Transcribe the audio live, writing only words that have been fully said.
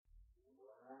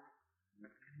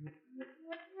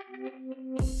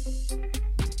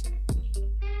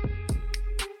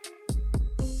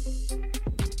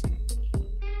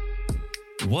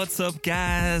What's up,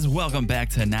 guys? Welcome back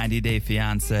to 90 Day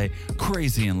Fiancé,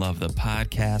 Crazy in Love, the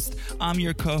podcast. I'm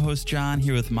your co-host, John,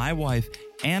 here with my wife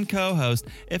and co-host.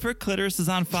 If her clitoris is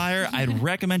on fire, I'd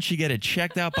recommend she get it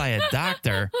checked out by a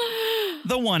doctor.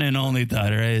 The one and only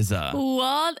Teresa.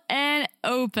 What an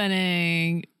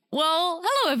opening. Well,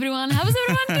 hello, everyone. How's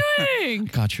everyone doing?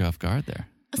 Caught you off guard there.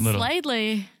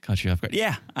 Slightly. Caught you off guard.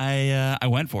 Yeah, I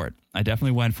went for it. I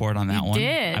definitely went for it on that one.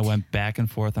 Did. I went back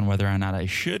and forth on whether or not I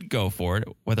should go for it,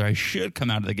 whether I should come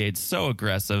out of the gate so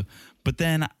aggressive. But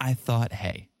then I thought,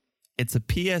 hey, it's a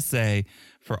PSA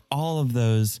for all of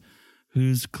those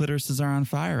whose clitorises are on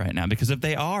fire right now. Because if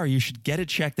they are, you should get it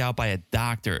checked out by a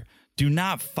doctor. Do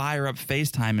not fire up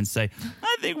FaceTime and say,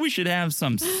 I think we should have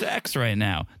some sex right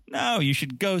now. No, you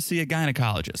should go see a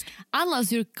gynecologist.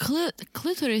 Unless your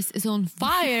clitoris is on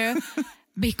fire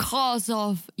because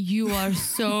of you are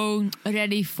so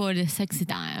ready for the sexy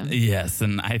time. Yes,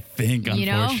 and I think,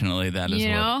 unfortunately, that is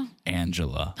what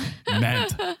Angela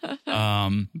meant.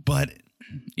 But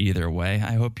either way,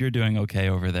 I hope you're doing okay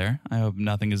over there. I hope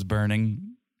nothing is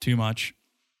burning too much.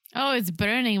 Oh, it's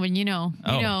burning when you know.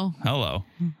 Hello.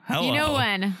 You know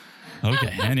when.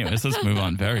 Okay, anyways, let's move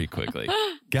on very quickly.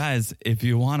 Guys, if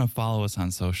you want to follow us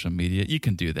on social media, you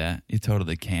can do that. You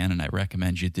totally can, and I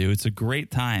recommend you do. It's a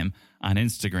great time on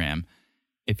Instagram.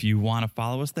 If you want to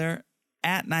follow us there,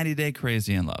 at 90 Day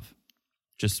Crazy in Love.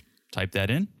 Just type that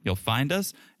in. You'll find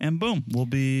us, and boom, we'll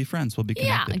be friends. We'll be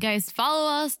connected. Yeah, guys,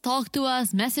 follow us, talk to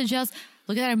us, message us,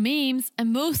 look at our memes,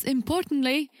 and most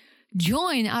importantly,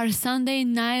 join our Sunday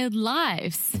Night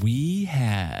Lives. We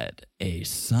had a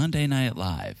Sunday Night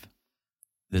Live.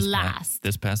 This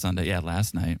past Sunday,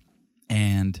 last night.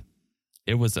 And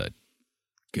it was a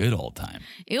good old time.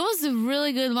 It was a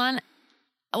really good one.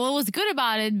 What was good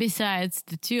about it, besides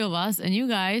the two of us and you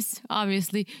guys,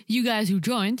 obviously, you guys who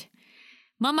joined,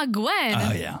 Mama Gwen.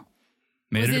 Oh, yeah.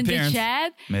 Made an appearance. In the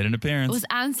chat. Made an appearance. Was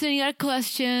answering our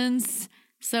questions.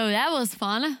 So that was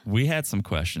fun. We had some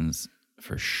questions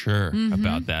for sure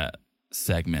about that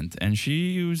segment. And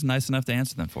she was nice enough to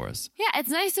answer them for us. Yeah, it's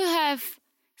nice to have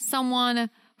someone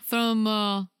from,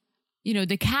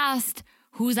 the cast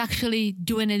who's actually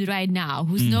doing it right now,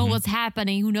 who knows what's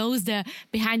happening, who knows the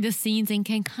behind the scenes and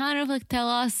can kind of like tell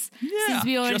us since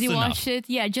we already watched it.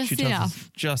 Yeah, just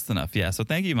enough. Just enough. Yeah. So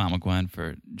thank you, Mama Gwen,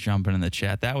 for jumping in the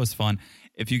chat. That was fun.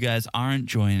 If you guys aren't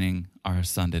joining our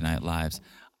Sunday Night Lives,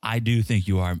 I do think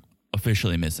you are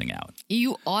officially missing out.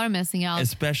 You are missing out.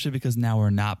 Especially because now we're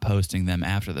not posting them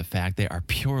after the fact. They are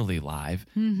purely live.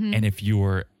 And if you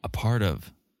were a part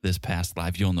of this past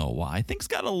live, you'll know why. Things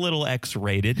got a little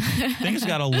X-rated. Things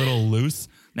got a little loose.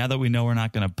 Now that we know we're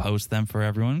not going to post them for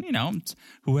everyone, it's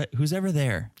who's ever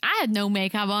there. I had no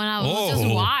makeup on. I was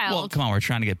just wild. Well, come on. We're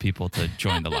trying to get people to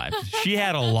join the live. She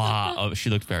had a lot of...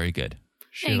 She looked very good.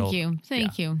 Thank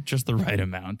you. Just the right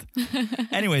amount.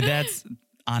 Anyway, that's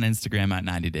on Instagram at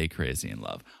 90 Day Crazy in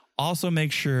Love. Also,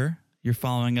 make sure you're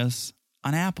following us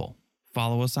on Apple.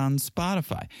 Follow us on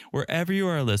Spotify. Wherever you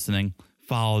are listening,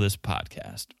 follow this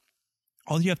podcast.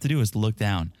 All you have to do is look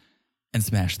down and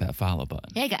smash that follow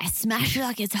button. Yeah, guys, smash it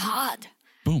like it's hot.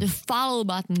 Boom. The follow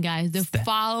button, guys. The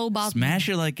follow button. Smash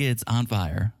it like it's on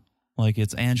fire. Like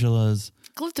it's Angela's...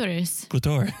 Clitoris.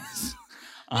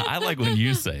 I like when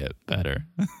you say it better.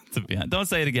 To be honest. Don't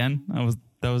say it again.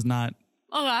 That was not...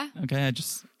 Okay,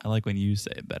 I like when you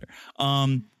say it better.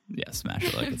 Smash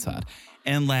it like it's hot.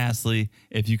 And lastly,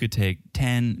 if you could take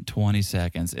 10, 20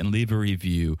 seconds and leave a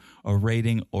review, a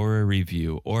rating or a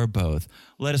review, or both.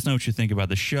 Let us know what you think about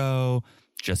the show.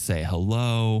 Just say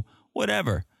hello,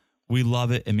 whatever. We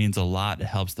love it. It means a lot. It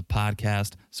helps the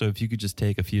podcast. So if you could just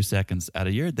take a few seconds out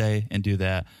of your day and do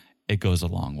that, it goes a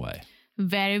long way.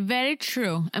 Very, very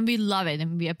true. And we love it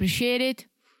and we appreciate it.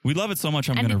 We love it so much,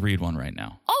 I'm going to read one right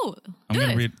now. Oh, I'm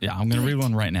going to read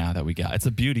one right now that we got. It's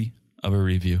a beauty of a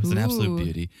review. It's an absolute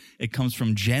beauty. It comes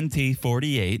from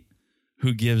Genti48,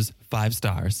 who gives 5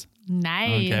 stars.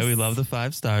 Nice. Okay, we love the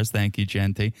 5 stars. Thank you,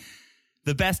 Genti.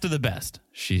 The best of the best,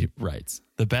 she writes.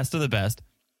 The best of the best,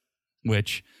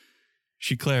 which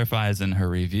she clarifies in her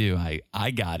review.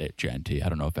 I got it, Genti. I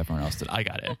don't know if everyone else did. I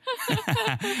got it.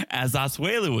 As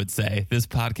Oswela would say, this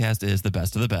podcast is the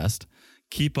best of the best.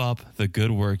 Keep up the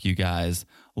good work, you guys.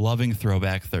 Loving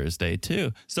Throwback Thursday,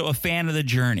 too. So a fan of the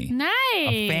journey. Nice.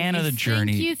 A fan of the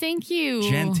journey. Thank you.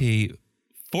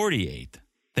 Genti48.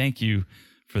 Thank you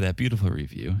for that beautiful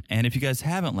review. And if you guys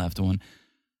haven't left one,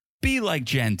 be like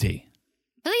Genti.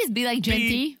 Please be like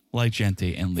Genti. Be like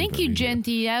Genti and leave Thank you,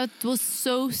 Genti. That was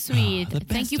so sweet.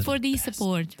 Thank you for the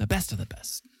support. The best of the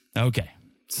best. Okay.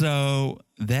 So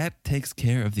that takes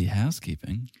care of the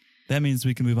housekeeping. That means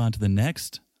we can move on to the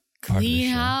next Clean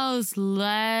house.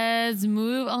 Let's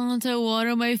move on to one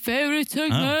of my favorite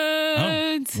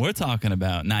segments. We're talking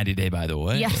about 90 Day, by the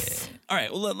way. Yes. All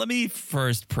right. Well, let me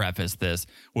first preface this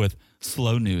with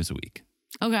slow news week.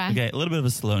 Okay. A little bit of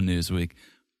a slow news week,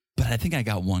 but I think I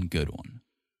got one good one.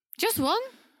 Just one?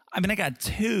 I mean, I got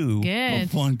two,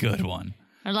 but one good one.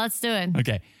 Well, let's do it.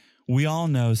 Okay. We all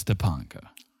know Stepanka,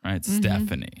 right?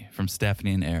 Stephanie, from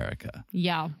Stephanie and Erica.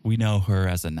 Yeah. We know her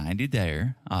as a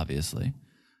 90-dayer, obviously.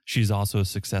 She's also a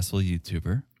successful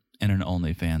YouTuber and an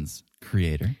OnlyFans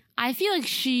creator. I feel like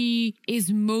she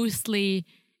is mostly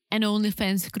an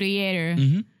OnlyFans creator,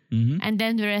 and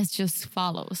then the rest just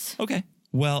follows. Okay.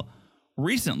 Well,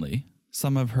 recently,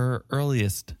 some of her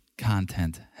earliest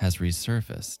content has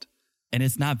resurfaced, and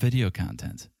it's not video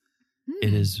content.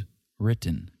 It is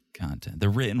written content, the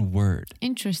written word.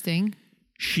 Interesting.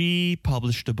 She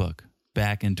published a book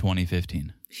back in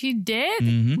 2015. She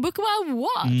did? Book about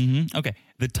what? Okay.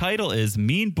 The title is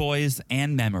Mean Boys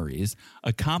and Memories,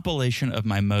 a compilation of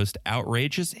my most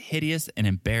outrageous, hideous, and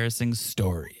embarrassing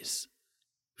stories.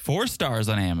 4 stars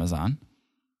on Amazon.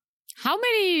 How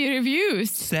many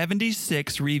reviews?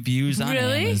 76 reviews on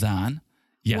Really? Amazon.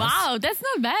 Yes. Wow, that's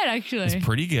not bad, actually. It's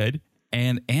pretty good.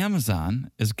 And Amazon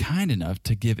is kind enough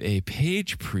to give a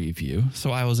page preview.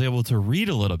 So I was able to read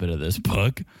a little bit of this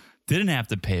book. Didn't have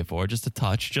to pay for it, just a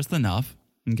touch, just enough.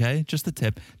 Okay, just a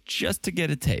tip, just to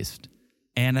get a taste.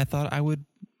 And I thought I would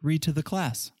read to the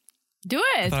class. Do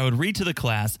it. I thought I would read to the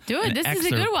class. Do it. This is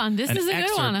a good one. This is a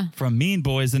good one. From Mean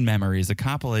Boys and Memories, a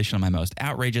compilation of my most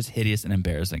outrageous, hideous, and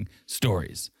embarrassing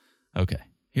stories. Okay,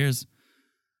 here's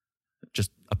just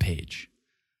a page.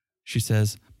 She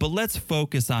says, but let's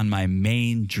focus on my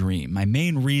main dream, my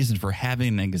main reason for having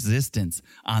an existence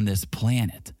on this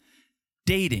planet.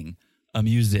 Dating a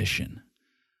musician.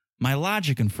 My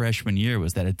logic in freshman year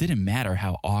was that it didn't matter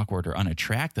how awkward or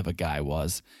unattractive a guy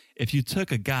was. If you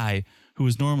took a guy who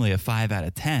was normally a 5 out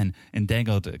of 10 and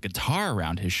dangled a guitar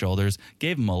around his shoulders,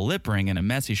 gave him a lip ring and a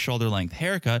messy shoulder-length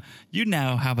haircut, you'd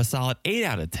now have a solid 8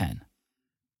 out of 10.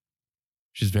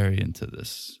 She's very into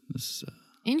this.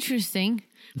 Interesting.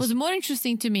 What's more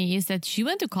interesting to me is that she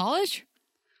went to college.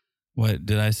 What,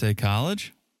 did I say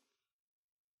college?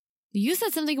 You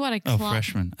said something about a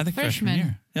freshman. I think freshman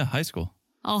year. Yeah, high school.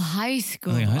 Oh, high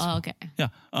school. Oh, okay. Yeah.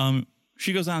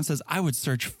 She goes on and says, I would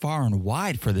search far and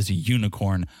wide for this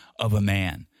unicorn of a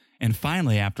man. And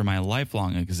finally, after my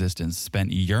lifelong existence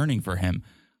spent yearning for him,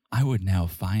 I would now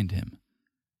find him.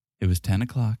 It was 10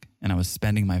 o'clock, and I was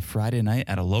spending my Friday night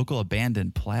at a local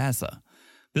abandoned plaza.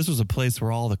 This was a place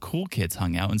where all the cool kids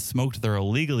hung out and smoked their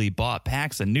illegally bought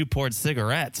packs of Newport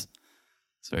cigarettes.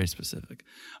 It's very specific.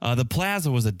 The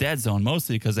plaza was a dead zone,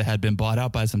 mostly because it had been bought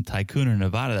out by some tycoon in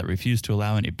Nevada that refused to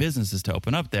allow any businesses to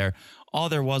open up there. All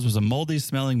there was a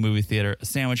moldy-smelling movie theater, a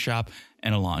sandwich shop,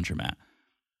 and a laundromat.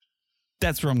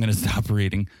 That's where I'm going to stop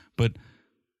reading, but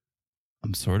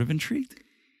I'm sort of intrigued.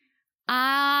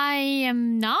 I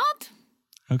am not.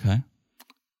 Okay.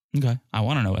 I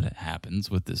want to know what happens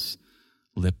with this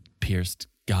lip-pierced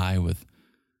guy with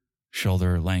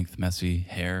shoulder-length, messy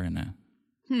hair and a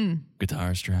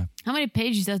guitar strap. How many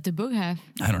pages does the book have?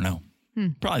 I don't know.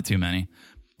 Probably too many.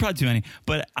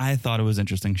 But I thought it was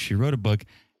interesting. She wrote a book.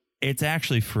 It's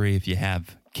actually free if you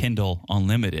have Kindle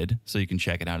Unlimited, so you can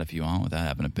check it out if you want without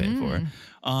having to pay for it.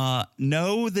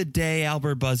 Know the day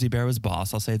Albert Buzzy Bear was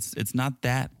boss. I'll say it's not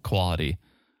that quality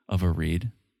of a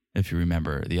read, if you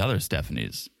remember the other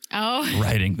Stephanie's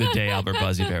writing the day Albert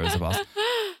Buzzy Bear was the boss.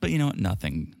 But you know what?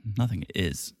 Nothing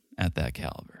is at that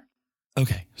caliber.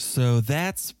 Okay, so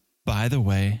that's, by the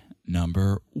way,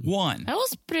 number 1. That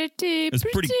was pretty good.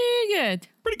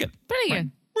 Pretty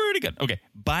good. Okay,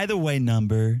 by the way,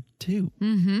 number 2.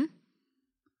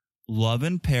 Love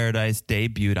in Paradise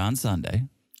debuted on Sunday.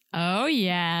 Oh,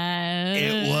 yeah.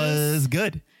 It was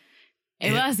good.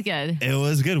 It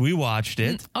was good. We watched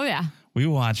it. Oh, yeah. We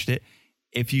watched it.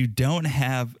 If you don't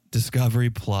have Discovery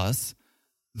Plus,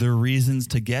 the reasons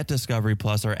to get Discovery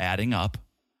Plus are adding up,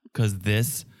 because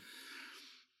this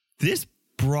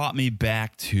brought me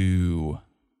back to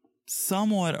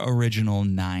somewhat original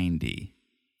 90.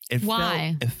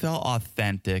 Why? It felt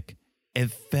authentic. It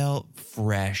felt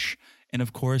fresh. And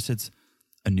of course, it's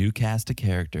a new cast of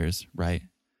characters, right?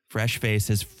 Fresh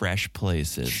faces, fresh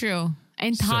places. True.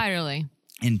 Entirely.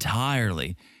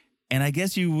 Entirely. And I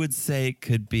guess you would say it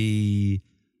could be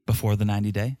before the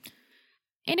 90 day?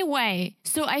 In a way.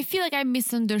 So I feel like I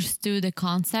misunderstood the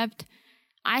concept.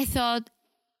 I thought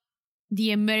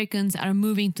the Americans are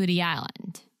moving to the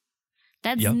island.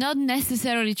 That's not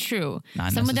necessarily true.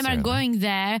 Some of them are going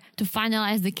there to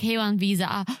finalize the K1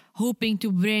 visa, hoping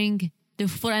to bring the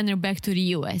foreigner back to the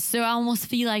US. So I almost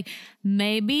feel like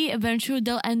maybe eventually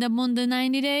they'll end up on the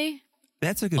 90-day.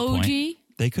 That's a good OG. point.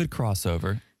 They could cross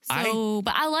over.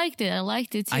 But I liked it. I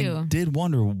liked it too. I did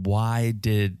wonder, why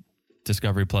did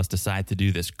Discovery Plus decide to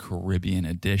do this Caribbean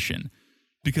edition?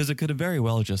 Because it could have very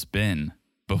well just been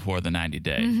before the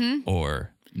 90-day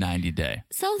or 90-day.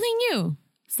 Something new.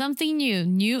 Something new.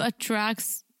 New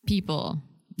attracts people.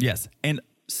 Yes. And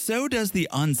so does the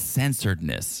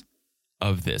uncensoredness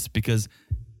of this, because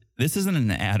this isn't an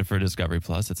ad for Discovery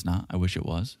Plus. It's not. I wish it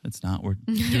was. It's not. We're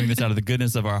doing this out of the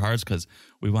goodness of our hearts because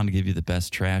we want to give you the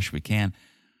best trash we can.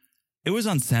 It was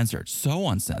uncensored. So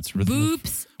uncensored.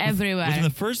 Boobs everywhere. Within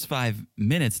the first 5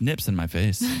 minutes, nips in my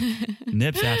face.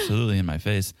 Nips absolutely in my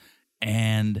face.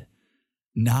 And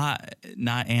not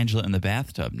Angela in the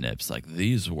bathtub nips. Like,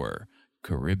 these were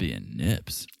Caribbean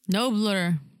nips.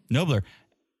 Nobler.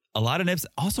 A lot of nips,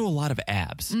 also a lot of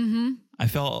abs. I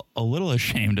felt a little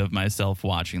ashamed of myself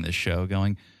watching this show,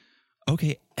 going,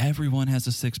 okay, everyone has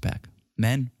a six-pack.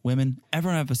 Men, women,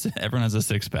 everyone has a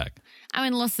six-pack. I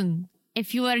mean, listen,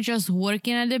 if you are just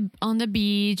working on the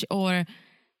beach or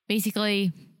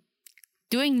basically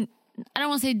doing, I don't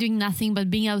want to say doing nothing,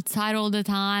 but being outside all the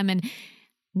time and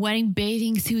wearing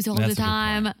bathing suits all the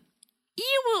time,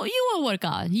 you will work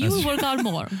out. You will work out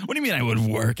more. What do you mean I would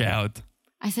work out?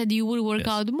 I said you would work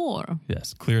out more.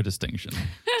 Yes, clear distinction.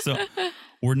 So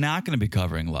we're not going to be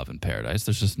covering Love in Paradise.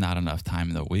 There's just not enough time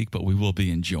in the week, but we will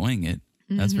be enjoying it.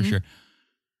 That's for sure.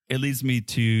 It leads me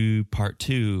to part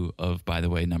 2 of, by the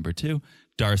way, number 2.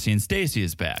 Darcy and Stacey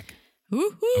is back.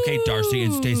 Woo-hoo. Okay, Darcy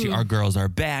and Stacey, our girls are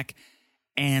back.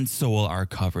 And so will our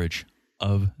coverage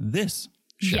of this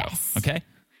show. Yes. Okay?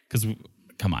 Because,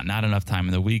 come on, not enough time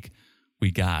in the week.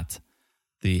 We got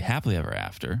the Happily Ever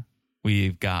After.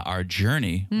 We've got our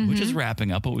journey, which is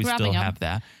wrapping up, but we still have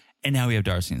that. And now we have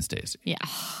Darcy and Stacey. Yeah.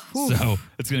 So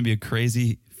it's going to be a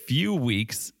crazy few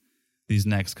weeks, these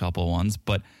next couple ones.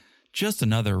 But just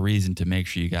another reason to make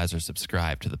sure you guys are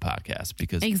subscribed to the podcast,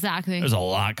 because exactly, there's a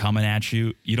lot coming at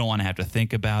you. You don't want to have to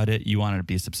think about it. You want to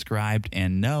be subscribed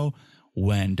and know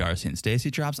when Darcy and Stacey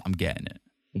drops, I'm getting it.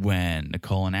 When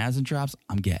Nicole and Asin drops,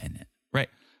 I'm getting it. Right.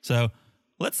 So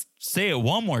let's say it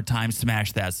one more time.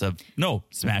 Smash that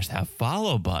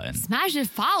follow button. Smash the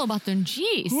follow button.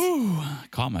 Jeez.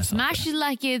 Caught myself. Smash it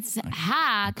like it's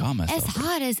hot. As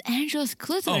hot as Angela's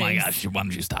clitoris. Oh my gosh. Why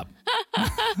don't you stop?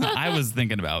 I was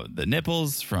thinking about the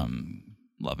nipples from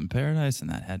Love in Paradise, and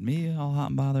that had me all hot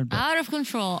and bothered. Out of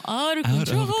control. Out of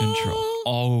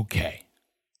control. Okay.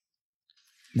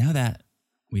 Now that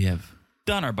we have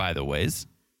done our by the ways,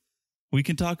 we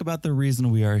can talk about the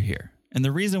reason we are here. And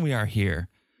the reason we are here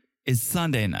is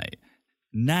Sunday night,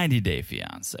 90 Day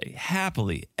Fiancé,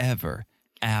 Happily Ever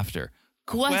After,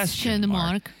 question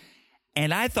mark.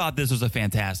 And I thought this was a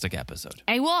fantastic episode.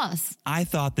 It was. I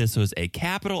thought this was a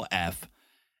capital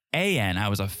F-A-N. I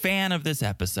was a fan of this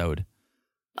episode.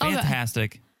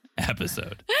 Fantastic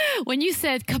episode. When you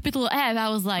said capital F, I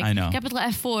was like, I know. Capital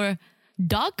F for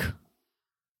duck?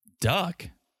 Duck?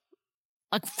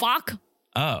 Like fuck?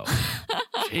 Oh,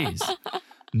 jeez.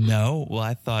 No, well,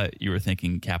 I thought you were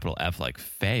thinking capital F like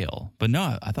fail. But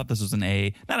no, I thought this was an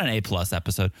A, not an A+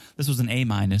 episode. This was an A-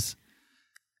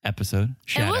 episode.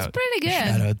 It was pretty good.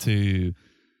 Shout out to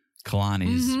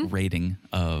Kalani's rating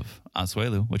of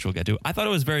Asuelu, which we'll get to. I thought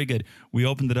it was very good. We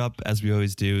opened it up, as we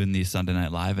always do in the Sunday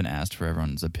Night Live, and asked for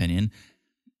everyone's opinion.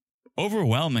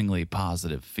 Overwhelmingly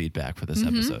positive feedback for this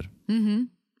episode.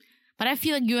 But I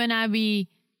feel like you and I, we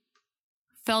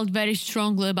felt very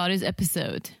strongly about this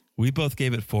episode. We both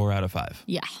gave it 4 out of 5.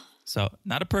 Yeah. So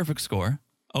not a perfect score.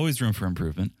 Always room for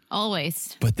improvement.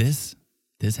 Always. But this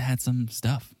had some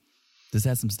stuff.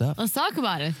 Let's talk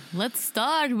about it. Let's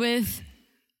start with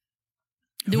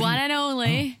the one and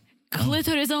only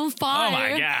clitoris on fire. Oh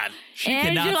my God. She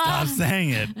cannot stop saying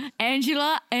it.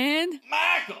 Angela and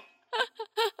Michael.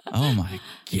 Oh my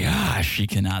gosh, she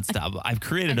cannot stop. I've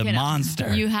created a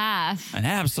monster. You have. An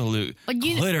absolute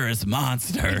clitoris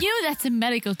monster. But you know that's a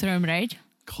medical term, right?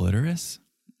 Clitoris?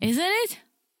 Isn't it?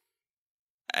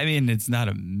 I mean, it's not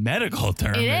a medical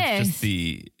term. It's just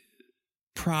the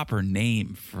proper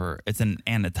name for, it's an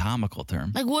anatomical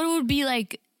term. Like what would be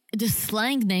like the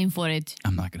slang name for it?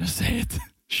 I'm not going to say it.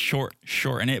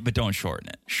 Shorten it, but don't shorten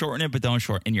it. Shorten it, but don't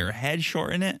shorten. In your head,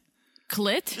 shorten it.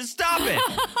 Clit? Just stop it.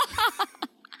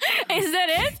 Is that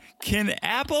it? Can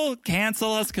Apple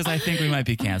cancel us? Because I think we might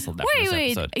be canceled after this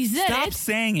episode. Is that Stop it?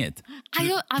 saying it.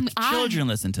 Children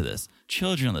listen to this.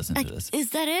 Children listen to this. Is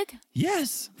that it?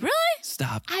 Yes. Really?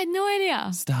 Stop. I had no idea.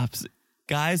 Stop.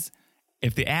 Guys,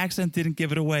 if the accent didn't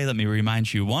give it away, let me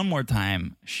remind you one more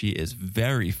time. She is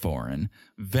very foreign,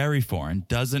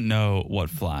 doesn't know what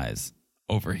flies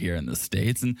over here in the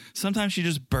States, and sometimes she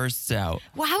just bursts out.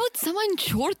 Why would someone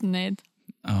shorten it?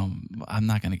 I'm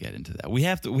not going to get into that. We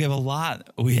have a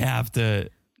lot we have to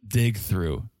dig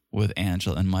through with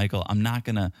Angela and Michael. I'm not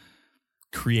going to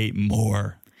create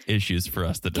more issues for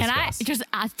us to discuss. Can I just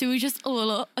add to it just a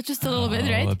little bit,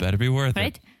 right? It better be worth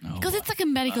it. Because it's like a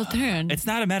medical term. It's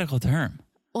not a medical term.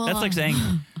 Well, that's like saying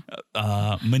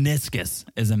meniscus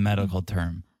is a medical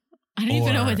term. I don't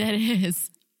even know what that is.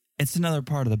 It's another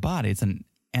part of the body. It's an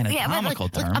anatomical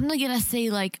term. Look, I'm not going to say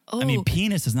like, oh. I mean,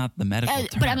 penis is not the medical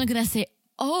term. But I'm not going to say,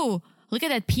 oh, look at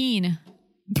that peen. Am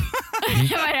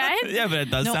I right? Yeah, but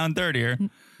it does sound dirtier.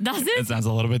 Does it? It sounds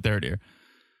a little bit dirtier.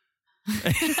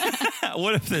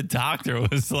 What if the doctor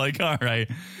was like, all right,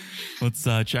 let's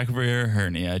check for your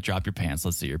hernia, drop your pants,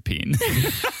 let's see your peen.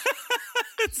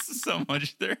 It's so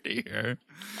much dirtier.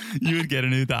 You would get a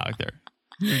new doctor.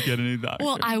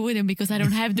 Well, I wouldn't because I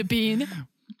don't have the peen.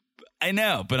 I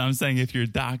know, but I'm saying if your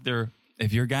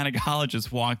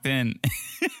gynecologist walked in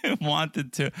and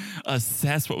wanted to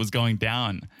assess what was going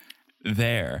down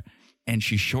there and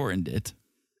she shortened it,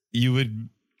 you would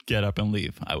get up and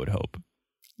leave, I would hope.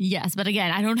 Yes, but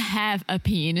again, I don't have a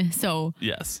peen, so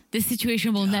yes, this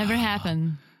situation will never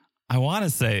happen. I want to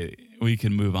say we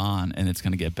can move on and it's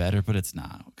going to get better, but it's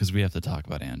not because we have to talk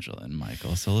about Angela and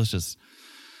Michael. So let's just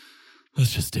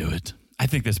do it. I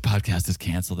think this podcast is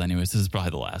canceled anyways. This is probably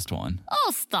the last one.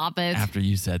 Oh, stop it. After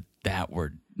you said that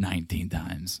word 19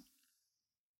 times.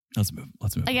 Let's move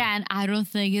Again, I don't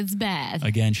think it's bad.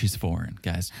 Again, she's foreign.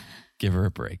 Guys, give her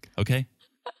a break, okay?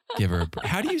 Give her a break.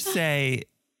 How do you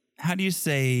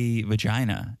say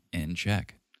vagina in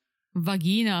Czech?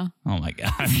 Vagina. Oh my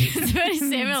God. It's very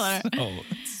similar.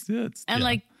 And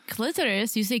like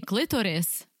clitoris, you say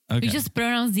clitoris. Okay. You just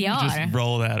pronounce the R. Just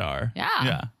roll that R.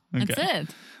 Yeah. Okay. That's it.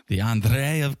 The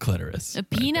Andre of clitoris. The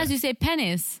penis, you say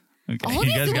penis. Okay. All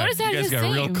these words are the same. You guys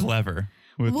got real clever.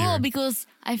 Because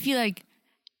I feel like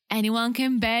anyone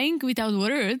can bang without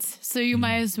words. So you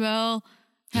might as well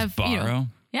have, borrow?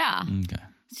 Yeah. Okay.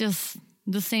 It's just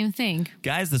the same thing.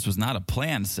 Guys, this was not a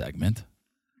planned segment.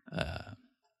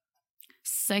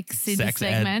 Sexy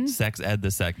segment. Sex ed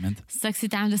the segment. Sexy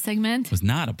time the segment. Was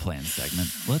not a planned segment.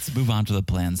 Let's move on to the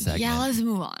planned segment. Yeah, let's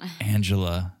move on.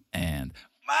 Angela and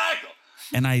Michael.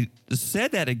 And I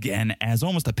said that again as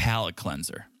almost a palate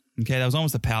cleanser. Okay, that was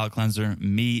almost a palate cleanser.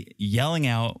 Me yelling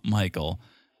out, Michael,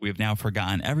 we have now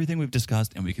forgotten everything we've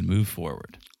discussed and we can move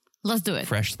forward. Let's do it.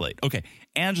 Fresh slate. Okay,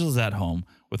 Angela's at home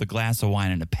with a glass of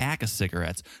wine and a pack of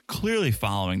cigarettes, clearly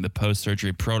following the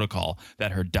post-surgery protocol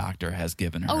that her doctor has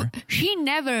given her. Oh, she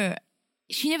never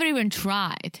even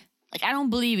tried. Like, I don't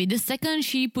believe it. The second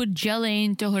she put jelly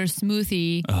into her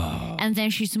smoothie and then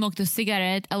she smoked a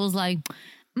cigarette, I was like,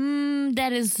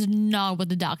 that is not what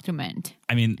the doctor meant.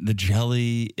 I mean, the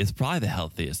jelly is probably the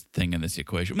healthiest thing in this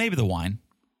equation. Maybe the wine,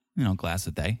 glass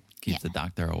a day keeps the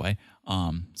doctor away.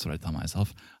 That's what I tell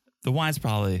myself. The wine's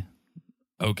probably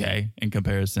okay in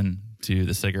comparison to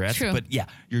the cigarettes. True. But yeah,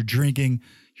 you're drinking,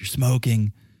 you're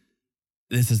smoking.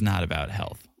 This is not about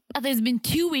health. But it's been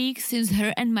 2 weeks since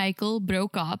her and Michael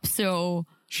broke up, so...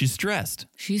 She's stressed.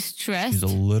 She's a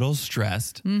little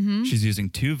stressed. Mm-hmm. She's using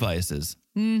two vices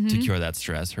to cure that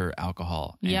stress, her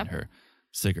alcohol and her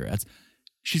cigarettes.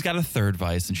 She's got a third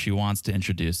vice, and she wants to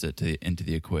introduce it into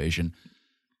the equation.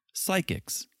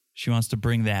 Psychics. She wants to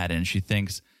bring that in. She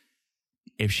thinks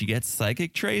if she gets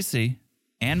Psychic Tracy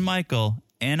and Michael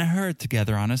and her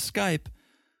together on a Skype,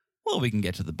 well, we can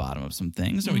get to the bottom of some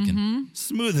things and we can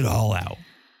smooth it all out.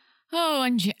 Oh,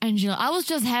 Angela, I was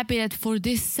just happy that for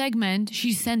this segment,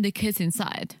 she sent the kids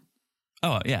inside.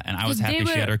 Oh, yeah. And I was happy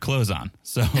she had her clothes on.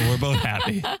 So we're both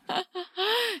happy.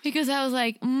 Because I was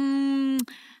like,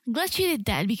 glad she did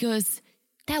that because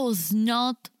that was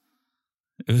not...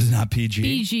 It was not PG?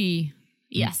 PG.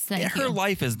 Yes, thank you. Her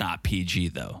life is not PG,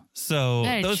 though. So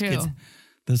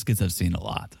those kids have seen a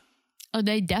lot. Oh,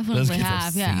 they definitely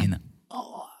have seen a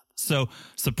lot. So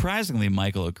surprisingly,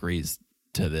 Michael agrees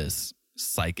to this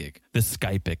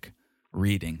Skypic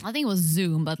reading. I think it was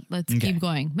Zoom, but let's keep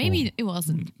going. Maybe it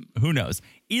wasn't. Who knows?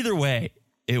 Either way,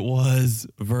 it was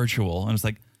virtual. And it's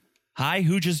like, hi,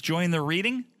 who just joined the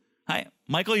reading? Hi,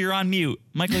 Michael, you're on mute.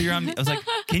 Michael, you're on mute. I was like,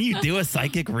 can you do a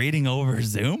psychic reading over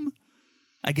Zoom?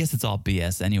 I guess it's all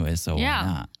BS anyway, so why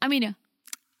not? I mean,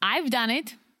 I've done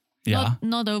it. Yeah.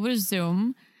 Not over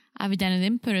Zoom. I've done it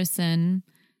in person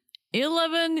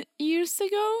 11 years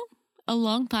ago. A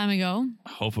long time ago. I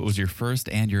hope it was your first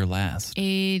and your last.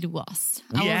 It was.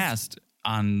 We asked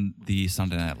on the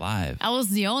Sunday Night Live. I was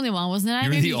the only one, wasn't I? You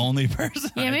were the only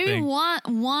person. Yeah, maybe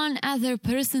one other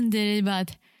person did it,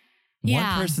 but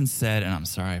one person said, and I'm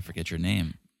sorry, I forget your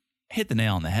name. hit the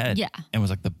nail on the head. Yeah. And was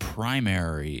like the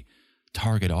primary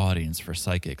target audience for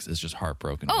psychics is just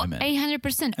heartbroken women.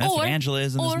 800%. And that's what Angela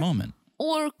is in this moment.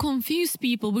 Or confused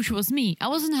people, which was me. I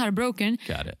wasn't heartbroken.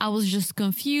 Got it. I was just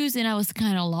confused and I was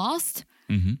kind of lost.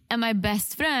 Mm-hmm. And my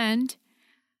best friend,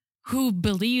 who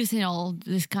believes in all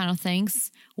these kind of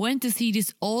things, went to see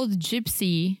this old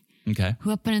gypsy. Okay. Who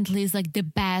apparently is like the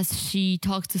best. She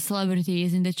talks to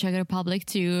celebrities in the Czech Republic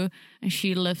too. And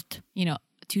she lived,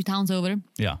 2 towns over.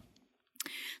 Yeah.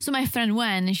 So my friend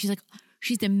went and she's like,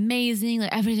 she's amazing.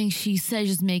 Like everything she said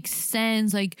just makes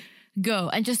sense. Like go.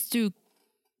 And just to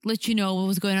let you know what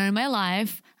was going on in my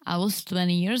life, I was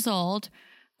 20 years old,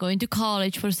 going to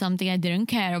college for something I didn't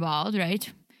care about,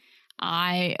 right?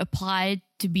 I applied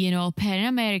to be an au pair in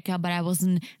America, but I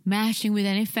wasn't matching with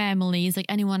any families, like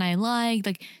anyone I liked.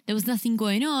 Like there was nothing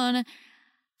going on.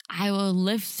 I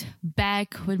lived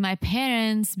back with my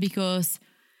parents because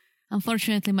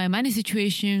unfortunately my money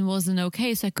situation wasn't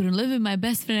okay, so I couldn't live with my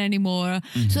best friend anymore.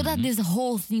 Mm-hmm. So that this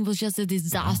whole thing was just a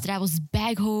disaster. I was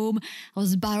back home. I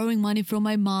was borrowing money from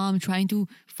my mom, trying to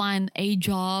find a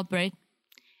job, right?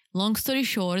 Long story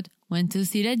short, went to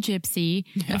see that gypsy.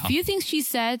 Yeah. A few things she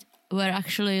said were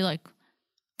actually like,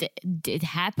 did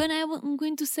happen, I'm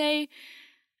going to say.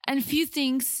 And a few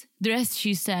things, the rest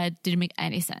she said didn't make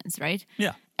any sense, right?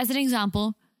 Yeah. As an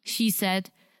example, she said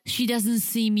she doesn't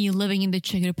see me living in the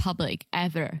Czech Republic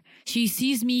ever. She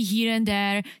sees me here and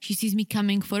there. She sees me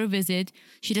coming for a visit.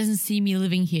 She doesn't see me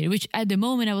living here, which at the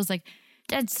moment I was like,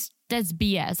 that's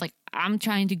BS. Like I'm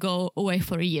trying to go away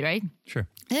for a year, right? Sure.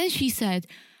 And then she said,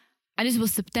 and this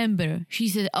was September, she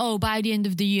said, oh, by the end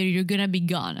of the year, you're going to be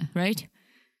gone, right?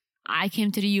 I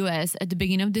came to the US at the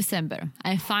beginning of December.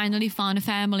 I finally found a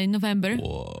family in November.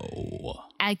 Whoa.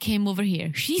 I came over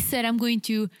here. She said, I'm going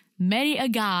to marry a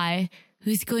guy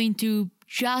who's going to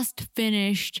just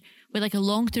finished with like a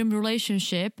long-term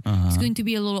relationship. He's going to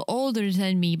be a little older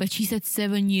than me, but she said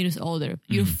 7 years older.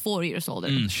 You're 4 years older.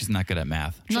 She's not good at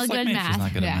math. Not good at math. She's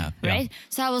not good at math. Yeah. Right?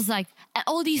 So I was like,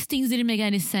 all these things didn't make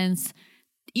any sense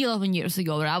 11 years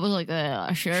ago. But I was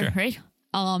like, sure, right?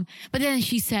 But then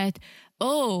she said,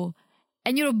 oh,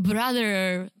 and your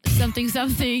brother, something.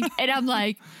 And I'm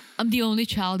like, I'm the only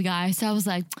child, guy. So I was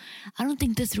like, I don't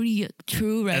think that's really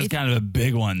true, right? That's kind of a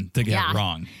big one to get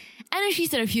wrong. And then she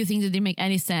said a few things that didn't make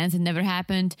any sense and never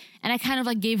happened. And I kind of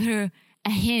like gave her a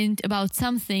hint about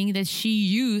something that she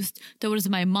used towards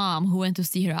my mom who went to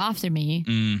see her after me.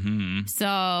 Mm-hmm.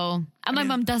 So my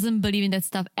mom doesn't believe in that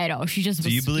stuff at all. She just was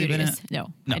Do you believe curious. in it?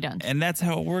 No, I don't. And that's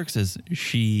how it works is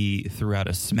she threw out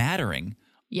a smattering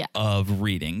of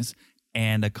readings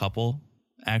and a couple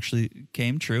actually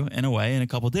came true in a way and a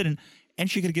couple didn't. And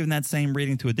she could have given that same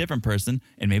reading to a different person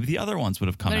and maybe the other ones would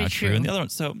have come out true and the other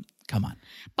ones. So come on.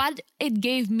 But it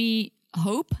gave me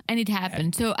hope and it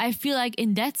happened. So I feel like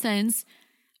in that sense,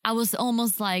 I was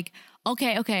almost like,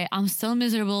 okay, I'm still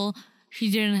miserable. She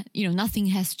didn't, nothing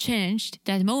has changed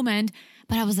that moment.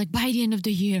 But I was like, by the end of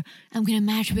the year, I'm going to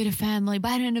match with a family.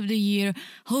 By the end of the year,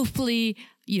 hopefully,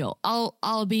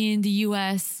 I'll be in the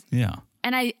US. Yeah.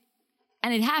 And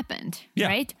it happened,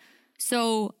 right?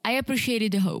 So I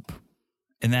appreciated the hope.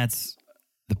 And that's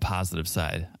the positive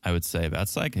side, I would say, about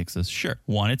psychics is sure.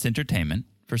 One, it's entertainment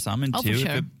for some. And two, if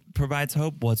it provides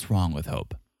hope, what's wrong with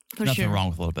hope? Nothing wrong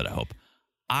with a little bit of hope.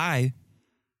 I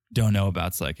don't know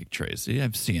about Psychic Tracy.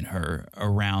 I've seen her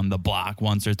around the block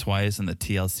once or twice in the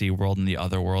TLC world and the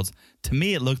other worlds. To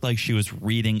me, it looked like she was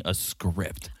reading a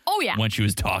script. Oh yeah, when she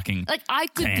was talking, like I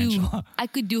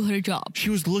could do her job. She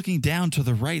was looking down to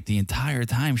the right the entire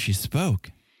time she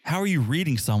spoke. How are you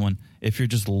reading someone if you're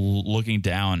just looking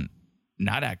down,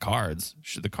 not at cards?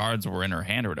 The cards were in her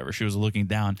hand or whatever. She was looking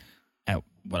down at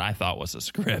what I thought was a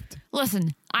script.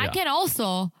 Listen, I can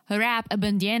also wrap a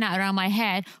bandana around my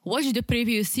head, watch the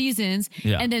previous seasons,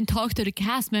 and then talk to the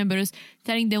cast members,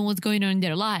 telling them what's going on in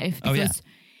their life. Because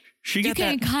you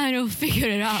can kind of figure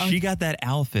it out. She got that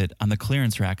outfit on the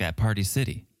clearance rack at Party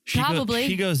City.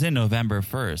 She goes in November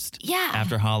 1st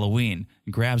after Halloween,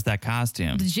 grabs that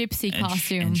costume. The gypsy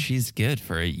costume. And she's good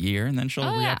for a year, and then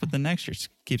she'll re-up it the next year. She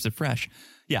keeps it fresh.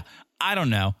 Yeah, I don't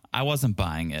know. I wasn't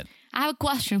buying it. I have a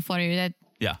question for you that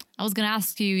I was going to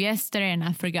ask you yesterday and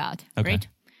I forgot, right?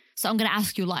 So I'm going to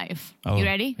ask you live. Oh, you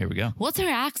ready? Here we go. What's her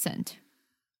accent?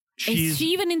 Is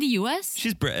she even in the US?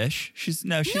 She's British. She's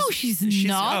not. Oh,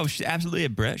 she's absolutely a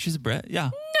Brit. She's a Brit. Yeah.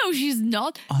 No, she's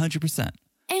not. 100%.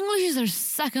 English is her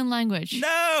second language.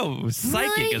 No,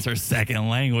 psychic is her second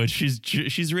language.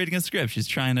 She's reading a script. She's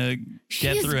trying to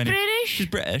get through it. British? She's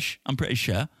British. I'm pretty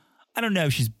sure. I don't know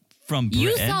if she's from Britain.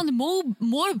 You sound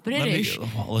more British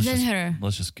than her.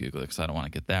 Let's just Google it because I don't want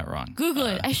to get that wrong. Google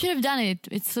it. I should have done it.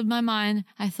 It's in my mind.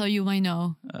 I thought you might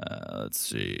know. Let's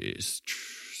see.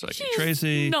 Psychic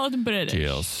Tracy. Not British.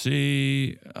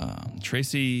 TLC.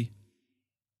 Tracy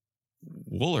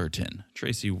Woolerton.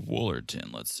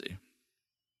 Let's see.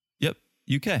 Yep.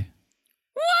 UK.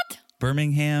 What?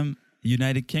 Birmingham,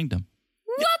 United Kingdom.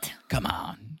 What? Yep. Come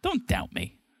on. Don't doubt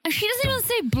me. And she doesn't even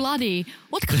say bloody.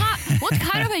 What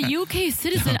kind of a UK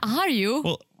citizen are you?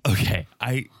 Well, okay.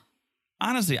 I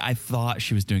thought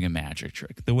she was doing a magic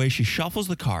trick. The way she shuffles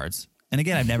the cards. And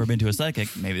again, I've never been to a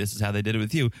psychic. Maybe this is how they did it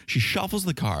with you. She shuffles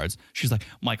the cards. She's like,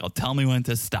 Michael, tell me when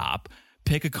to stop.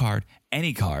 Pick a card,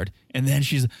 any card. And then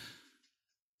she's,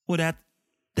 well,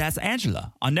 that's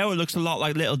Angela. I know it looks a lot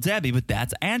like Little Debbie, but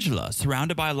that's Angela.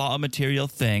 Surrounded by a lot of material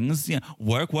things. You know,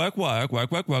 work, like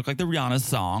the Rihanna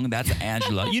song. That's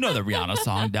Angela. You know the Rihanna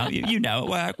song, don't you? You know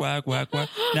it. Work.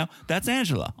 Now, that's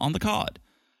Angela on the card.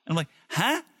 And I'm like,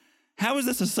 huh? How is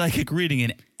this a psychic reading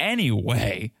in any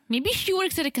way? Maybe she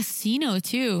works at a casino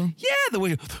too. Yeah, the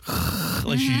way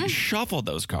like she shuffled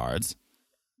those cards,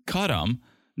 cut them,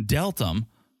 dealt them,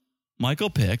 Michael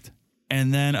picked,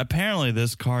 and then apparently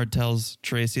this card tells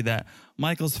Tracy that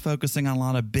Michael's focusing on a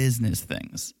lot of business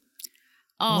things,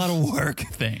 a lot of work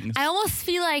things. I almost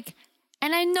feel like,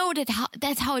 and I know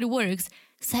that's how it works.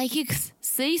 Psychics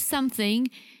say something,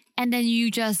 and then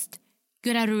you just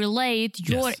gonna relate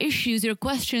your issues, your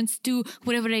questions to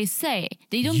whatever they say.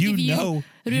 They don't give you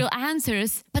real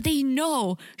answers, but they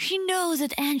know. She knows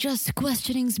that Angela's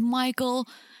questioning Michael,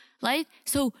 right?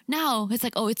 So now it's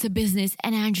like, oh, it's a business.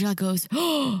 And Angela goes,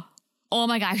 oh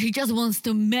my gosh, he just wants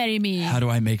to marry me. How do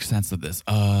I make sense of this?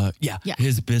 Yeah.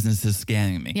 His business is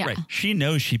scamming me. Yeah. Right. She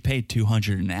knows she paid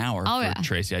 $200 an hour for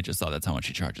Tracy. I just saw that's how much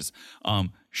she charges.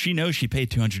 She knows she paid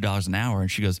 $200 an hour,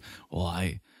 and she goes, well,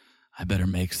 I better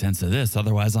make sense of this.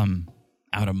 Otherwise, I'm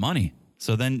out of money.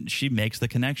 So then she makes the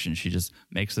connection. She just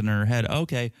makes it in her head.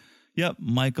 Okay, yep,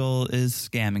 Michael is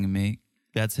scamming me.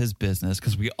 That's his business.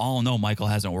 Because we all know Michael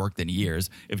hasn't worked in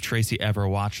years. If Tracy ever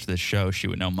watched this show, she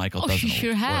would know Michael doesn't she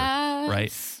sure work. Has.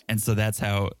 Right? And so that's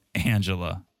how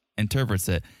Angela interprets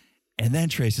it. And then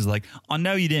Tracy's like, oh,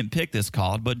 no, you didn't pick this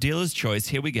card, but dealer's choice.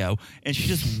 Here we go. And she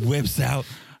just whips out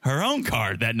her own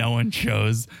card that no one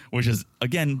chose, which is,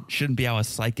 again, shouldn't be how a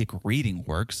psychic reading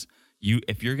works.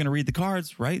 If you're going to read the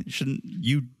cards, right? Shouldn't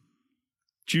you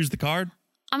choose the card?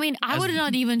 I mean, I would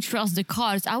not even trust the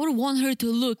cards. I would want her to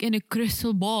look in a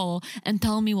crystal ball and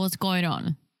tell me what's going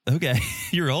on. Okay.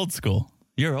 You're old school.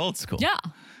 Yeah.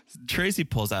 Tracy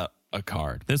pulls out a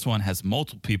card. This one has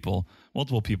multiple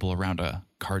people around a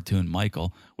cartoon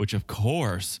Michael, which of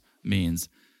course means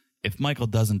if Michael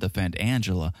doesn't defend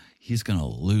Angela, he's going to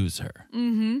lose her.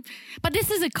 Mm-hmm. But this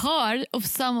is a card of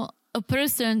a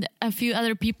person, a few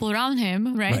other people around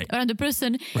him, right? Around the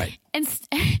person. Right. And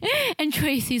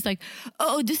Tracy's like,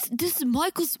 oh, this is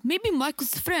maybe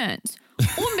Michael's friends.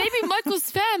 Or maybe Michael's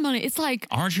family. It's like,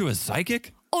 aren't you a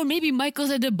psychic? Or maybe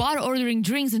Michael's at the bar ordering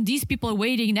drinks and these people are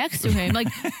waiting next to him. Like,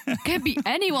 can't be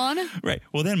anyone. Right.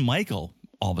 Well, then Michael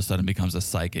all of a sudden becomes a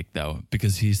psychic, though,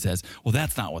 because he says, well,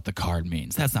 that's not what the card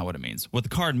means. That's not what it means. What the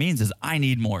card means is I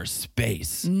need more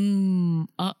space.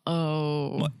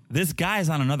 Uh-oh. Well, this guy's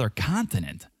on another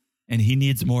continent, and he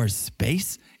needs more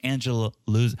space. Angela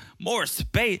loses more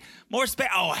space.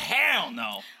 Oh, hell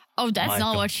no. Oh, that's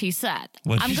not what she said.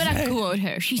 I'm going to quote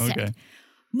her. She said,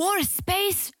 more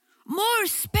space.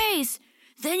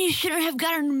 Then you shouldn't have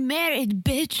gotten married,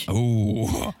 bitch.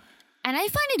 Oh. And I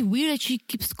find it weird that she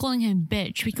keeps calling him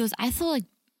bitch because I feel like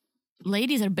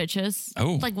ladies are bitches.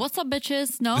 Oh. Like, what's up,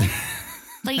 bitches? No?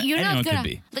 Like, you're anyone not gonna... Could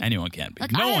be. Like, anyone can be.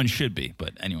 Like no one should be,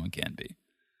 but anyone can be.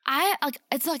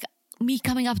 It's like me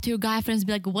coming up to your guy friends and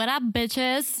be like, what up,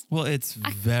 bitches? Well, it's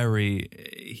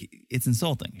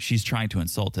insulting. She's trying to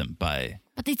insult him by...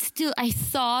 But it's still, I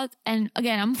thought, and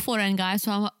again, I'm a foreign guy,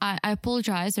 so I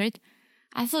apologize, right?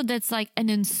 I thought that's like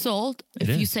an insult, if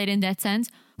you say it in that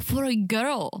sense, for a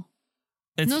girl.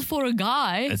 Not for a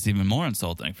guy. It's even more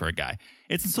insulting for a guy.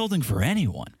 It's insulting for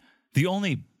anyone. The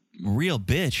only real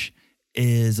bitch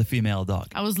is a female dog.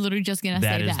 I was literally just going to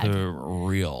say that. That is the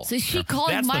real. So is she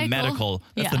calling Michael?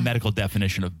 That's the medical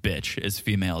definition of bitch is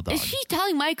female dog. Is she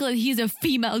telling Michael that he's a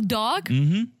female dog?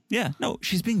 Mm-hmm. Yeah. No,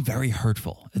 she's being very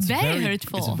hurtful. It's very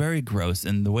hurtful. It's very gross.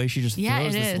 And the way she just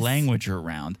throws this language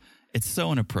around, it's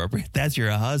so inappropriate. That's your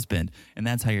husband. And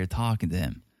that's how you're talking to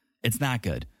him. It's not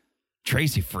good.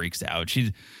 Tracy freaks out.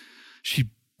 She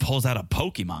pulls out a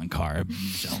Pokemon card.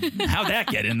 So how'd that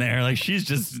get in there? Like she's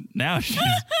struggling.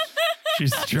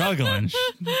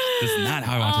 This is not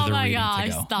how I wanted the reading to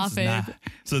go. Stop it.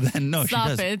 So then Stop she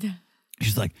does. it.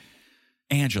 She's like,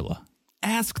 Angela,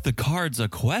 ask the cards a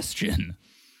question.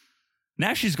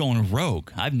 Now she's going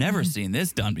rogue. I've never seen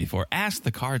this done before. Ask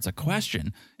the cards a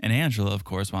question. And Angela, of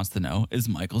course, wants to know, is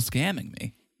Michael scamming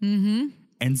me? Mm-hmm.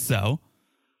 And so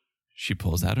she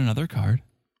pulls out another card.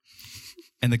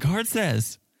 And the card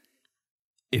says,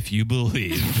 if you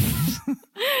believe.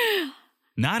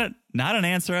 Not an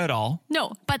answer at all.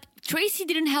 No, but Tracy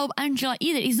didn't help Angela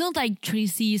either. It's not like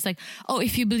Tracy is like, oh,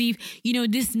 if you believe,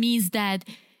 this means that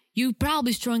you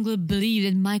probably strongly believe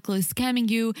that Michael is scamming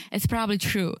you. It's probably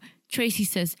true. Tracy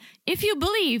says, if you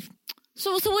believe.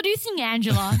 So what do you think,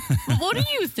 Angela? What do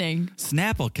you think?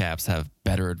 Snapple caps have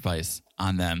better advice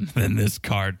on them than this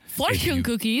card. Fortune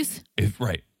cookies.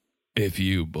 If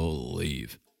you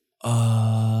believe.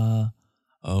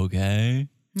 Okay.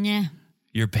 Yeah.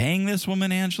 You're paying this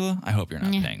woman, Angela? I hope you're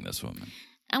not paying this woman.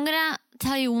 I'm going to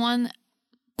tell you one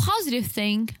positive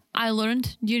thing I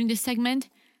learned during this segment.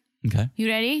 Okay. You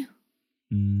ready?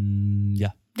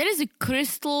 Yeah. There is a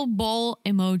crystal ball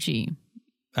emoji.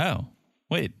 Oh,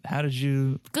 wait. How did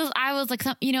you? Because I was like,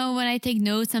 when I take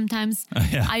notes, sometimes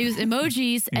I use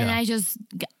emojis and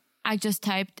I just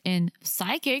typed in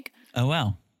psychic. Oh,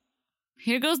 wow.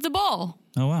 Here goes the ball.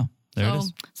 Oh, wow. There it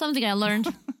is. Something I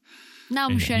learned. Now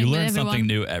I'm sharing with everyone. You learn something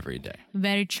new every day.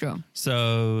 Very true.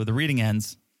 So the reading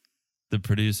ends. The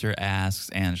producer asks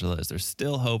Angela, is there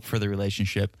still hope for the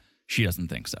relationship? She doesn't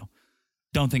think so.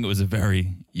 Don't think it was a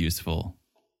very useful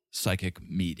psychic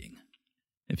meeting,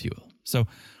 if you will. So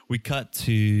we cut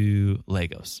to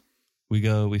Lagos.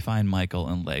 We find Michael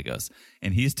in Lagos,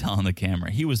 and he's telling the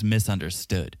camera he was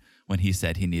misunderstood when he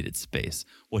said he needed space.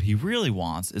 What he really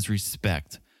wants is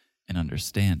respect and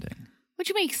understanding.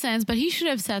 Which makes sense, but he should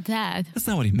have said that. That's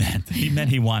not what he meant. He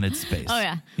meant he wanted space. Oh,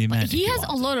 yeah. He has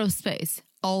a lot of space.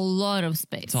 A lot of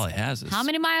space. That's all he has. How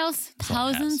many miles?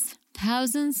 Thousands?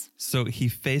 So he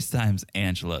FaceTimes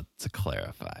Angela to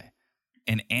clarify.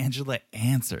 And Angela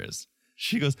answers.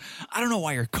 She goes, I don't know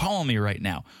why you're calling me right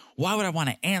now. Why would I want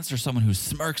to answer someone who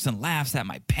smirks and laughs at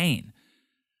my pain?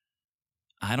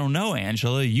 I don't know,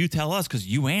 Angela. You tell us because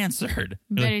you answered.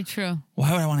 Very true.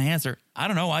 Why would I want to answer? I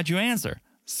don't know. Why'd you answer?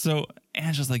 So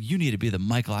Angela's like, you need to be the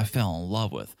Michael I fell in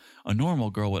love with. A normal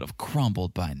girl would have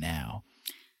crumbled by now.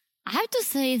 I have to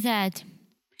say that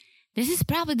this is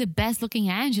probably the best looking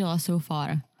Angela so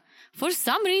far. For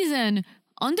some reason,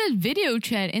 on that video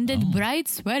chat in that bright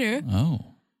sweater.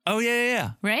 Oh,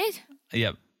 yeah. Right?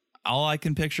 Yeah. All I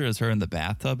can picture is her in the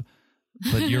bathtub.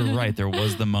 But you're right. There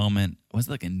was the moment. Was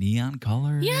it like a neon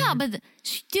color? Yeah, but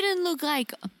she didn't look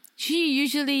like... She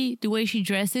usually, the way she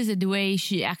dresses and the way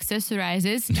she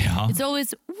accessorizes, it's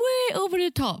always way over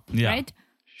the top, right?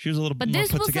 She was a little more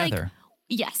put together.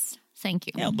 Yes, thank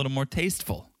you. Yeah, a little more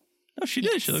tasteful. No, she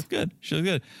did. She looked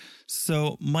good.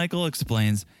 So Michael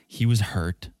explains he was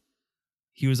hurt.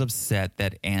 He was upset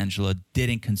that Angela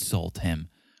didn't consult him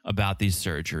about these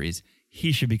surgeries.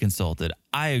 He should be consulted.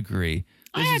 I agree.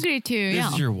 I agree too,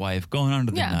 This is your wife going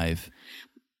under the knife.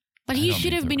 But he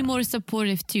should have been more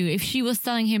supportive too. If she was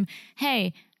telling him,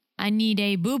 hey, I need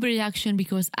a boob reduction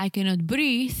because I cannot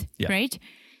breathe, right?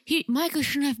 Michael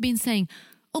shouldn't have been saying,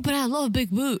 oh, but I love big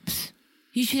boobs.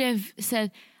 He should have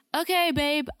said, okay,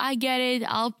 babe, I get it.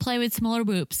 I'll play with smaller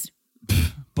boobs.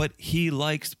 But he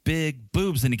likes big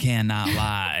boobs and he cannot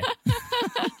lie.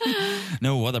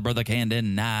 No other brother can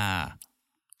deny.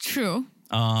 True.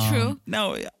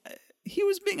 No, he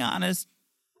was being honest.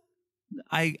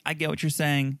 I get what you're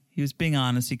saying. He was being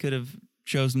honest. He could have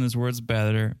chosen his words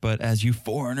better, but as you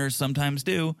foreigners sometimes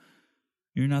do,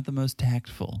 you're not the most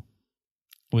tactful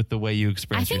with the way you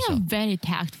express yourself. I think I'm very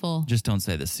tactful. Just don't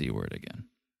say the C word again.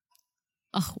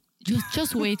 Oh,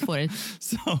 just wait for it.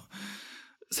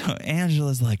 So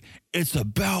Angela's like, it's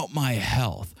about my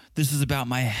health. This is about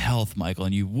my health, Michael,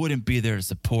 and you wouldn't be there to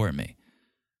support me.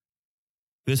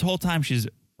 This whole time she's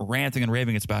ranting and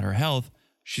raving it's about her health.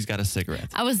 She's got a cigarette.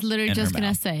 I was literally just going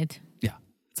to say it. Yeah.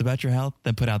 It's about your health.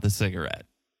 Then put out the cigarette,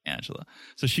 Angela.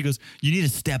 So she goes, you need to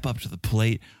step up to the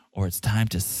plate or it's time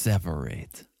to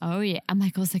separate. Oh, yeah. And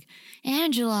Michael's like,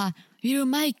 Angela, you're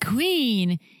my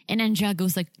queen. And Angela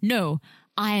goes like, no,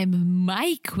 I am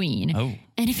my queen. Oh.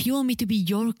 And if you want me to be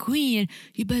your queen,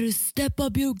 you better step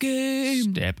up your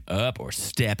game. Step up or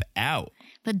step out.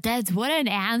 But that's what an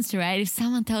answer, right? If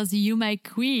someone tells you my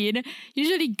queen,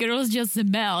 usually girls just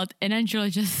melt. And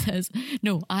Angela just says,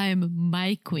 no, I'm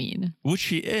my queen. Which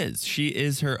she is. She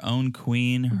is her own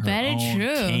queen, her Very own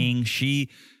true. king. She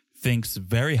thinks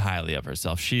very highly of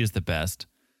herself. She is the best.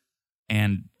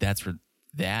 And that's where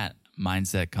that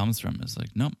mindset comes from. It's like,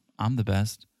 nope, I'm the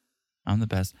best. I'm the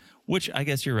best. Which I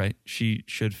guess you're right. She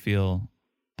should feel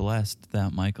blessed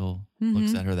that Michael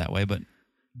looks at her that way. But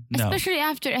No. Especially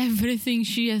after everything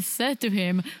she has said to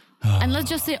him. And let's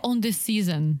just say on this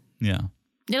season. Yeah.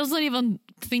 He doesn't even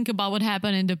think about what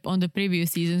happened on the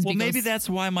previous seasons. Well, maybe that's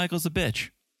why Michael's a bitch.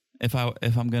 If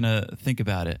I'm gonna think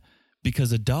about it,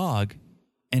 because a dog,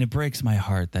 and it breaks my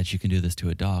heart that you can do this to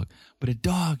a dog, but a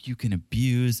dog you can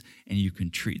abuse and you can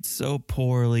treat so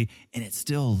poorly, and it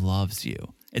still loves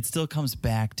you. It still comes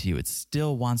back to you. It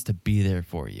still wants to be there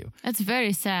for you. That's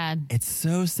very sad. It's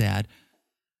so sad.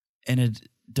 And a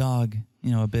dog,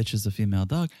 a bitch is a female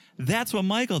dog. That's what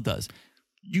Michael does.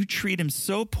 You treat him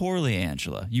so poorly,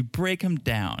 Angela. You break him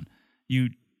down. You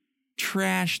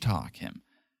trash talk him.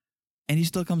 And he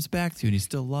still comes back to you and he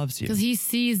still loves you. Because he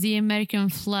sees the American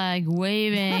flag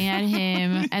waving at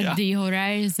him at the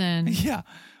horizon. Yeah.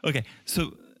 Okay.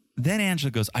 So then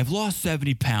Angela goes, I've lost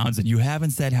 70 pounds and you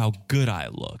haven't said how good I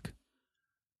look.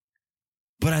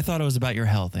 But I thought it was about your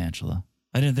health, Angela.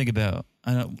 I didn't think about,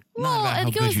 not about how it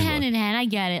goes good you hand look. in hand. I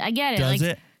get it. Does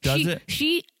it? Does it?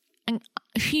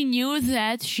 She knew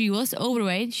that she was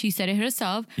overweight. She said it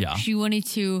herself. Yeah. She wanted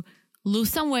to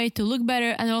lose some weight to look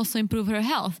better and also improve her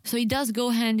health. So it does go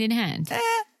hand in hand.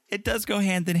 It does go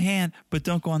hand in hand, but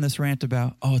don't go on this rant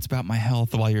about, it's about my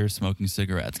health while you're smoking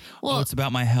cigarettes. Well, it's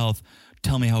about my health.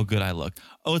 Tell me how good I look.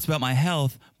 It's about my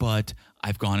health, but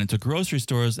I've gone into grocery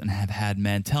stores and have had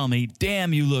men tell me,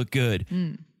 damn, you look good.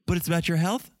 But it's about your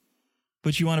health?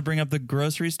 But you want to bring up the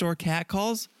grocery store cat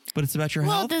calls? But it's about your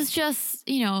health? Well, that's just,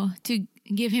 to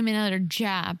give him another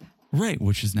jab. Right,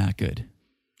 which is not good.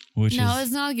 It's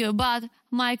not good. But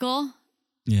Michael,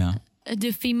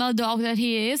 the female dog that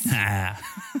he is,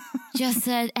 just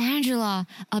said, Angela,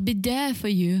 I'll be there for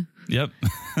you. Yep.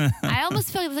 I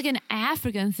almost felt it was like an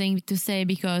African thing to say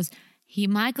because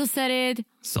Michael said it.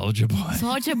 Soulja Boy.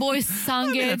 Soulja Boy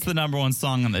sung it. That's the number one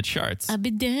song on the charts. I'll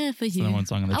be there for you. It's the number one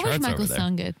song on the charts. I wish Michael over there.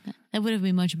 sung it. That would have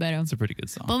been much better. It's a pretty good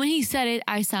song. But when he said it,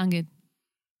 I sang it.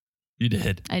 You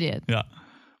did. I did. Yeah.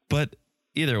 But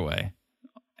either way,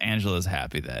 Angela's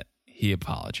happy that he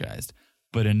apologized.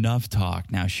 But enough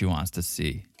talk. Now she wants to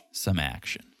see some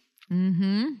action.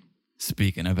 Mm-hmm.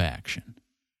 Speaking of action,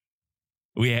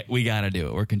 we got to do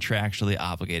it. We're contractually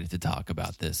obligated to talk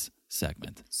about this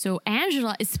segment. So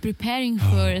Angela is preparing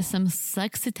for some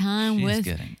sexy time with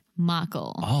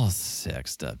Michael. All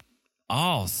sexed up.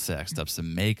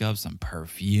 Some makeup, some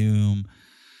perfume.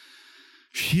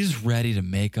 She's ready to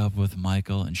make up with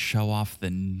Michael and show off the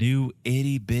new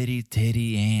itty bitty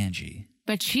titty Angie.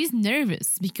 But she's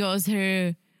nervous because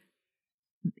her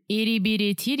itty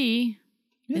bitty titty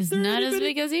is not as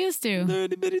big as it used to.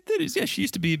 Itty bitty titties. Yeah, she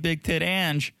used to be big tit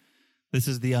Ange. This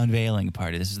is the unveiling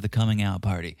party. This is the coming out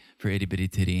party for itty bitty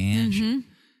titty Angie. Mm-hmm.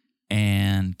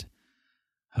 And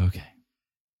okay.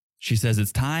 She says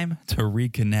it's time to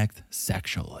reconnect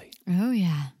sexually. Oh,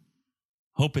 yeah.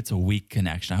 Hope it's a weak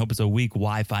connection. I hope it's a weak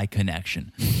Wi-Fi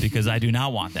connection because I do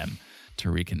not want them to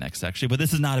reconnect sexually. But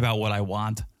this is not about what I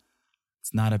want.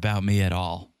 It's not about me at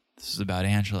all. This is about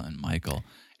Angela and Michael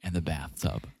and the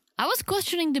bathtub. I was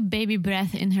questioning the baby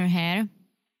breath in her hair.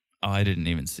 Oh, I didn't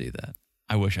even see that.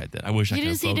 I wish I did. I wish I could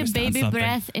have focused on You didn't see the baby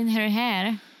breath in her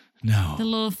hair? No. The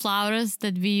little flowers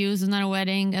that we use in our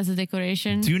wedding as a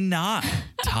decoration? Do not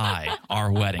tie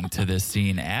our wedding to this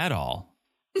scene at all.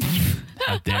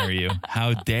 How dare you?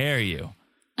 How dare you?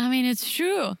 I mean, it's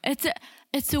true.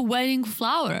 It's a wedding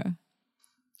flower.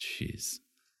 Jeez.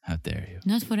 How dare you?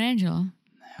 Not for Angela.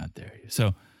 How dare you?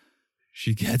 So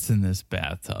she gets in this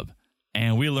bathtub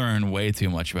and we learn way too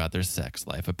much about their sex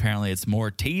life. Apparently it's more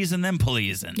teasing than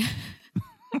pleasing.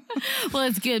 Well,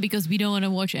 it's good because we don't want to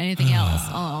watch anything else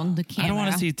on the camera. I don't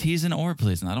want to see teasing or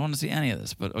pleasing. I don't want to see any of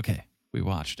this, but okay, we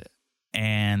watched it.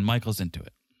 And Michael's into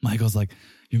it. Michael's like,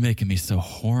 you're making me so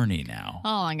horny now.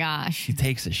 Oh my gosh. He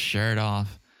takes his shirt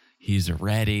off. He's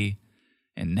ready.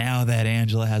 And now that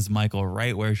Angela has Michael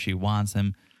right where she wants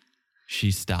him,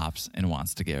 she stops and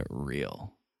wants to get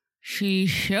real. She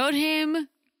showed him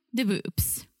the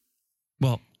boobs.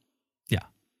 Well, yeah.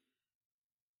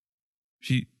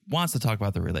 She wants to talk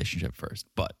about the relationship first,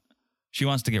 but she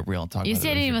wants to get real and talk about You the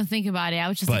didn't even think about it. I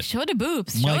was just like, show the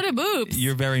boobs. Show the boobs.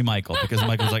 You're very Michael because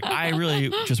Michael's like, I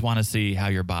really just want to see how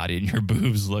your body and your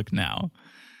boobs look now.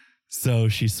 So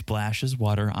she splashes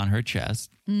water on her chest.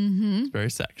 Mm-hmm. It's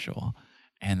very sexual.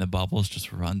 And the bubbles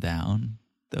just run down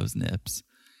those nips.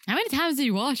 How many times did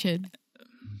you watch it?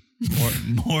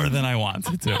 More than I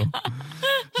wanted to.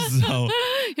 So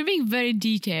you're being very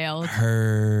detailed.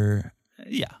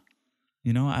 Yeah.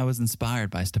 I was inspired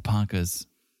by Stepanka's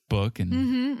book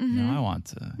and I want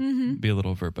to be a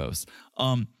little verbose.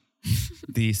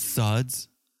 The suds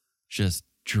just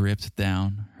dripped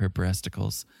down her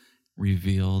breasticles,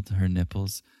 revealed her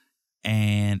nipples,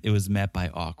 And it was met by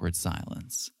awkward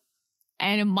silence.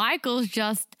 And Michael's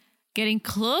just getting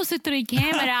closer to the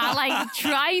camera, like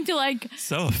trying to like...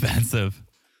 So offensive.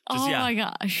 Just, my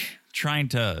gosh. Trying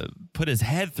to put his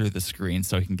head through the screen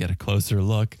so he can get a closer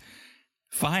look.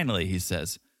 Finally, he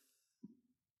says,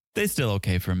 they still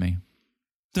okay for me.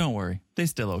 Don't worry. They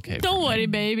still okay for me. Don't worry,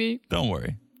 baby. Don't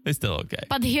worry. They still okay.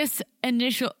 But his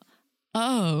initial...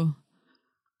 Oh.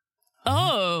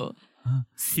 I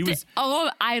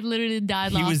literally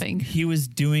died laughing. He was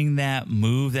doing that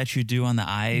move that you do on the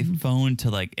iPhone to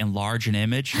like enlarge an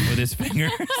image with his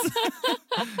fingers. He's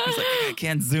like, I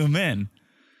can't zoom in.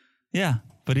 Yeah,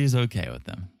 but he's okay with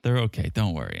them. They're okay.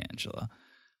 Don't worry, Angela.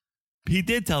 He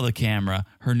did tell the camera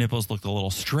her nipples looked a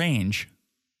little strange,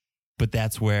 but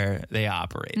that's where they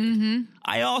operated. Mm-hmm.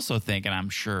 I also think, and I'm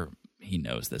sure he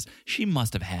knows this, she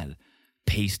must have had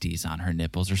pasties on her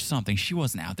nipples or something. She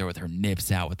wasn't out there with her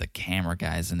nips out with the camera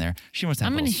guys in there. She must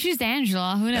have. She's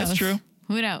Angela. Who knows? That's true.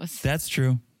 Who knows? That's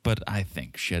true. But I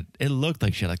think it looked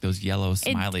like she had like those yellow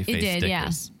smiley face stickers. Yeah.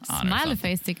 On Smiley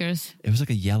face stickers. It was like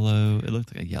it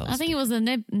looked like a yellow I think it was a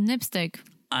nip stick.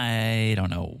 I don't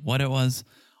know what it was.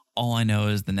 All I know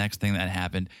is the next thing that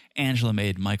happened, Angela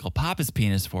made Michael pop his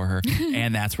penis for her,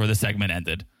 and that's where the segment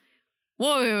ended.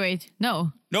 Whoa, wait.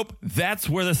 No. Nope. That's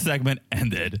where the segment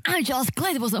ended. Angela's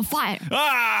clit was on fire.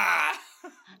 Ah!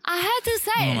 I had to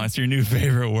say it. That's your new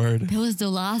favorite word. That was the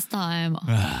last time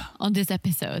on this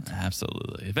episode.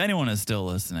 Absolutely. If anyone is still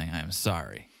listening, I'm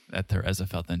sorry that Teresa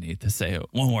felt the need to say it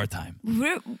one more time.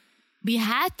 We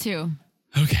had to.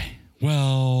 Okay.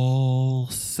 Well,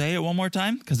 say it one more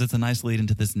time because it's a nice lead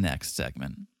into this next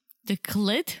segment. The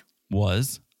clit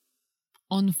was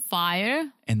on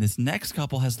fire. And this next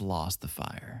couple has lost the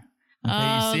fire.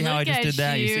 Okay, you see how I just did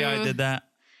that? You see how I did that?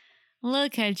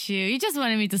 Look at you. You just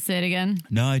wanted me to say it again.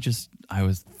 No, I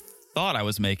thought I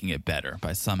was making it better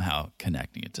by somehow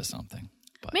connecting it to something.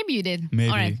 But maybe you did. Maybe.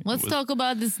 All right, let's talk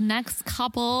about this next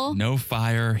couple. No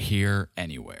fire here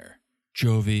anywhere.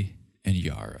 Jovi and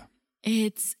Yara.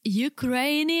 It's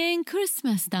Ukrainian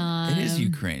Christmas time. It is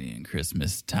Ukrainian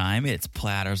Christmas time. It's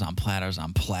platters on platters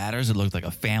on platters. It looked like a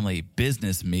family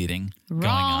business meeting going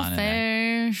on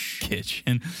in the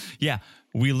kitchen. Yeah,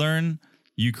 we learn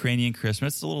Ukrainian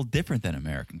Christmas is a little different than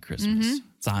American Christmas. Mm-hmm.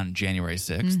 It's on January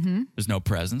 6th. Mm-hmm. There's no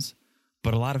presents,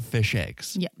 but a lot of fish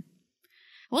eggs. Yeah.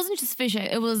 It wasn't just fish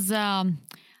eggs. It was,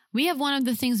 we have one of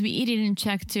the things we eat it in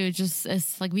Czech too. Just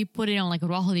as like we put it on like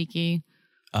rohlíky.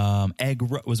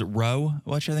 Was it roe?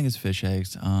 Which I think is fish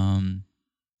eggs.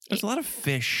 There's a lot of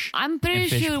fish. I'm pretty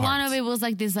sure one of it was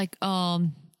like this like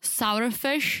sour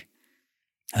fish.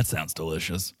 That sounds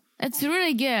delicious. It's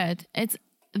really good. It's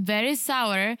very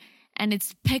sour and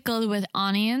it's pickled with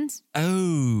onions.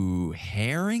 Oh,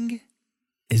 herring?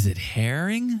 Is it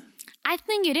herring? I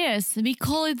think it is. We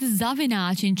call it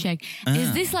zavináč in Czech.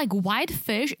 Is this like white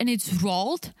fish and it's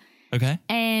rolled? Okay.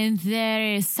 And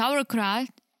there is sauerkraut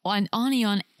or an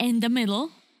onion in the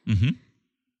middle. Mm-hmm.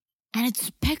 And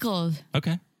it's pickled.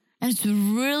 Okay. And it's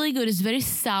really good. It's very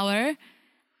sour.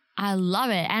 I love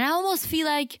it. And I almost feel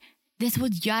like that's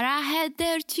what Yara had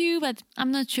there too, but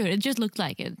I'm not sure. It just looked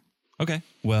like it. Okay.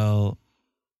 Well,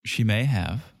 she may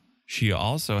have. She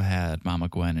also had Mama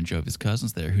Gwen and Jovi's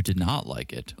cousins there who did not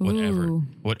like it,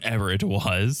 whatever it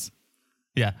was.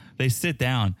 Yeah, they sit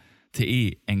down to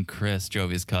eat, and Chris,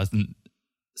 Jovi's cousin,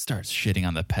 starts shitting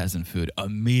on the peasant food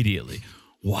immediately.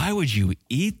 Why would you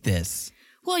eat this?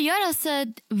 Well, Yara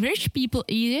said rich people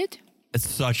eat it. It's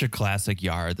such a classic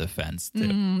Yara defense,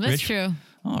 too. That's true.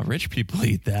 Oh, rich people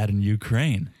eat that in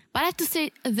Ukraine. But I have to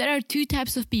say, there are two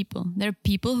types of people. There are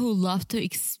people who love to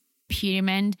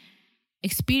experience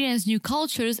new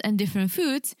cultures and different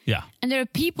foods. Yeah. And there are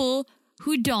people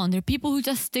who don't. There are people who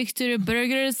just stick to the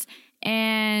burgers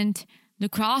and the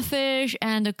crawfish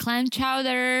and the clam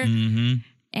chowder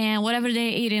and whatever they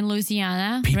eat in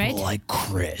Louisiana. People right? like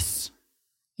Chris.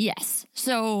 Yes.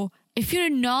 So if your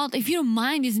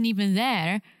mind isn't even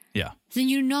there, then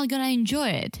you're not going to enjoy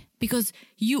it because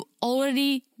you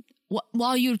already,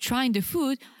 while you're trying the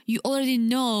food, you already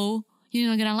know you're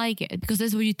not going to like it because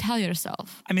that's what you tell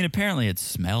yourself. I mean, apparently it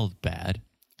smelled bad.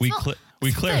 We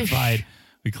clarified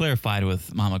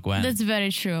with Mama Gwen. That's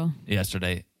very true.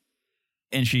 Yesterday.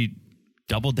 And she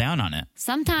doubled down on it.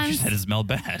 Sometimes she said it smelled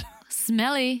bad.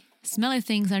 Smelly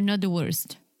things are not the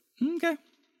worst. Okay.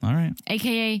 All right.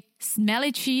 AKA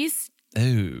smelly cheese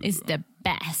is the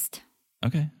best.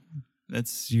 Okay.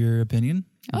 That's your opinion?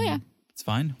 Oh, yeah. It's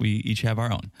fine. We each have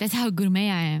our own. That's how gourmet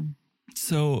I am.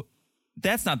 So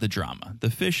that's not the drama. The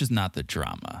fish is not the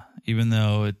drama. Even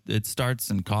though it starts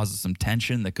and causes some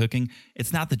tension, the cooking,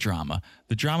 it's not the drama.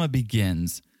 The drama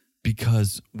begins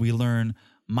because we learn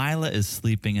Mila is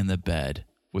sleeping in the bed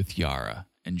with Yara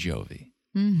and Jovi.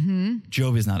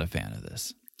 Jovi's not a fan of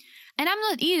this. And I'm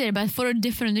not either, but for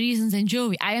different reasons than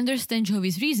Jovi. I understand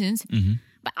Jovi's reasons,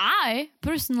 but I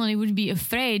personally would be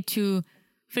afraid to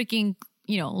freaking,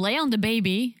 lay on the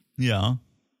baby. Yeah.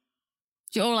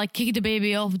 Or like kick the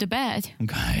baby off the bed.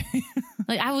 Okay.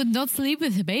 Like I would not sleep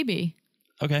with the baby.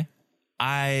 Okay.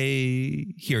 I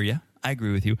hear you. I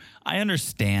agree with you. I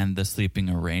understand the sleeping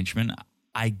arrangement.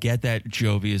 I get that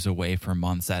Jovi is away for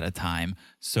months at a time.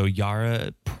 So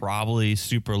Yara, probably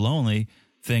super lonely,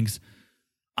 thinks,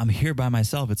 I'm here by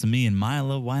myself. It's me and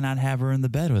Mila. Why not have her in the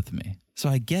bed with me? So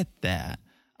I get that.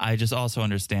 I just also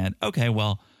understand, okay,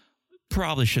 well,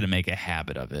 probably shouldn't make a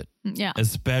habit of it. Yeah.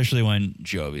 Especially when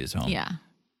Jovi is home. Yeah.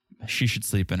 She should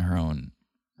sleep in her own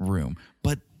room.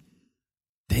 But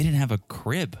they didn't have a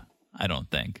crib, I don't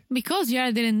think. Because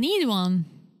Yara didn't need one.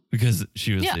 Because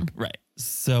she was sleeping. Right.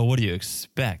 So what do you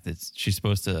expect? She's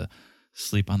supposed to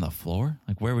sleep on the floor?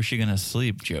 Like, where was she going to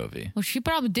sleep, Jovi? Well, she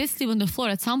probably did sleep on the floor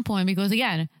at some point because,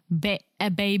 again, a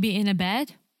baby in a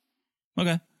bed.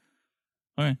 Okay.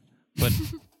 All right. But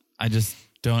I just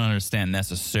don't understand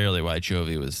necessarily why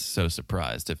Jovi was so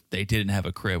surprised. If they didn't have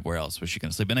a crib, where else was she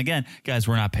going to sleep? And again, guys,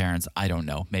 we're not parents. I don't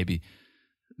know. Maybe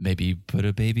put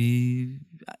a baby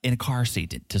in a car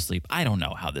seat to sleep. I don't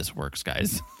know how this works,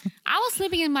 guys. I was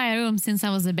sleeping in my room since I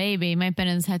was a baby. My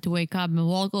parents had to wake up and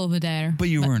walk over there. But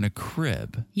you were in a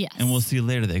crib. Yes. And we'll see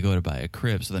later they go to buy a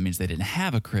crib. So that means they didn't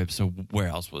have a crib. So where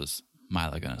else was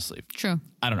Mila going to sleep? True.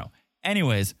 I don't know.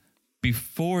 Anyways,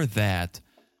 before that,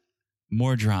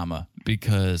 more drama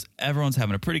because everyone's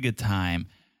having a pretty good time.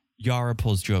 Yara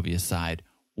pulls Jovi aside,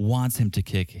 wants him to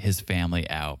kick his family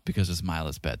out because it's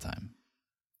Mila's bedtime.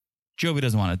 Jovi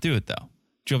doesn't want to do it, though.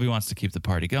 Jovi wants to keep the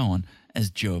party going, as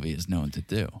Jovi is known to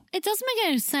do. It doesn't make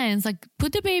any sense. Like,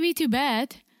 put the baby to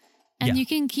bed, and you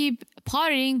can keep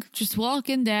partying. Just walk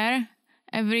in there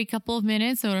every couple of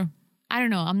minutes, or I don't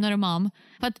know. I'm not a mom.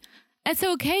 But it's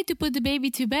okay to put the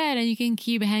baby to bed, and you can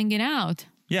keep hanging out.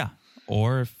 Yeah.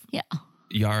 Or if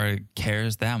Yara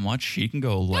cares that much, she can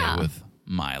go lay with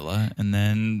Mila, and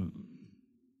then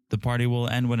the party will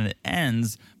end when it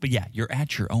ends. But yeah, you're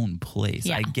at your own place.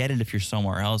 Yeah. I get it if you're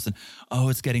somewhere else and,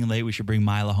 it's getting late, we should bring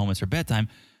Mila home. It's her bedtime.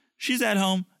 She's at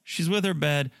home. She's with her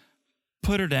bed.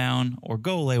 Put her down or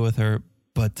go lay with her.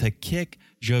 But to kick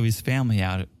Jovi's family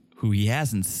out, who he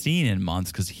hasn't seen in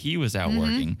months because he was out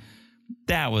working,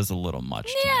 that was a little much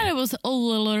to me. It was a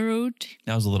little rude.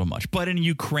 That was a little much. But in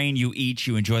Ukraine, you eat,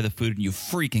 you enjoy the food, and you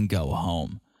freaking go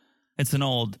home. It's an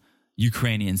old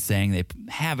Ukrainian saying. They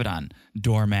have it on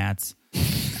doormats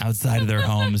outside of their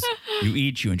homes. You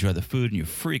eat, you enjoy the food, and you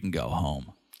freaking go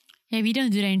home. Yeah, we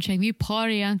don't do that in Czech. We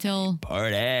party until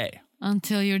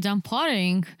you're done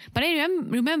partying. But I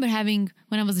remember having,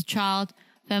 when I was a child,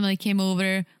 family came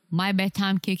over, my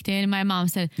bedtime kicked in, my mom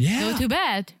said, go to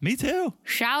bed. Me too.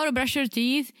 Shower, brush your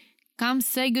teeth, come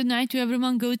say goodnight to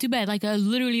everyone, go to bed. Like, I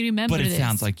literally remember this. But it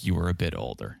sounds like you were a bit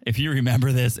older. If you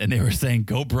remember this and they were saying,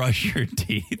 go brush your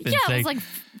teeth. And I was like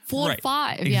 4 or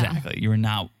 5. Exactly. You were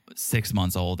not 6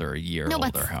 months older, a year older,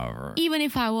 but however. Even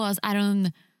if I was, I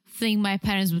don't think my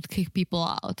parents would kick people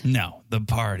out. No, the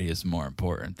party is more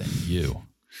important than you.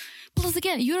 Plus,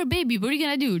 again, you're a baby. What are you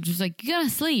going to do? Just like, you're going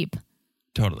to sleep.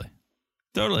 Totally.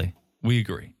 We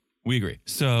agree.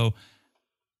 So,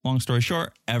 long story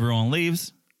short, everyone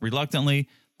leaves. Reluctantly,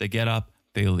 they get up,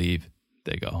 they leave,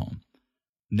 they go home.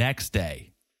 Next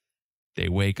day, they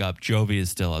wake up. Jovi is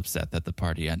still upset that the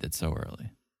party ended so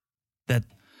early. That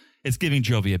it's giving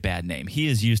Jovi a bad name. He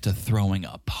is used to throwing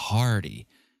a party,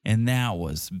 and that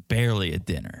was barely a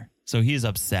dinner. So he's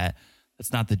upset.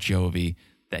 That's not the Jovi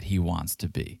that he wants to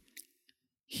be.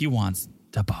 He wants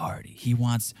to party. He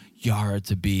wants Yara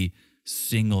to be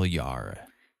single Yara.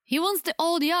 He wants the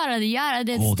old Yara, the Yara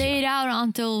that stayed out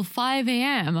until 5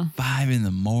 a.m. 5 in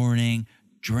the morning,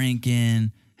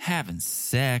 drinking, having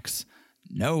sex,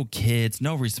 no kids,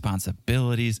 no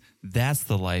responsibilities. That's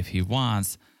the life he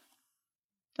wants.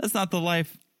 That's not the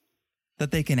life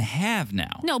that they can have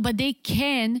now. No, but they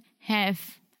can have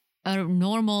a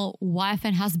normal wife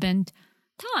and husband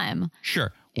time.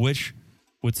 Sure, which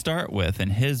would start with,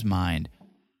 in his mind,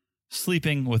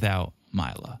 sleeping without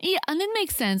Mila. Yeah, and it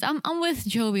makes sense. I'm with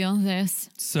Jovi on this.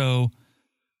 So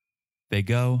they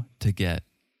go to get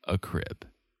a crib.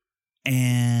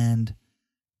 And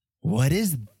what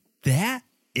is that?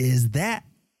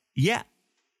 Yeah.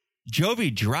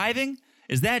 Jovi driving?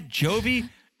 Is that Jovi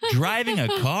driving a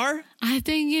car? I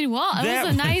think it was. It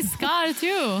was a nice car,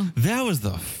 too. That was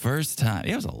the first time.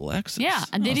 Yeah, it was a Lexus. Yeah,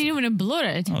 and they didn't even blur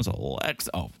it. That was a Lexus.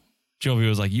 Oh, Jovi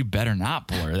was like, you better not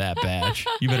blur that badge.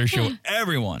 You better show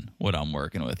everyone what I'm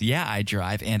working with. Yeah, I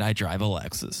drive, and I drive a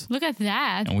Lexus. Look at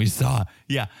that. And we saw,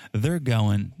 they're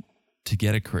going to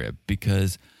get a crib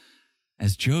because,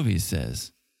 as Jovi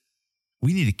says,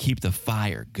 we need to keep the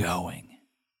fire going.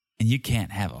 And you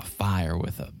can't have a fire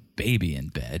with a baby in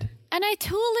bed. And I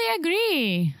totally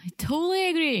agree.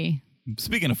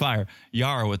 Speaking of fire,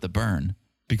 Yara with the burn.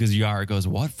 Because Yara goes,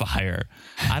 what fire?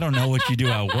 I don't know what you do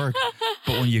at work,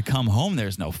 but when you come home,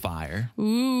 there's no fire.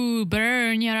 Ooh,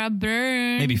 burn, Yara,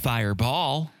 burn. Maybe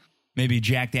Fireball. Maybe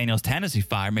Jack Daniel's Tennessee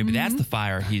Fire. Maybe that's the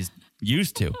fire he's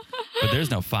used to. But there's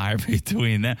no fire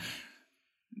between them.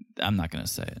 I'm not going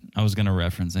to say it. I was going to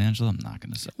reference Angela. I'm not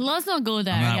going to say it. Let's not go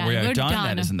there. We are We're done. done.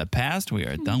 That is in the past. We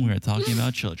are done. We are talking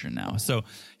about children now. So,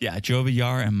 Jovi,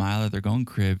 Yara, and Mila, they're going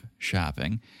crib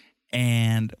shopping.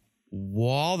 And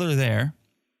while they're there,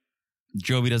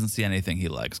 Jovi doesn't see anything he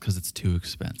likes because it's too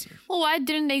expensive. Well, why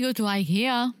didn't they go to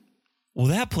IKEA? Well,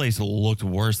 that place looked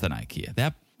worse than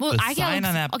IKEA.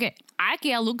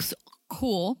 IKEA looks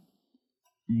cool.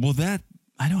 Well,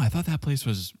 I know. I thought that place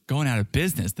was going out of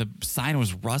business. The sign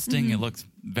was rusting. It looked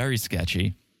very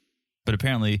sketchy, but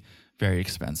apparently very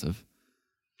expensive.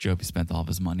 Jovi spent all of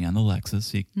his money on the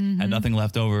Lexus. He had nothing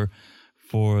left over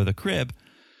for the crib.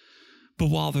 But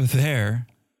while they're there,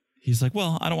 he's like,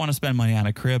 well, I don't want to spend money on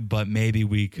a crib, but maybe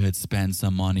we could spend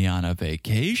some money on a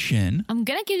vacation. I'm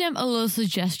going to give them a little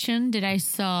suggestion that I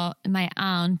saw my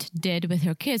aunt did with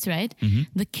her kids, right?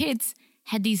 The kids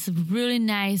had these really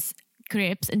nice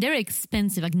cribs, and they were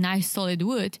expensive, like nice solid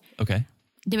wood. Okay.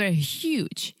 They were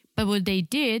huge. But what they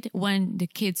did when the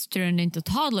kids turned into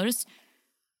toddlers,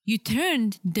 you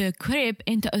turned the crib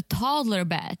into a toddler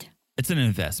bed. It's an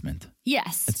investment.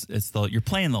 Yes. You're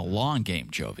playing the long game,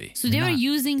 Jovi. So they were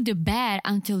using the bed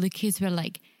until the kids were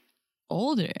like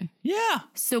older. Yeah.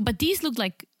 So, but these look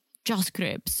like just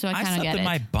cribs. So I kind of get it. I slept in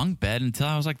my bunk bed until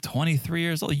I was like 23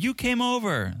 years old. You came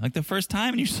over like the first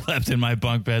time and you slept in my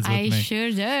bunk beds with me. I sure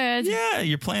did. Yeah,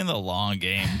 you're playing the long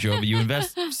game, Jovi. You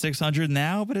invest $600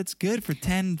 now, but it's good for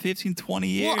 10, 15, 20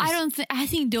 years. Well, I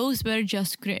think those were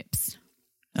just cribs.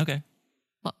 Okay.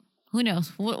 Well, who knows?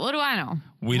 What do I know?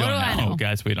 We don't know,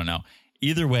 guys. We don't know.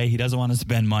 Either way, he doesn't want to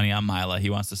spend money on Mila.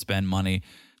 He wants to spend money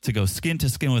to go skin to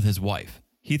skin with his wife.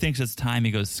 He thinks it's time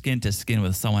he goes skin to skin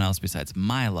with someone else besides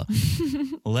Mila.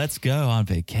 Let's go on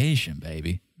vacation,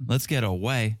 baby. Let's get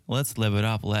away. Let's live it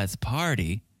up. Let's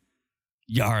party.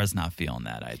 Yara's not feeling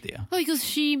that idea. Well, because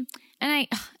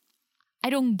I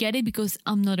don't get it because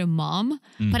I'm not a mom,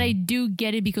 but I do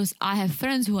get it because I have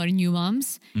friends who are new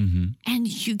moms, and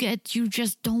you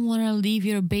just don't want to leave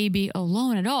your baby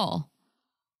alone at all,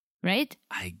 right?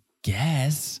 I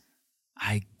guess.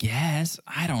 I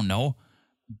don't know.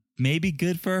 Maybe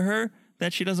good for her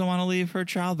that she doesn't want to leave her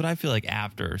child, but I feel like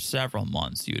after several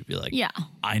months, you would be like,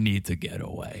 I need to get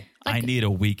away. Like, I need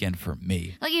a weekend for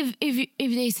me. Like if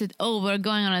they said, oh, we're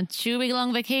going on a 2-week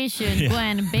long vacation, go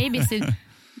and babysit.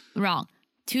 Wrong.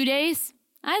 2 days?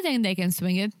 I think they can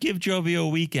swing it. Give Jovi a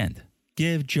weekend.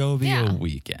 A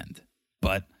weekend.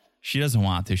 But she doesn't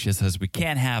want to. She says, we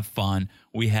can't have fun.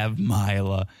 We have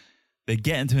Mila. They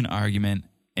get into an argument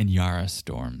and Yara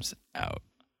storms out.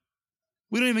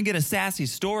 We don't even get a sassy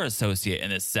store associate in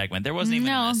this segment. There wasn't even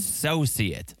an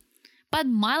associate. But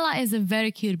Mila is a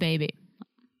very cute baby.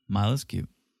 Mila's cute.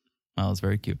 Mila's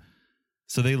very cute.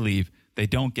 So they leave. They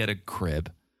don't get a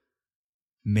crib.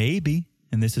 Maybe,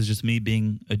 and this is just me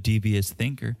being a devious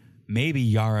thinker, maybe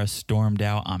Yara stormed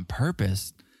out on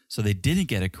purpose so they didn't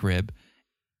get a crib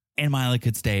and Mila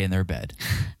could stay in their bed.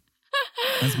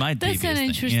 That's my devious That's an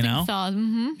interesting thought.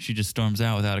 Mm-hmm. She just storms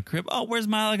out without a crib. Oh, where's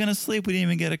Mila going to sleep? We didn't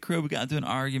even get a crib. We got into an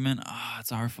argument. Oh,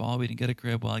 it's our fault. We didn't get a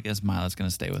crib. Well, I guess Mila's going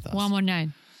to stay with us. One more night.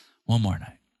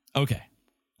 Okay.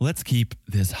 Let's keep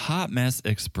this hot mess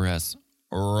express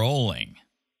rolling.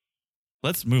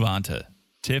 Let's move on to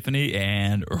Tiffany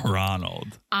and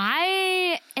Ronald.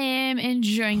 I am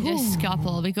enjoying this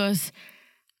couple because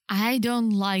I don't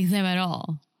like them at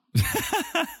all.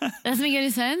 Doesn't make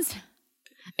any sense?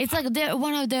 It's like they're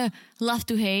one of the love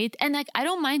to hate. And like I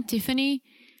don't mind Tiffany.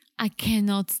 I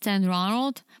cannot stand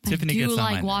Ronald. But Tiffany I do gets on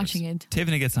like my watching nerves. it.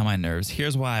 Tiffany gets on my nerves.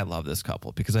 Here's why I love this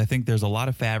couple. Because I think there's a lot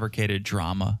of fabricated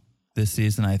drama this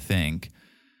season. I think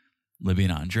Libby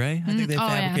and Andre, I think they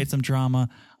fabricate some drama.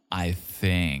 I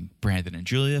think Brandon and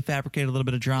Julia fabricate a little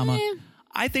bit of drama.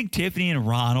 I think Tiffany and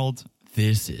Ronald,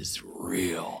 this is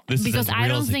real. This because is as I real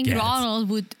don't as it think gets. Ronald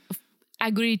would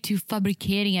agree to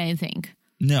fabricating anything.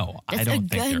 No, I don't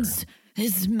think against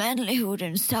his manlyhood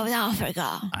in South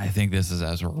Africa. I think this is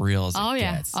as real as it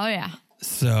gets. Oh, yeah.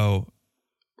 So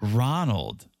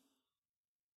Ronald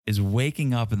is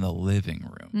waking up in the living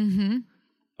room. Mm-hmm.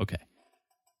 Okay.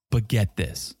 But get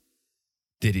this.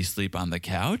 Did he sleep on the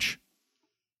couch?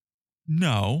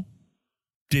 No.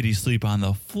 Did he sleep on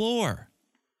the floor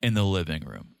in the living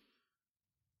room?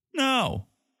 No.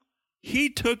 He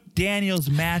took Daniel's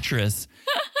mattress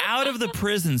out of the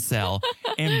prison cell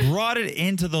and brought it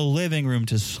into the living room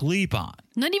to sleep on.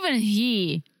 Not even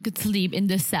he could sleep in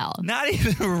the cell. Not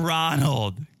even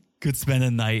Ronald could spend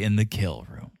a night in the kill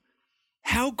room.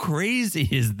 How crazy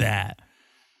is that?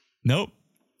 Nope.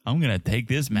 I'm going to take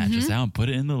this mattress out and put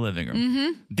it in the living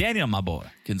room. Daniel, my boy,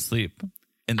 can sleep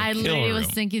in the kill room. I literally was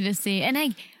thinking the same.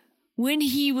 And when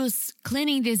he was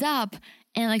cleaning this up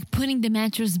and putting the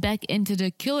mattress back into the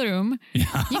kill room,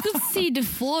 you could see the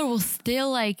floor was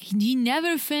still he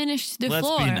never finished the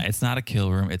floor. Let's be nice. It's not a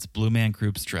kill room. It's Blue Man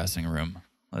Group's dressing room.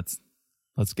 Let's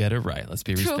get it right. Let's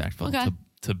be respectful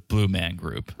to Blue Man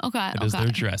Group. Okay. It is their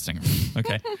dressing room.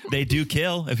 Okay. They do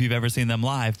kill. If you've ever seen them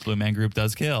live, Blue Man Group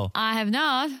does kill. I have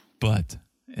not. But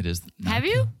it is not. Have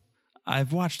you?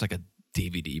 I've watched a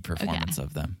DVD performance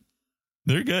of them.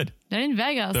 They're good. They're in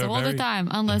Vegas all the time,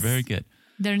 unless very good.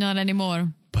 They're not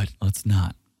anymore. But let's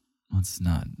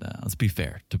be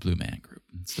fair to Blue Man Group.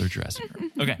 It's their dressing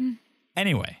room. Okay.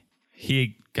 Anyway,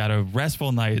 he got a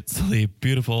restful night's sleep,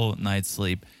 beautiful night's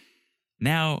sleep.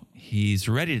 Now he's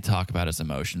ready to talk about his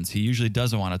emotions. He usually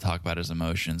doesn't want to talk about his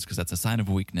emotions because that's a sign of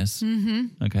weakness.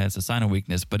 Okay, it's a sign of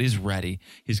weakness, but he's ready.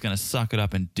 He's going to suck it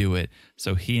up and do it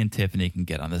so he and Tiffany can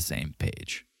get on the same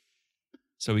page.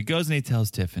 So he goes and he tells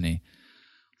Tiffany,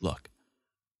 look,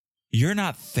 you're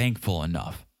not thankful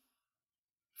enough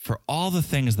for all the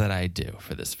things that I do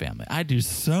for this family. I do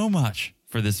so much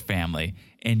for this family,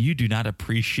 and you do not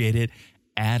appreciate it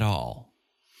at all.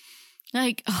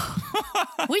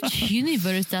 Which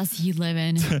universe does he live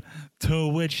in? To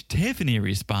which Tiffany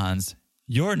responds,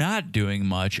 you're not doing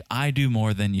much. I do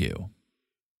more than you.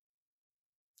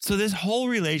 So this whole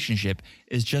relationship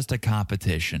is just a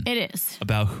competition. It is.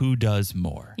 About who does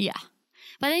more. Yeah.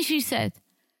 But then she said,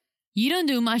 you don't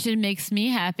do much that makes me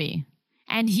happy.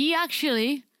 And he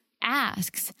actually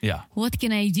asks, what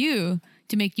can I do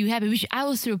to make you happy? Which I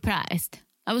was surprised.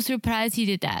 I was surprised he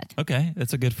did that. Okay,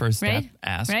 that's a good first step. Right?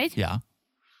 Ask. Right? Yeah.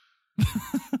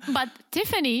 But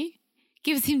Tiffany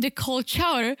gives him the cold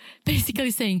shower,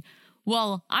 basically saying,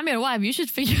 well, I'm your wife. You should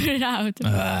figure it out.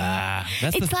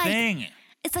 That's the thing.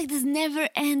 It's like this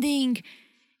never-ending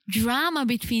drama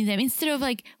between them. Instead of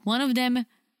one of them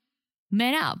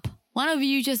man up. One of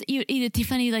you just either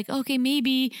Tiffany okay,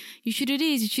 maybe you should do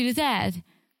this, you should do that.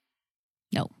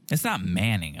 No. It's not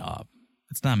manning up.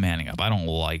 I don't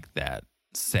like that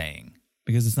saying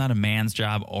because it's not a man's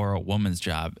job or a woman's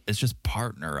job. It's just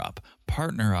partner up.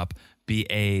 Partner up. Be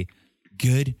a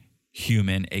good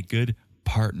human, a good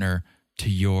partner to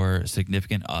your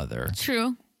significant other.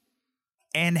 True.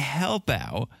 And help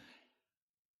out.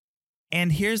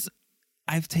 And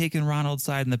I've taken Ronald's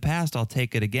side in the past. I'll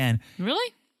take it again.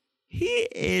 Really? He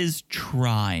is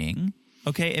trying.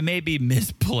 Okay, it may be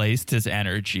misplaced, his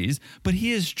energies, but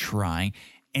he is trying.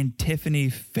 And Tiffany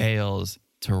fails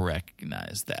to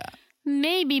recognize that.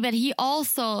 Maybe, but he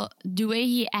also, the way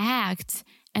he acts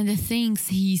and the things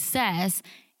he says,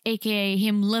 aka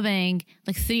him living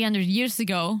 300 years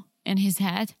ago in his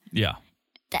head. Yeah.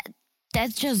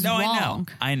 That's just wrong.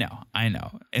 I know.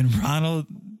 And Ronald,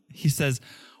 he says,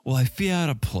 well, I feel out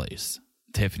of place,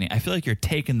 Tiffany. I feel like you're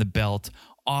taking the belt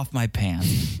off my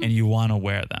pants and you want to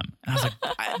wear them. And I was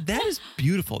like, that is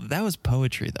beautiful. That was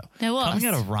poetry, though. That was. Coming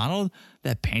out of Ronald,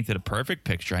 that painted a perfect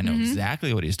picture. I know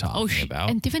exactly what he's talking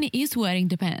about. And Tiffany is wearing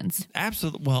the pants.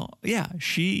 Absolutely. Well, yeah,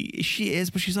 she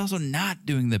is, but she's also not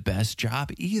doing the best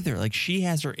job either. She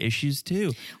has her issues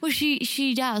too. Well,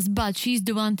 she does, but she's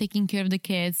the one taking care of the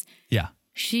kids. Yeah.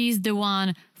 She's the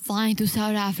one flying to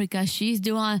South Africa. She's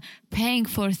the one paying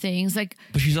for things. But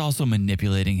she's also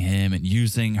manipulating him and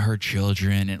using her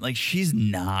children. And she's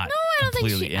not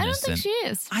completely innocent. I don't think she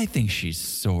is. I think she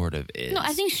sort of is. No,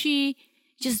 I think she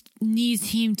just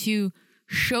needs him to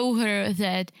show her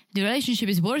that the relationship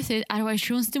is worth it. Otherwise,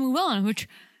 she wants to move on, which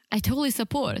I totally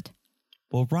support.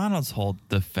 Well, Ronald's whole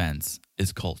defense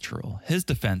is cultural. His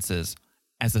defense is,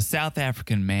 as a South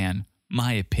African man,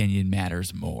 my opinion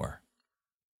matters more.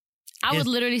 I would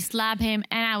literally slap him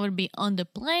and I would be on the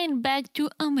plane back to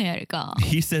America.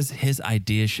 He says his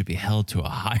ideas should be held to a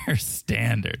higher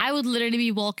standard. I would literally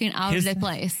be walking out of that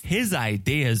place. His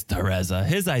ideas, Teresa,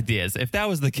 if that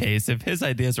was the case, if his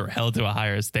ideas were held to a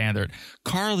higher standard,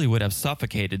 Carly would have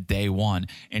suffocated day one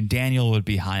and Daniel would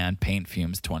be high on paint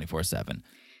fumes 24/7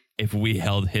 if we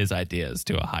held his ideas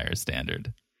to a higher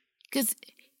standard. Because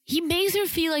he makes her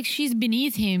feel like she's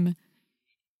beneath him.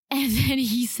 And then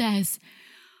he says,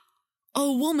 a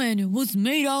woman was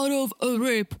made out of a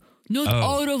rib, not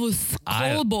out of a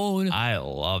skull bone. I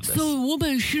love this. So a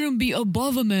woman shouldn't be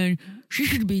above a man. She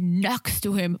should be next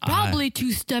to him, probably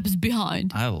 2 steps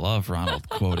behind. I love Ronald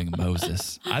quoting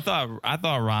Moses. I thought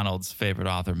Ronald's favorite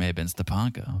author may have been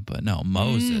Stepanka, but no,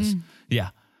 Moses.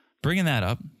 Yeah, bringing that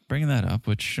up,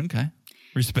 which, okay.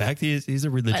 Respect. He's a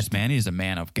religious man. He's a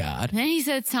man of God. Then he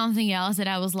said something else that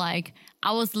I was like,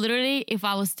 if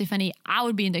I was Tiffany, I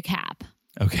would be in the cab.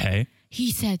 Okay.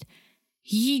 He said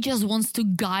he just wants to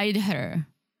guide her.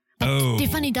 But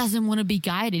Tiffany doesn't want to be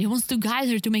guided. He wants to guide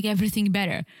her to make everything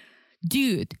better.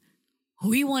 Dude, how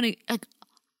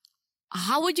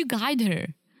would you guide her?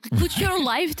 Put your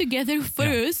life together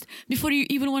first before you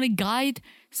even want to guide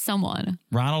someone.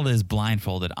 Ronald is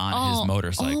blindfolded on his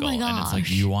motorcycle. My gosh. And it's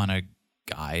like, you want to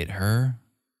guide her?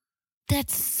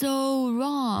 That's so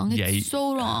wrong. It's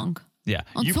so wrong. Yeah.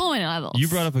 On so many levels. You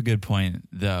brought up a good point,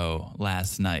 though,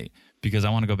 last night, because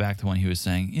I want to go back to when he was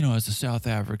saying, as a South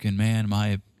African man,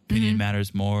 my opinion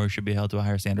matters more, should be held to a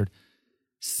higher standard.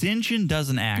 St. John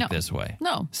doesn't act this way.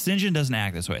 No. St. John doesn't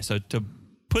act this way. So to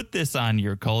put this on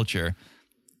your culture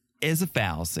is a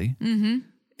fallacy. Mm-hmm.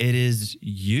 It is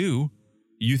you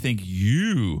think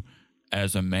you,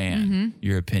 as a man,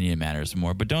 your opinion matters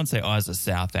more. But don't say, as a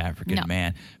South African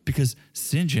man, because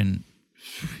St. John,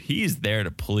 he's there to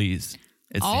please,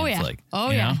 it seems like. Oh,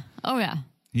 yeah.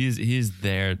 He's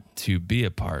there to be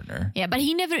a partner. Yeah, but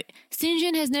St.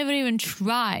 John has never even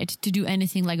tried to do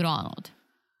anything like Ronald.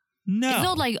 No. It's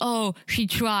not like, she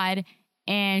tried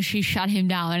and she shut him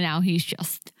down and now he's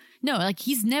just... No, like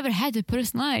he's never had a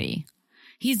personality.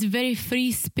 He's very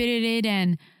free-spirited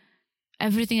and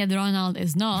everything that Ronald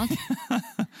is not.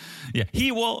 Yeah,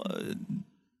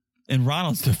 in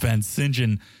Ronald's defense, St.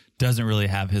 John doesn't really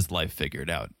have his life figured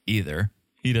out either.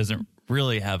 He doesn't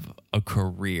really have a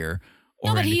career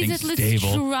or anything he's at stable.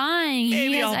 least trying.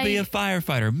 Maybe I'll be a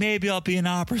firefighter. Maybe I'll be an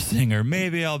opera singer.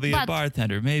 Maybe I'll be a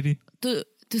bartender. Maybe.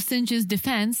 To St. John's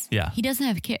defense, he doesn't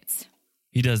have kids.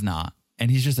 He does not. And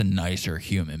he's just a nicer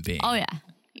human being. Oh, yeah.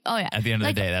 At the end of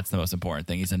the day, that's the most important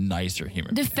thing. He's a nicer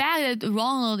human being. The fact that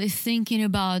Ronald is thinking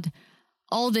about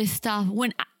all this stuff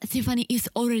when Tiffany is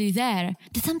already there,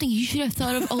 that's something he should have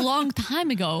thought of a long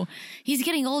time ago. He's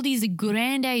getting all these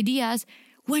grand ideas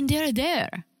when they're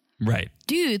there. Right.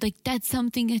 Dude, that's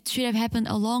something that should have happened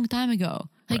a long time ago.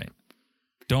 Right.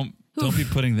 Don't be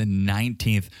putting the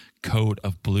 19th coat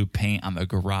of blue paint on the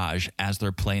garage as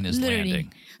their plane is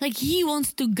landing. He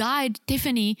wants to guide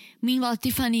Tiffany. Meanwhile,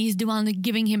 Tiffany is the one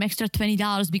giving him extra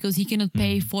 $20 because he cannot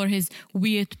pay for his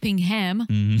weird pink ham.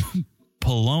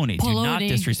 Polony. Do not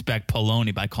disrespect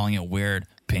polony by calling it weird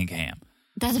pink ham.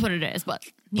 That's what it is. But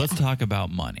let's talk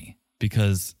about money,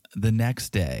 because the next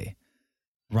day,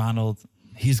 Ronald,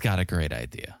 he's got a great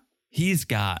idea. He's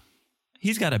got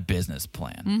a business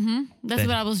plan. Mm-hmm. That's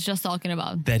what I was just talking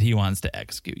about. That he wants to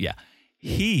execute. Yeah.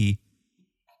 He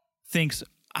thinks,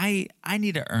 I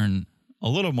need to earn a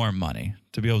little more money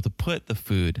to be able to put the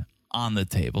food on the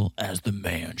table, as the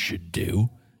man should do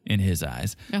in his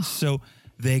eyes. Oh. So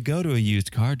they go to a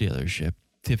used car dealership.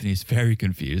 Tiffany's very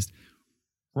confused.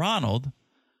 Ronald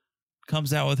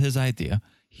comes out with his idea.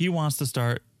 He wants to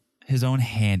start his own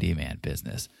handyman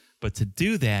business. But to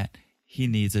do that, he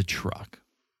needs a truck.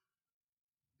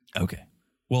 Okay.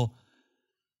 Well,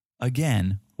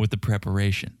 again, with the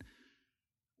preparation,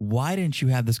 why didn't you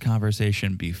have this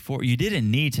conversation before? You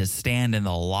didn't need to stand in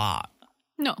the lot.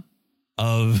 No.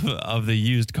 Of the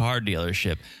used car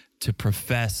dealership to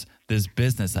profess this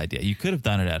business idea. You could have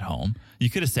done it at home. You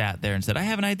could have sat there and said, I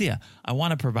have an idea. I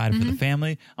want to provide for the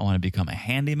family. I want to become a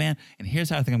handyman. And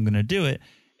here's how I think I'm going to do it.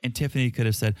 And Tiffany could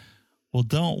have said, well,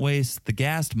 don't waste the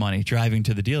gas money driving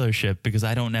to the dealership because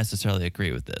I don't necessarily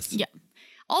agree with this. Yeah.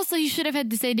 Also, he should have had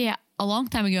this idea a long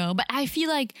time ago. But I feel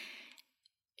like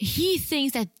he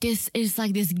thinks that this is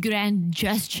like this grand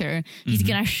gesture. He's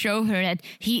going to show her that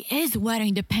he is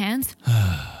wearing the pants.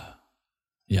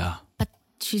 Yeah. But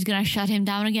she's going to shut him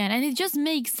down again. And it just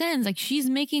makes sense. Like, she's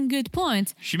making good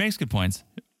points. She makes good points.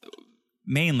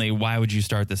 Mainly, why would you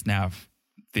start this now if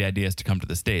the idea is to come to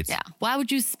the States? Yeah. Why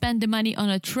would you spend the money on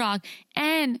a truck?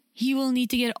 And he will need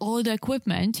to get all the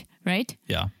equipment, right?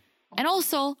 Yeah. And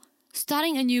also,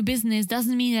 starting a new business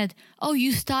doesn't mean that,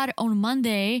 you start on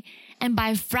Monday and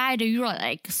by Friday you're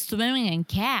like swimming in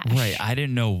cash. Right. I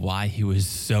didn't know why he was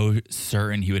so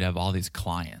certain he would have all these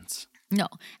clients. No.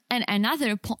 And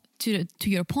another to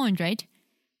your point, right?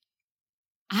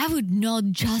 I would not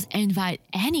just invite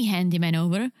any handyman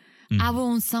over. I would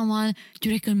want someone to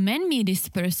recommend me this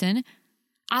person.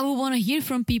 I would want to hear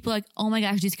from people like, oh my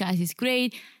gosh, this guy is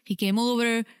great. He came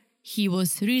over. He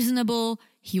was reasonable.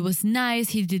 He was nice.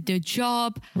 He did the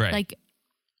job. Right. Like,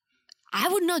 I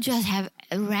would not just have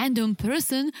a random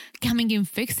person coming in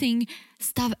fixing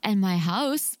stuff at my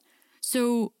house.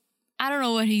 So I don't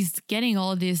know where he's getting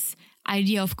all this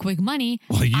idea of quick money.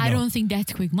 Well, I don't think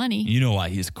that's quick money. You know why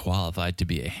he's qualified to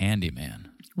be a handyman?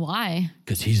 Why?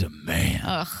 Because he's a man.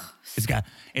 Ugh.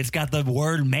 It's got the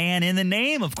word man in the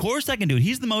name. Of course I can do it.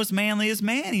 He's the most manliest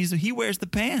man. He wears the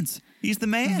pants. He's the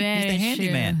man. He's the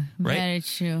handyman. Right? Very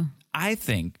true. I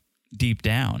think deep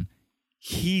down,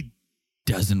 he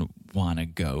doesn't want to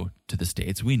go to the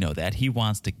States. We know that. He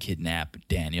wants to kidnap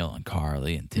Daniel and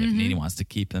Carly and Tiffany. And he wants to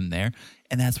keep them there.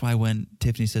 And that's why when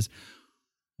Tiffany says,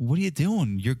 what are you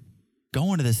doing? You're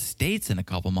going to the States in a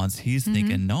couple months. He's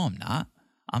thinking, no, I'm not.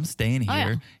 I'm staying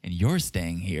here and you're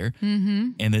staying here.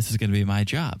 And this is going to be my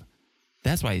job.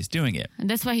 That's why he's doing it. And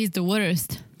that's why he's the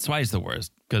worst. That's why he's the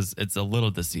worst, because it's a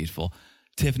little deceitful.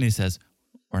 Tiffany says,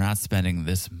 we're not spending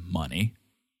this money,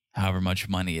 however much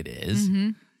money it is.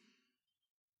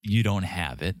 You don't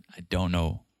have it. I don't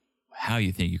know how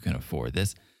you think you can afford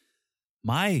this.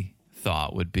 My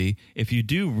thought would be, if you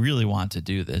do really want to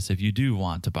do this, if you do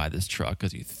want to buy this truck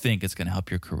because you think it's going to help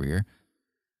your career,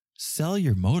 sell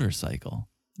your motorcycle.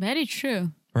 Very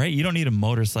true. Right? You don't need a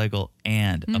motorcycle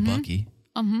and a buggy.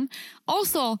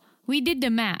 Also, we did the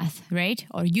math, right?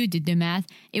 Or you did the math.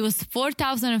 It was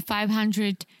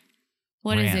 4,500.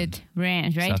 What is it?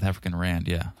 Rand, right? South African rand,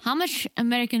 yeah. How much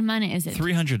American money is it?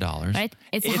 $300. Right?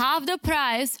 It's half the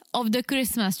price of the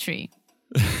Christmas tree.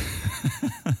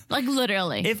 Like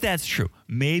literally. If that's true,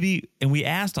 maybe, and we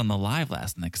asked on the live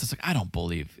last night, because it's like, I don't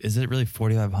believe, is it really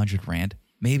 4,500 rand?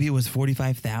 Maybe it was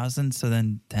 45,000, so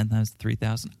then 10 times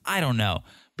 3,000. I don't know.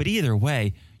 But either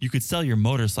way, you could sell your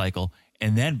motorcycle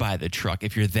and then buy the truck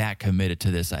if you're that committed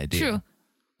to this idea. True.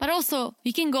 But also,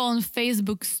 you can go on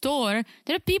Facebook store.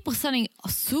 There are people selling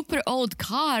super old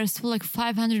cars for like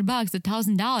 $500,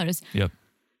 $1,000. Yep.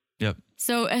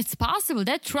 So it's possible.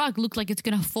 That truck looked like it's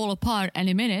going to fall apart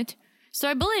any minute. So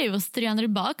I believe it was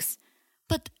 $300.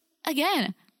 But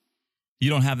again, you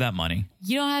don't have that money.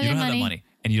 You don't have that money.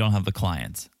 And you don't have the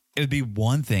clients. It would be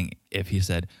one thing if he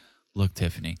said, look,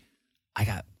 Tiffany, I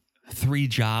got 3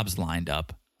 jobs lined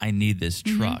up. I need this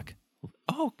truck.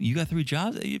 Oh, you got 3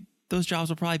 jobs? Those jobs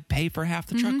will probably pay for half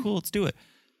the truck. Cool, let's do it.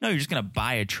 No, you're just going to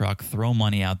buy a truck, throw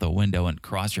money out the window, and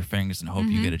cross your fingers and hope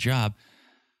you get a job.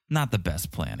 Not the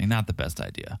best planning, not the best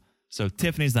idea. So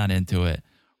Tiffany's not into it.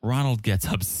 Ronald gets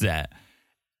upset.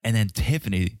 And then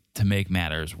Tiffany, to make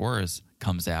matters worse,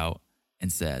 comes out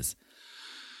and says,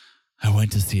 I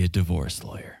went to see a divorce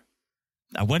lawyer.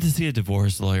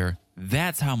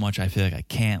 That's how much I feel like I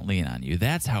can't lean on you.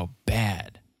 That's how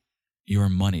bad your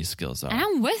money skills are. And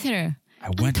I'm with her. I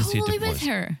went to see a totally divorce. with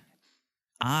her.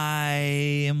 I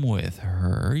am with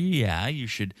her. Yeah, you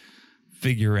should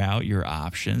figure out your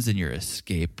options and your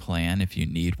escape plan if you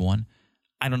need one.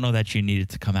 I don't know that you needed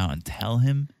to come out and tell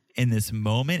him in this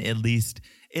moment. At least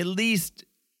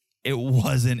it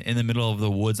wasn't in the middle of the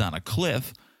woods on a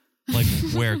cliff like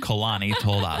where Kalani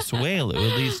told Asuelu.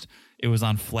 At least it was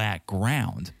on flat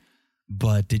ground.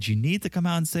 But did you need to come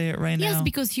out and say it right now? Yes,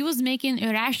 because he was making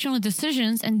irrational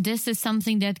decisions, and this is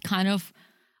something that kind of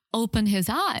opened his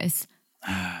eyes.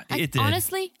 It did.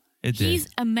 Honestly, he's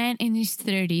a man in his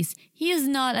 30s. He is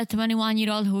not a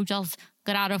 21-year-old who just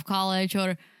got out of college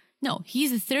no,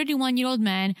 he's a 31-year-old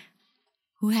man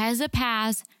who has a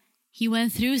past. He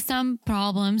went through some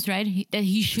problems, right, that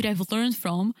he should have learned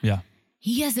from. Yeah.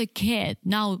 He has a kid,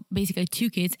 now basically 2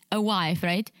 kids, a wife,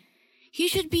 right? He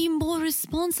should be more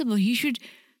responsible. He should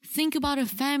think about a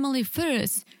family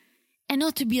first and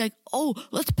not to be like, oh,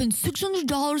 let's spend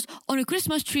 $600 on a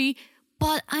Christmas tree,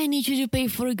 but I need you to pay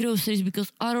for groceries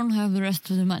because I don't have the rest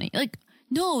of the money. Like,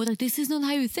 no, like this is not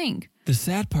how you think. The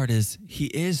sad part is he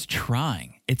is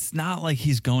trying. It's not like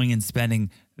he's going and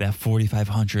spending that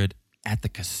 $4,500 at the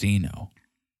casino.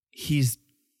 He's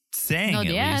saying Not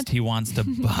at yet. least he wants to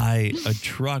buy a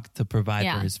truck to provide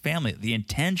for his family. The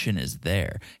intention is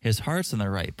there. His heart's in the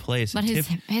right place. But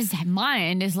his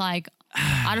mind is like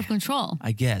out of control.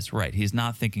 I guess, right. He's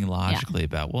not thinking logically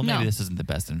about, well, maybe this isn't the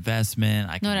best investment.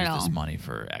 I can use this money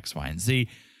for X, Y, and Z.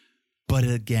 But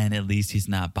again, at least he's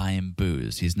not buying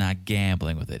booze. He's not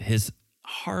gambling with it. His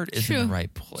heart is in the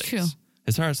right place. True.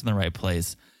 His heart's in the right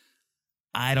place.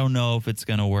 I don't know if it's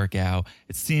going to work out.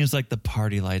 It seems like the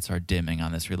party lights are dimming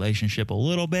on this relationship a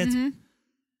little bit.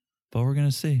 But we're going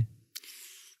to see.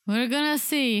 We're going to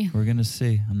see. We're going to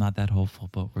see. I'm not that hopeful,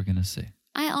 but we're going to see.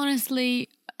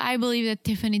 I believe that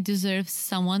Tiffany deserves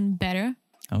someone better.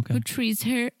 Okay. Who treats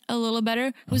her a little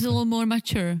better, who's a little more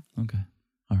mature. Okay.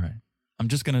 All right. I'm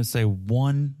just going to say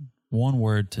one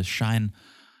word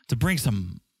to bring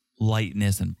some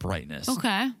lightness and brightness.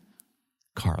 Okay.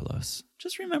 Carlos.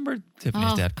 Just remember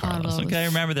Tiffany's dad, Carlos. Carlos. Okay,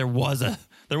 remember there was a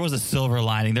silver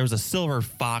lining. There was a silver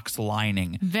fox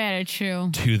lining. Very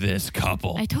true. To this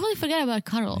couple. I totally forgot about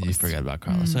Carlos. You forgot about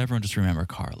Carlos. So everyone just remember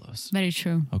Carlos. Very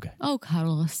true. Okay. Oh,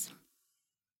 Carlos.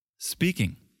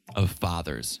 Speaking of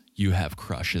fathers you have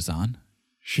crushes on,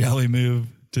 shall we move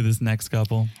to this next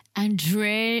couple?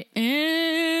 Andre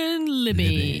and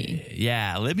Libby.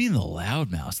 Yeah, Libby and the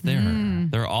Loudmouse.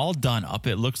 They're all done up.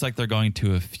 It looks like they're going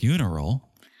to a funeral.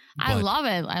 I love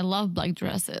it. I love black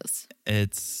dresses.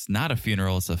 It's not a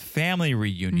funeral. It's a family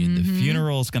reunion. The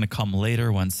funeral is going to come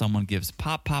later when someone gives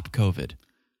Pop COVID.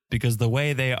 Because the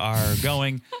way they are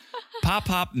going,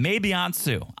 Pop may be on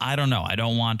Sue. I don't know. I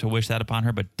don't want to wish that upon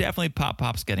her, but definitely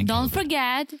Pop's getting Don't COVID.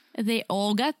 forget, they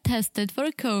all got tested for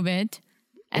COVID.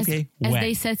 As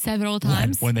they said several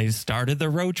times. When they started the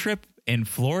road trip in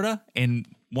Florida, in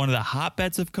one of the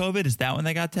hotbeds of COVID, is that when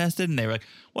they got tested? And they were like,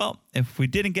 well, if we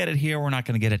didn't get it here, we're not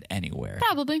going to get it anywhere.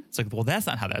 Probably. It's like, well, that's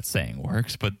not how that saying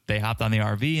works. But they hopped on the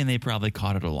RV and they probably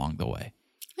caught it along the way.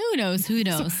 Who knows? Who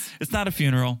knows? So, it's not a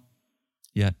funeral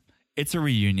yet. It's a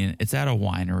reunion. It's at a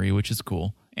winery, which is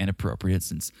cool and appropriate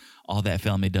since all that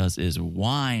family does is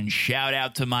wine. Shout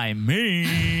out to my meme.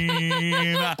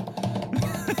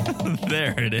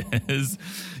 There it is.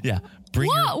 Yeah.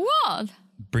 What?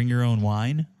 Bring your own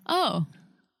wine. Oh.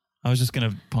 I was just going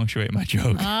to punctuate my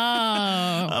joke.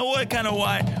 Oh. What kind of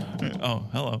wine? Oh,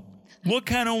 hello. What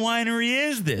kind of winery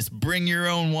is this? Bring your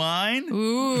own wine?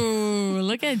 Ooh,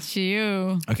 look at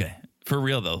you. Okay. For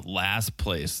real, though, last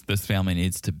place this family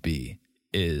needs to be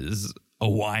is a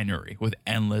winery with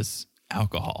endless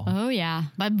alcohol. Oh, yeah.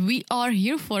 But we are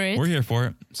here for it. We're here for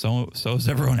it. So is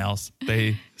everyone else.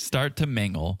 They start to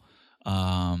mingle,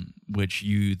 which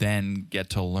you then get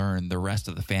to learn the rest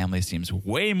of the family seems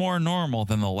way more normal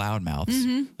than the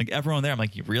Loudmouths. Like everyone there, I'm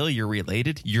like, really? You're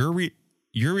related? You're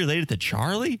related to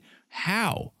Charlie?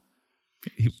 How?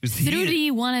 Through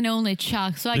the one and only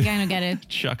Chuck, so I kind of get it.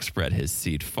 Chuck spread his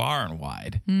seed far and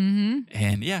wide.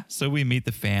 And yeah, so we meet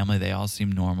the family. They all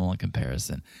seem normal in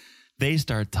comparison. They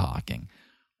start talking.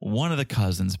 One of the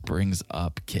cousins brings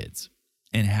up kids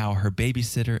and how her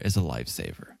babysitter is a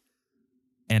lifesaver.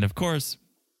 And of course,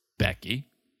 Becky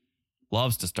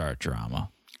loves to start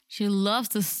drama. She loves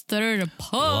to stir the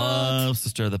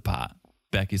pot.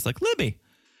 Becky's like, Libby,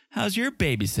 how's your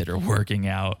babysitter working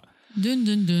out? Dun,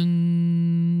 dun,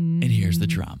 dun. And here's the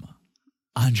drama.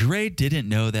 Andre didn't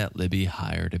know that Libby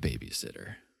hired a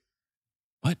babysitter.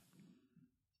 What?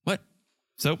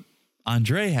 So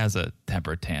Andre has a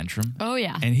temper tantrum. Oh,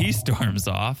 yeah. And he storms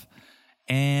off.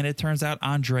 And it turns out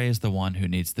Andre is the one who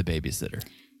needs the babysitter.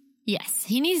 Yes,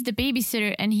 he needs the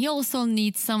babysitter, and he also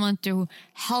needs someone to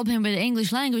help him with the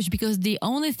English language because the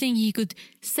only thing he could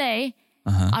say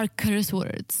are curse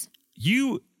words.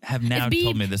 You have now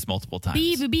told me this multiple times.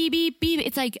 Beep, beep, beep, beep.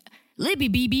 It's like Libby,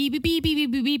 beep, beep, beep, beep,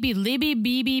 beep, beep, beep, beep, Libby,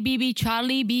 beep, beep, beep, beep,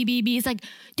 Charlie, beep, beep, beep. It's like,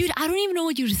 dude, I don't even know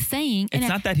what you're saying. It's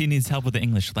not that he needs help with the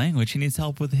English language. He needs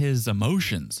help with his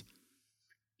emotions.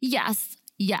 Yes.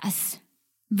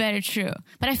 Very true.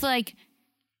 But I feel like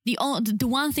the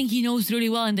one thing he knows really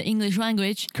well in the English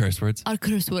language curse words are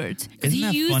curse words. Because Isn't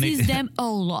that he uses funny? them a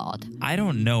lot. I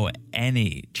don't know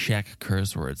any Czech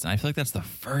curse words. And I feel like that's the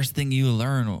first thing you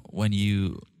learn when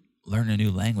you learn a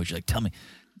new language. You're like, tell me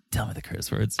the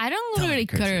curse words. I don't literally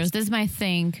curse. That's my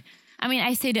thing. I mean,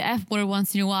 I say the F word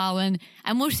once in a while, and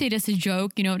I more say it as a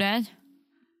joke. You know that?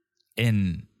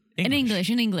 In English.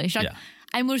 In English. Like, Yeah.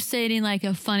 I more say it in like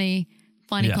a funny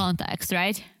context,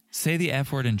 right? Say the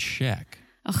F word in Czech.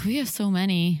 Oh, we have so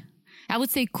many. I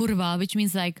would say kurva, which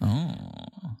means like...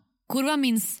 Kurva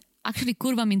means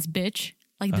bitch,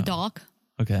 like the dog.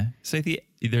 Okay.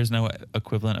 There's no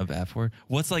equivalent of F word.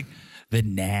 What's like the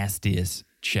nastiest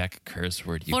Czech curse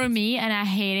word For me, and I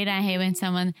hate it. I hate when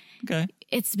someone... Okay.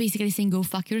 It's basically saying go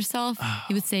fuck yourself.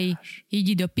 He would say,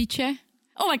 jdi do piče.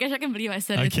 Oh my gosh, I can't believe I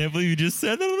said it. I can't believe you just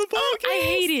said that on the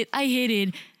podcast. I hate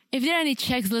it. If there are any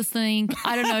Czechs listening,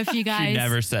 I don't know if you guys... She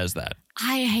never says that.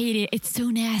 I hate it. It's so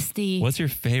nasty. What's your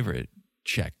favorite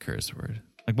Czech curse word?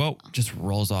 Like what just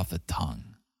rolls off the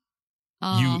tongue?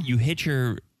 You hit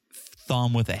your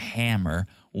thumb with a hammer.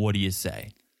 What do you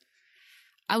say?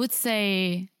 I would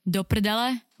say do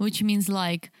prdele, which means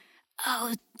like,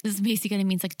 this basically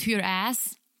means like to your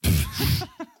ass.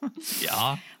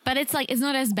 Yeah. But it's like, it's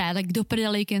not as bad. Like do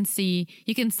prdele,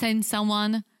 you can send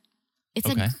someone. It's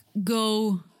like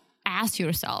go ask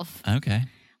yourself. Okay.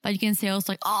 But you can say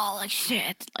also like, oh, like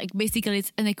shit. Like basically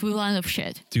it's an equivalent of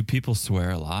shit. Do people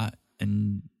swear a lot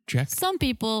in Czech? Some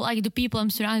people, like the people I'm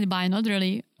surrounded by, not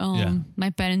really. My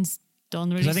parents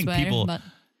don't really I think swear.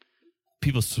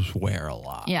 people swear a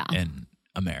lot in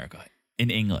America. in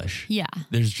English. Yeah.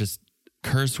 There's just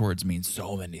curse words mean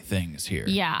so many things here.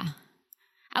 Yeah.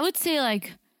 I would say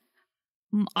like,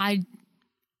 I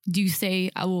do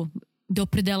say, do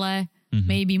prdele.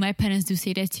 Maybe my parents do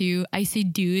say that too. I say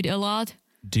dude a lot.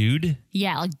 Dude?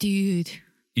 Yeah, like dude.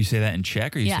 You say that in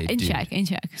Czech or you say dude? Yeah, in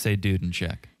Czech. Say dude in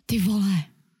Czech. Ty vole.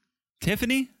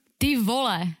 Tiffany? Ty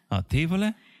vole. Oh, ty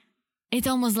vole? It's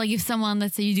almost like if someone,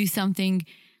 let's say you do something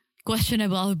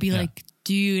questionable, I would be like,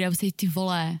 dude, I would say ty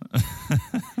vole.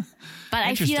 But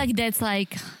I feel like that's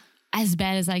like as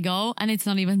bad as I go, and it's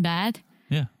not even bad.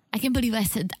 Yeah. I can't believe I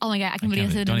said, oh my God, I can't believe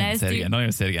I said Don't the even say it again. Don't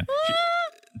even say it again.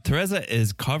 Teresa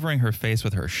is covering her face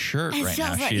with her shirt right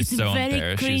now. Like She's so very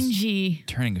embarrassed. Cringy. She's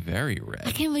turning very red.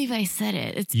 I can't believe I said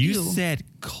it. It's you said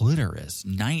clitoris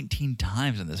 19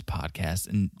 times in this podcast,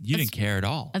 and you didn't care at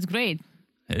all. That's great.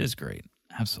 It is great.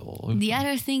 Absolutely. The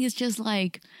other thing is just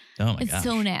like, it's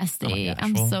so nasty. Oh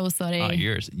I'm so sorry. Oh,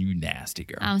 you nasty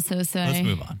girl. I'm so sorry. Let's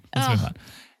move on. Move on.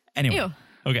 Anyway.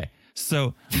 Okay.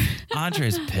 So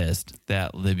Andre's pissed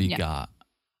that Libby got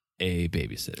a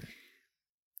babysitter.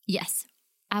 Yes.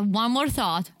 I have one more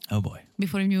thought. Oh boy.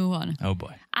 Before we move on. Oh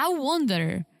boy. I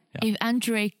wonder if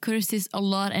Andre curses a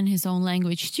lot in his own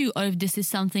language too, or if this is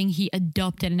something he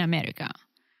adopted in America.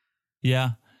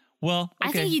 Yeah. Well, okay.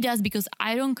 I think he does, because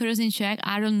I don't curse in Czech.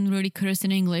 I don't really curse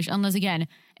in English unless, again,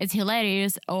 it's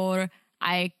hilarious or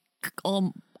I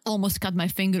almost cut my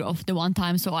finger off the one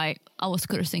time, so I was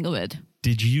cursing a bit.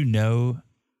 Did you know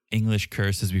English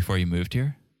curses before you moved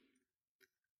here?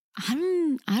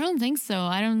 I don't think so.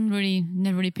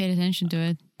 Never really paid attention to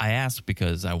it. I asked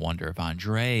because I wonder if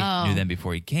Andre knew them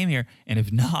before he came here. And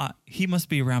if not, he must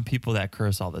be around people that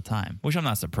curse all the time, which I'm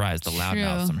not surprised. The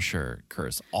loudmouths, I'm sure,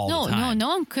 curse all the time. No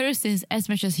one curses as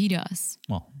much as he does.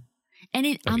 Well,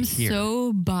 and I'm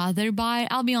so bothered by it.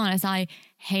 I'll be honest, I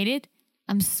hate it.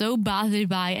 I'm so bothered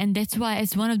by it. And that's why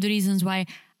it's one of the reasons why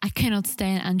I cannot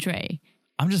stand Andre.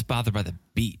 I'm just bothered by the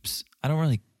beeps. I don't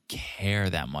really care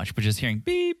that much, but just hearing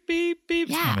beep, beep, beep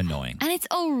is kind of annoying. And it's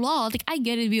a lot. Like, I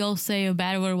get it. We all say a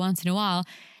bad word once in a while.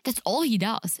 That's all he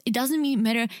does. It doesn't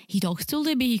matter. He talks to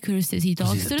Libby, he curses. He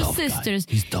talks to the sisters,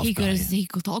 he curses. He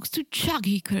talks to Chuck,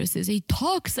 he curses. He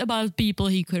talks about people,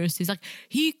 he curses. Like,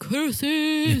 he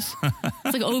curses.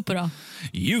 It's like opera.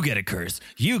 You get a curse.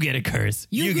 You get a curse.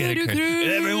 You get a curse.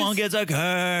 Everyone gets a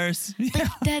curse. Like,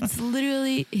 that's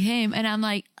literally him. And I'm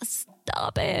like,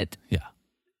 stop it. Yeah.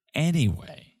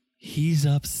 Anyway, he's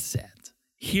upset.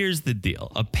 Here's the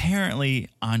deal. Apparently,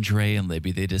 Andre and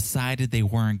Libby, they decided they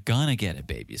weren't going to get a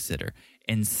babysitter.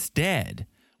 Instead,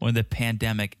 when the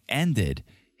pandemic ended,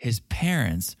 his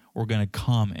parents were going to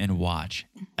come and watch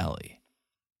Ellie.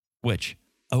 Which,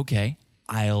 okay,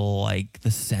 I like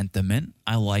the sentiment.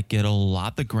 I like it a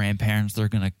lot. The grandparents, they're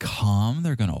going to come.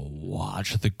 They're going to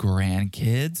watch the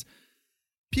grandkids.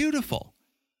 Beautiful.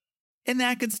 And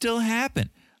that could still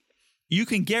happen. You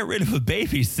can get rid of a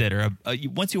babysitter.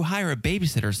 Once you hire a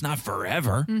babysitter, it's not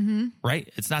forever,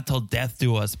 right? It's not till death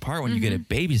do us part when you get a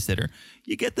babysitter.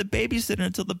 You get the babysitter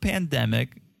until the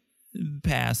pandemic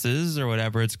passes or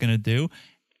whatever it's going to do.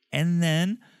 And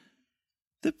then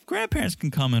the grandparents can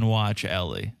come and watch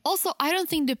Ellie. Also, I don't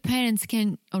think the parents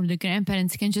can, or the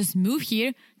grandparents can just move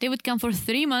here. They would come for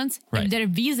 3 months if their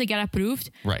visa got approved.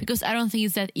 Right. Because I don't think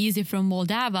it's that easy from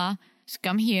Moldova to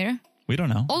come here. We don't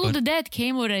know. Although the dad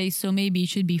came already, so maybe it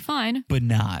should be fine. But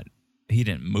he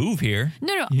didn't move here.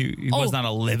 No. He was not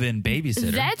a live-in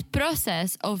babysitter. That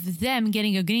process of them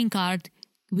getting a green card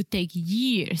would take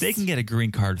years. They can get a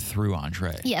green card through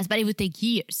Andre. Yes, but it would take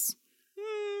years.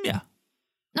 Yeah.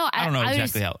 No, I don't know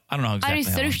exactly how. I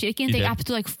researched it. It can take up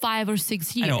to like 5 or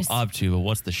 6 years. I know up to, but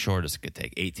what's the shortest it could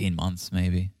take? 18 months,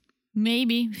 maybe?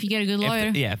 Maybe, if you get a good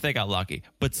lawyer. If they got lucky.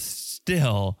 But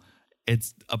still,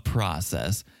 it's a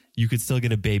process. You could still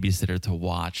get a babysitter to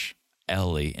watch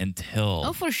Ellie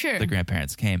until for sure. the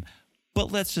grandparents came.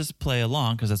 But let's just play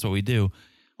along, because that's what we do.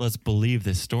 Let's believe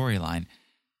this storyline.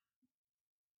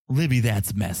 Libby,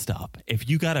 that's messed up. If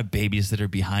you got a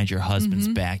babysitter behind your husband's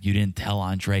back, you didn't tell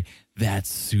Andre, that's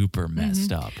super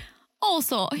messed up.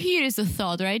 Also, here is a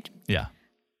thought, right? Yeah.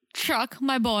 Chuck,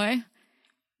 my boy,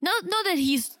 not that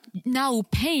he's now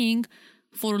paying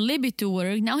for Libby to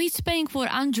work. Now he's paying for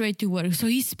Andre to work. So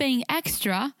he's paying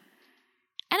extra.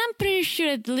 And I'm pretty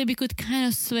sure that Libby could kind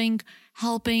of swing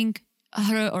helping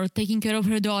her or taking care of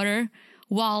her daughter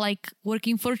while like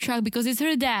working for Chuck, because it's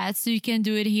her dad. So you can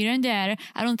do it here and there.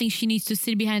 I don't think she needs to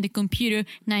sit behind the computer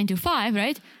 9 to 5,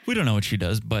 right? We don't know what she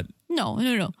does, but... No.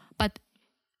 But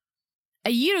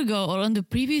a year ago or on the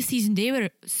previous season, they were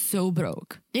so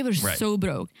broke. So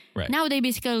broke. Right. Now they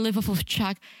basically live off of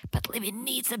Chuck, but Libby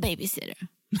needs a babysitter.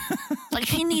 Like,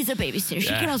 she needs a babysitter. She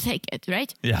cannot take it,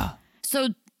 right? Yeah. So,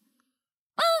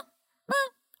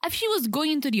 if she was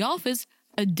going into the office,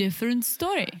 a different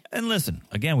story. And listen,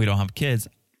 again, we don't have kids.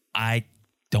 I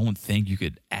don't think you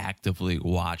could actively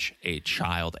watch a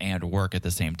child and work at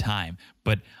the same time.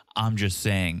 But I'm just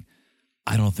saying,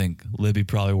 I don't think Libby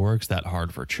probably works that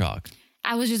hard for Chuck.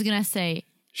 I was just going to say.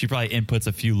 She probably inputs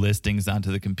a few listings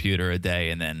onto the computer a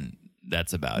day, and then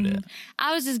that's about it.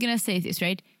 I was just going to say this,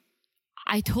 right?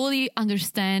 I totally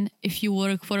understand if you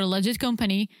work for a legit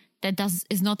company that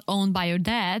is not owned by your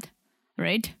dad,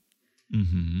 right?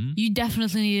 Mm-hmm. You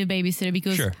definitely need a babysitter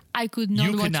because I could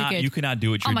not watch a kid. You could not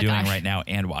do what you're doing right now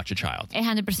and watch a child.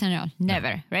 100% no.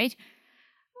 Never, right?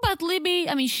 But Libby,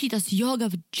 I mean, she does yoga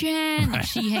with Jen. Right.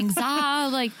 She hangs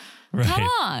out. Like, come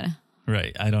on.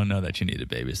 Right. I don't know that you need a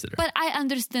babysitter. But I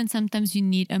understand sometimes you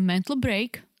need a mental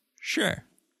break. Sure.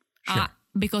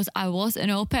 Because I was an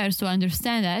au pair, so I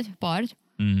understand that part.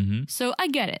 Mm-hmm. So I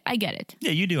get it.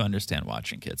 Yeah, you do understand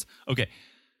watching kids. Okay.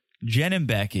 Jen and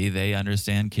Becky, they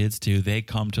understand kids too. They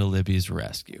come to Libby's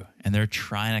rescue, and they're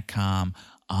trying to calm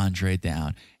Andre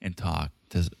down and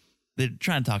they're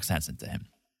trying to talk sense into him.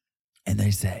 And they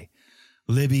say,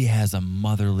 Libby has a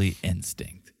motherly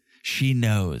instinct. She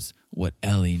knows what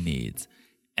Ellie needs.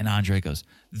 And Andre goes,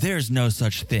 there's no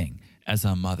such thing as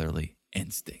a motherly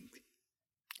instinct.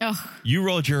 Ugh. You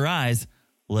rolled your eyes.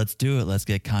 Let's do it. Let's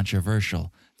get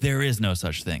controversial. There is no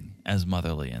such thing as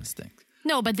motherly instinct.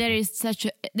 No, but there is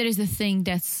a thing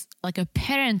that's like a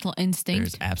parental instinct.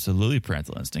 There's absolutely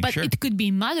parental instinct. But it could be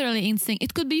motherly instinct.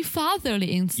 It could be fatherly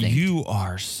instinct. You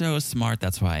are so smart.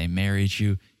 That's why I married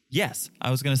you. Yes, I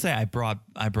was going to say I brought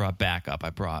backup. I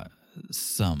brought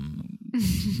some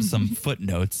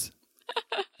footnotes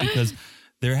because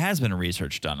there has been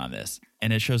research done on this,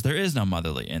 and it shows there is no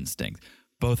motherly instinct.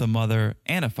 Both a mother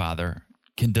and a father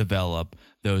can develop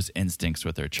those instincts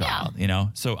with their child, you know?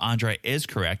 So Andre is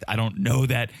correct. I don't know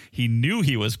that he knew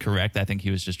he was correct. I think he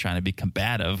was just trying to be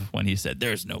combative when he said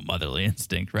there's no motherly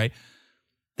instinct, right?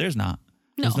 There's not.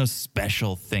 No. There's no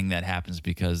special thing that happens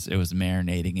because it was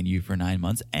marinating in you for 9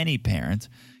 months. Any parent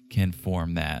can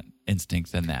form that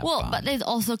instinct and that bond. But it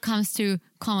also comes to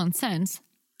common sense.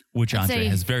 Which Andre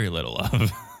has very little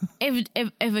of. if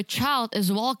a child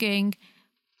is walking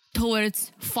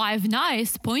towards 5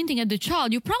 knives pointing at the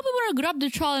child, you probably want to grab the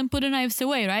child and put the knives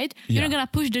away, right? Yeah. You're not going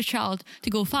to push the child to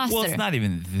go faster. Well, it's not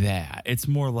even that. It's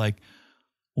more like,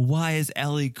 why is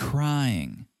Ellie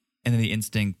crying? And then the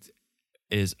instinct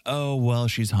is, oh, well,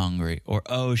 she's hungry, or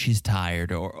oh, she's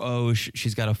tired, or oh,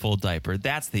 she's got a full diaper.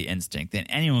 That's the instinct. And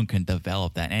anyone can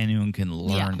develop that. Anyone can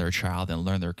learn their child and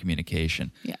learn their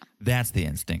communication. Yeah. That's the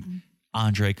instinct.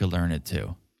 Andre could learn it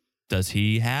too. Does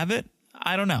he have it?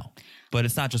 I don't know. But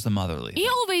it's not just a motherly. He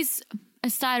always,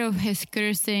 aside of his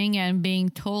cursing and being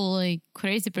totally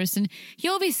crazy person, he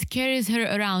always carries her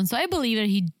around. So I believe that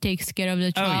he takes care of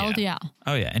the child.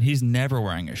 Oh, yeah. And he's never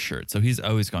wearing a shirt. So he's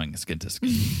always going skin to skin.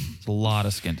 It's a lot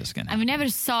of skin to skin. I never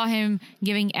saw him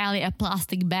giving Ellie a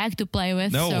plastic bag to play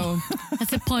with. No. So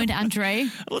that's the point, Andre.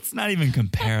 Let's not even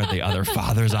compare the other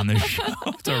fathers on this show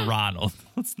to Ronald.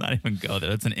 Let's not even go there.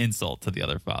 That's an insult to the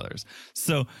other fathers.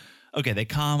 So... okay, they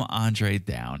calm Andre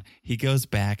down. He goes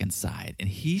back inside and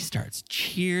he starts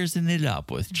cheersing it up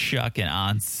with Chuck and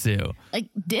Aunt Sue. Like,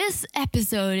 this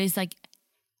episode is like,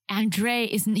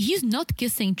 he's not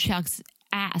kissing Chuck's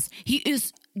ass. He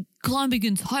is climbing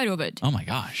inside of it. Oh my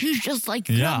gosh. He's just like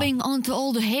grabbing onto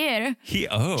all the hair.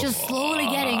 Just slowly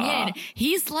getting in.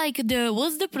 He's like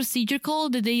what's the procedure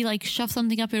called? Did they like shove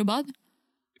something up your butt?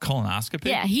 Colonoscopy?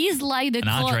 Yeah, he's like the...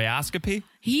 Andreoscopy?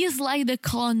 He's like the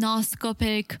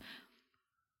colonoscopic...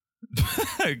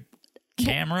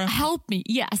 camera? Help me,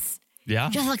 yes. Yeah?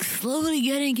 Just like slowly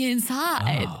getting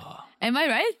inside. Oh. Am I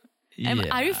right? Yeah.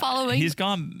 Are you following?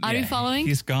 Are you following?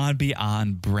 He's gone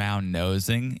beyond brown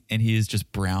nosing and he is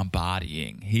just brown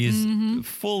bodying. He is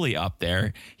fully up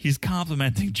there. He's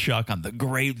complimenting Chuck on the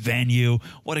great venue.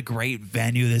 What a great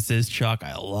venue this is, Chuck.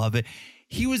 I love it.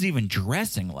 He was even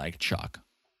dressing like Chuck.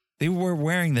 They were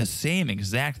wearing the same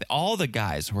exact... all the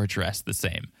guys were dressed the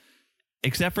same,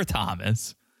 except for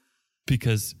Thomas,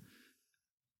 because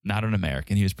not an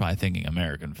American. He was probably thinking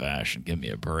American fashion. Give me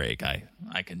a break. I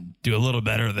can do a little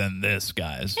better than this,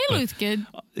 guys. He looked good.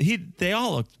 They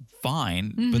all looked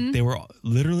fine, but they were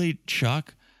literally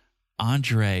Chuck,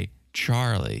 Andre,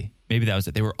 Charlie. Maybe that was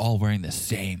it. They were all wearing the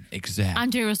same exact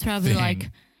Andre was probably like...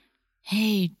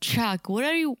 hey Chuck, what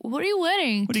are you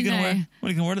wearing? What are you gonna wear? What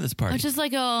are you gonna wear to this party? Just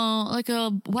like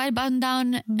a white button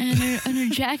down and a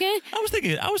jacket. I was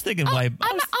thinking white.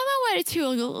 I'm gonna wear it too.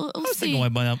 I was thinking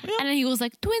white button. Yeah. And then he was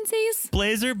like, twinsies.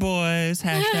 Blazer boys.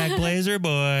 # Blazer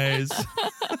boys.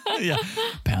 Yeah.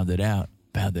 Pound it out,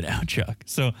 Chuck.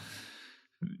 So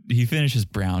he finishes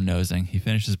brown nosing, he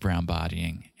finishes brown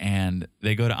bodying, and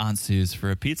they go to Aunt Sue's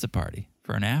for a pizza party,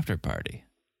 for an after party.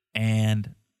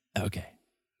 And, okay,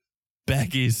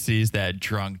 Becky sees that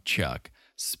drunk Chuck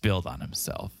spilled on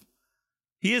himself.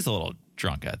 He is a little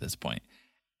drunk at this point.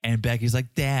 And Becky's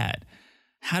like, Dad,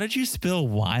 how did you spill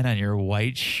wine on your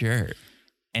white shirt?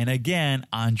 And again,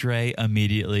 Andre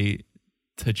immediately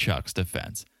to Chuck's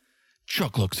defense.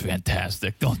 Chuck looks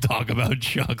fantastic. Don't talk about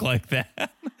Chuck like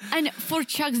that. And for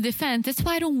Chuck's defense, that's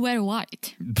why I don't wear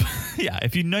white. Yeah,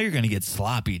 if you know you're going to get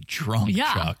sloppy drunk,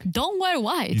 Chuck. Don't wear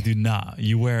white. You do not.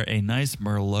 You wear a nice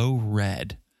Merlot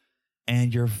red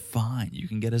and you're fine. You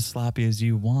can get as sloppy as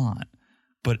you want.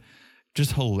 But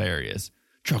just hilarious.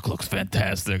 Chuck looks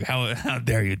fantastic. How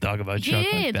dare you talk about Chuck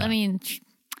like that? I mean...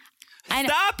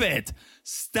 Stop it.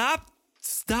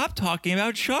 Stop talking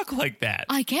about Chuck like that.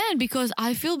 I can because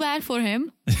I feel bad for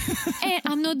him. And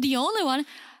I'm not the only one.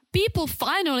 People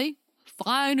finally,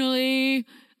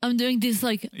 I'm doing this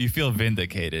like... You feel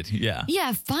vindicated. Yeah.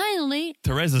 Yeah, finally.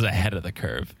 Teresa's ahead of the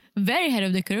curve. Very ahead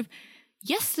of the curve.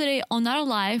 Yesterday on our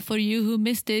live, for you who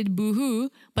missed it,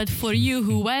 boo-hoo. But for you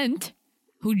who went,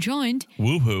 who joined...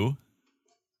 Woohoo.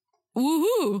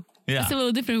 Woohoo. Yeah. It's a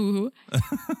little different woohoo.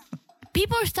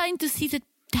 People are starting to see that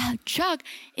Chuck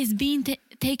is being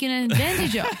taken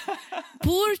advantage of.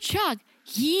 Poor Chuck.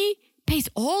 He pays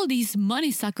all these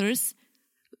money suckers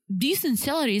decent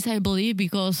salaries, I believe,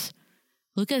 because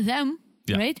look at them,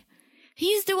 right?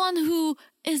 He's the one who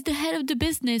is the head of the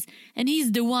business, and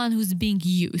he's the one who's being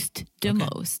used the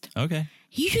most. Okay.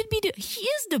 He should be he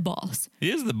is the boss.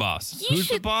 He is the boss. Who's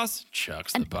the boss?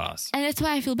 Chuck's the boss. And that's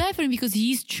why I feel bad for him, because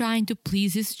he's trying to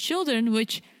please his children,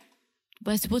 which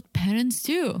was what parents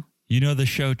do. You know the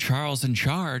show Charles in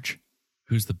Charge?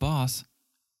 Who's the boss?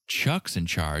 Chuck's in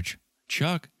charge.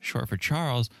 Chuck, short for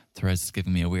Charles. Teresa's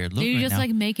giving me a weird look. Did you right just now.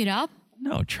 like make it up?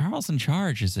 No, Charles in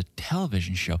Charge is a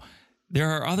television show. There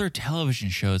are other television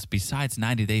shows besides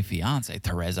 90 Day Fiancé,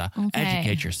 Teresa. Okay.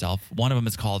 Educate yourself. One of them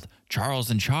is called Charles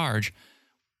in Charge,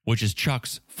 which is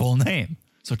Chuck's full name.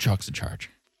 So Chuck's in Charge.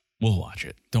 We'll watch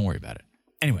it. Don't worry about it.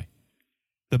 Anyway,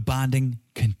 the bonding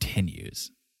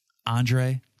continues.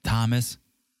 Andre, Thomas,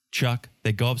 Chuck,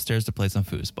 they go upstairs to play some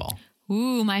foosball.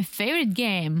 Ooh, my favorite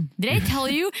game. Did I tell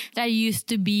you that I used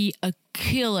to be a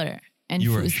killer in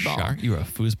You were foosball? a shark? You were a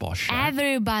foosball shark?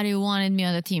 Everybody wanted me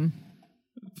on the team.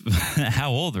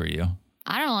 How old were you?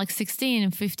 I don't know, like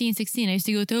 15, 16. I used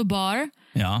to go to a bar,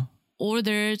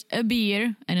 ordered a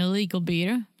beer, an illegal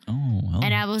beer. Oh, well.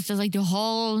 And I was just like the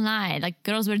whole night, like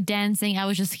girls were dancing. I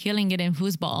was just killing it in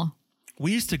foosball.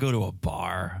 We used to go to a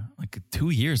bar like 2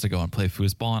 years ago and play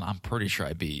foosball, and I'm pretty sure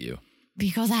I beat you.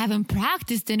 Because I haven't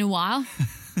practiced in a while.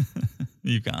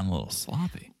 You've gotten a little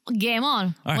sloppy. Game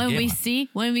on. All right, when game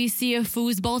we see a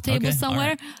foosball table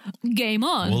somewhere, game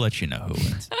on. We'll let you know who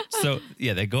wins. So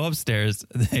yeah, they go upstairs.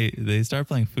 They start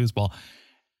playing foosball.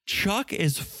 Chuck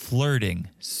is flirting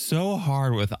so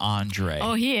hard with Andre.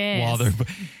 Oh, he is.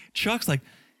 Chuck's like,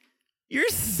 "You're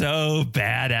so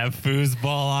bad at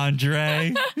foosball,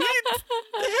 Andre.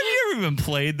 Have you ever even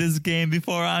played this game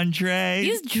before, Andre?"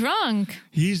 He's drunk.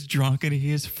 He's drunk and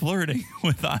he is flirting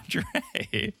with Andre.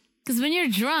 Because when you're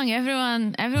drunk,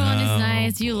 everyone is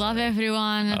nice. You love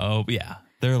everyone. Oh, yeah.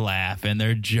 They're laughing.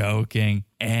 They're joking.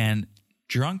 And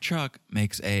drunk Chuck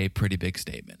makes a pretty big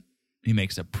statement. He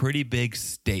makes a pretty big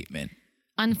statement.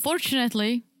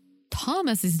 Unfortunately,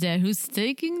 Thomas is there who's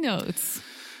taking notes.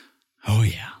 Oh,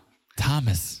 yeah.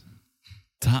 Thomas.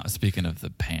 Speaking of the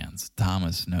pants,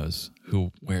 Thomas knows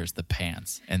who wears the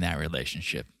pants in that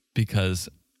relationship. Because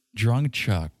drunk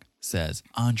Chuck says,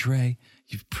 "Andre,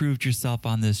 you've proved yourself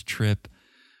on this trip,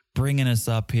 bringing us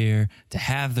up here to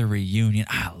have the reunion.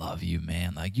 I love you,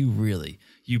 man. Like,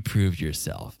 you proved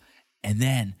yourself." And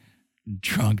then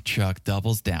drunk Chuck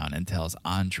doubles down and tells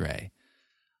Andre,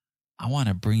 "I want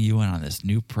to bring you in on this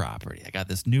new property. I got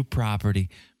this new property,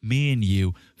 me and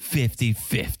you,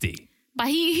 50-50. But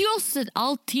he also said,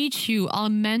 "I'll teach you, I'll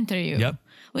mentor you." Yep.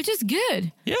 Which is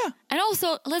good. Yeah. And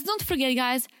also, let's not forget,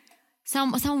 guys,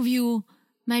 some of you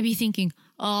might be thinking,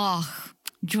 "Oh,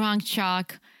 drunk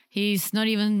Chuck, he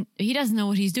doesn't know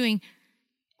what he's doing."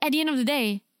 At the end of the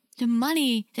day, the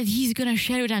money that he's going to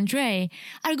share with Andre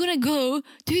are going to go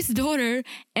to his daughter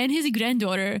and his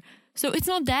granddaughter. So it's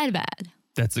not that bad.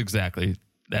 That's exactly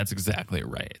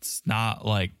right. It's not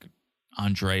like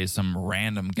Andre is some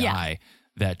random guy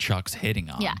that Chuck's hitting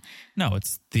on. Yeah. No,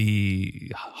 it's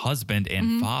the husband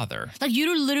and father. Like,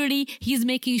 he's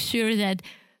making sure that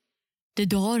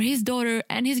his daughter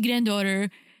and his granddaughter,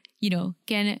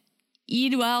 can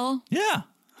eat well. Yeah.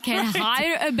 Can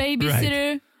hire a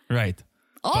babysitter. Right.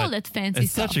 all that fancy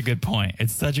it's stuff. Such a good point.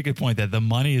 It's such a good point that the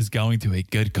money is going to a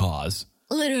good cause.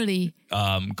 Literally.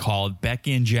 Called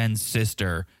Becky and Jen's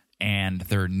sister and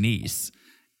their niece.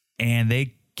 And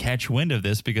they catch wind of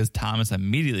this because Thomas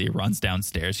immediately runs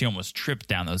downstairs. He almost tripped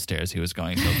down those stairs. He was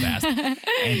going so fast.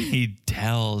 And he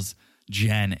tells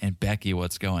Jen and Becky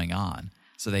what's going on.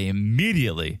 So they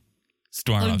immediately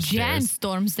storm upstairs. Jen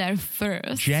storms there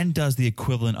first. Jen does the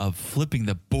equivalent of flipping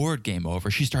the board game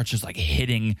over. She starts just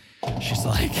hitting the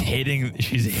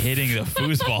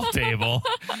foosball table.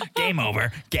 Game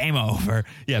over.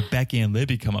 Yeah, Becky and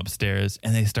Libby come upstairs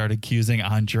and they start accusing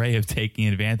Andre of taking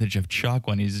advantage of Chuck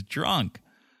when he's drunk.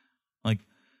 Like,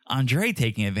 Andre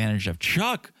taking advantage of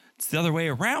Chuck. It's the other way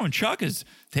around. Chuck is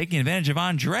taking advantage of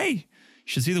Andre. You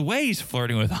should see the way he's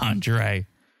flirting with Andre,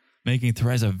 making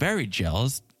Teresa very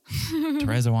jealous.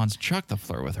 Teresa wants Chuck to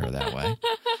flirt with her that way.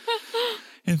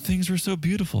 And things were so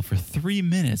beautiful. For 3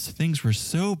 minutes, things were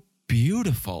so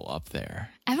beautiful up there.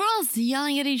 Everyone's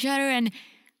yelling at each other and,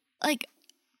 I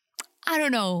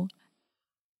don't know.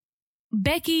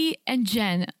 Becky and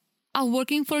Jen are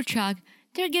working for Chuck.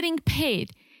 They're getting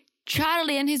paid.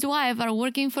 Charlie and his wife are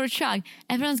working for Chuck.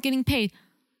 Everyone's getting paid.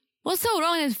 What's so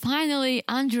wrong is finally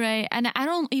Andre, and I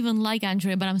don't even like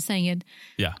Andre, but I'm saying it.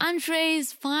 Yeah. Andre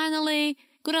is finally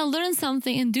going to learn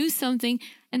something and do something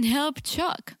and help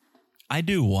Chuck. I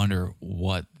do wonder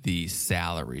what the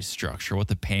salary structure, what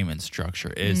the payment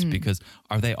structure is, because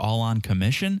are they all on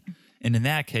commission? And in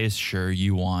that case, sure,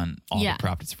 you want all the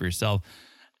profits for yourself.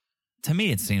 To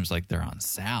me, it seems like they're on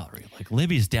salary. Like,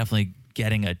 Libby's definitely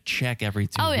getting a check every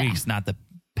 2 weeks, not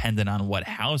dependent on what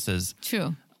houses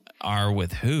are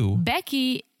with who.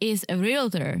 Becky is a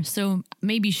realtor, so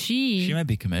maybe she might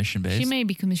be commission-based. She may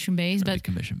be commission-based, but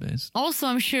commission-based. Also,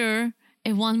 I'm sure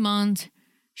in 1 month,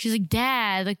 she's like,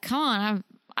 Dad, come on,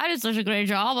 I did such a great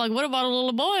job. Like, what about a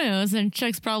little bonus? And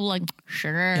Chuck's probably like,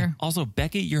 sure. Yeah. Also,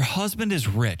 Becky, your husband is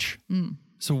rich.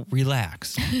 So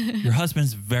relax. Your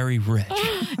husband's very rich.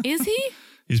 Is he?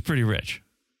 He's pretty rich.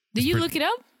 Did you look it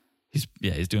up?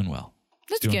 He's doing well.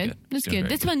 That's good. That's good.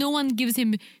 That's why no one gives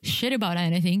him shit about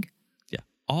anything. Yeah.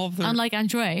 All of them. Unlike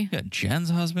Andre. Yeah. Jen's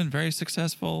husband, very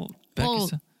successful.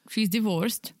 Becky's. Well, she's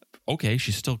divorced. Okay.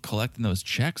 She's still collecting those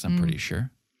checks, I'm pretty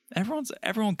sure.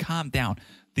 Everyone calm down.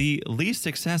 The least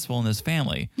successful in this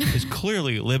family is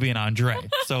clearly Libby and Andre.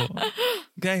 So,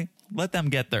 okay, let them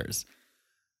get theirs.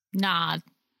 Not.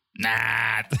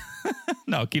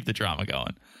 No, keep the drama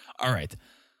going. All right.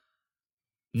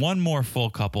 One more full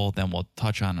couple, then we'll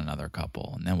touch on another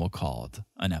couple, and then we'll call it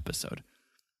an episode.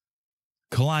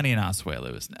 Kalani and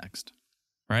Asuelu is next,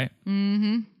 right?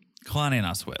 Mm-hmm. Kalani and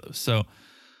Asuelu. So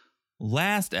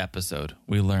last episode,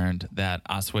 we learned that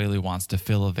Asuelu wants to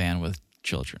fill a van with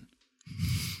children.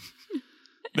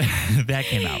 That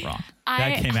came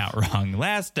out wrong.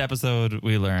 Last episode,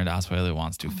 we learned Asuelu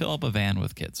wants to fill up a van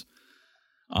with kids.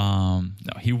 No,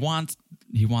 he wants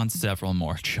several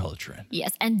more children.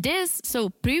 Yes, and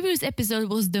previous episode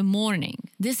was the morning.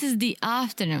 This is the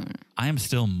afternoon. I am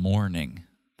still mourning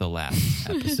the last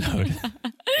episode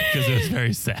because it was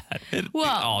very sad.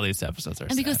 All these episodes are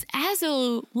sad. And because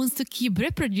Azel wants to keep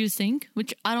reproducing,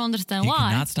 which I don't understand why.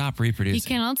 He cannot stop reproducing. He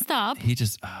cannot stop. He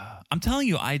just, I'm telling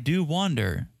you, I do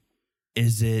wonder,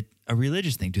 is it a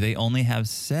religious thing? Do they only have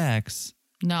sex?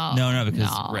 No, because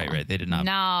right, they did not.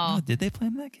 No, did they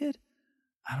plan that kid?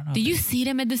 I don't know. Did you see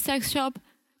them at the sex shop?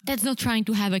 That's not trying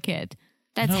to have a kid.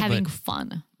 That's having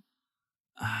fun.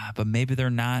 But maybe they're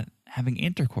not having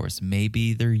intercourse.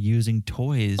 Maybe they're using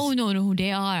toys. Oh no,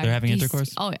 they are. They're having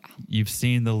intercourse. Oh yeah. You've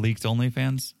seen the leaked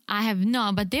OnlyFans? I have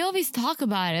not, but they always talk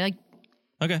about it. Like,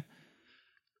 okay.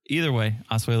 Either way,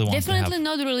 Asuelu wants definitely to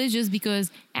not religious because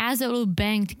Azel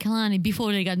banged Kalani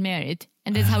before they got married.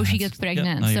 And that's how she gets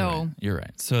pregnant. You're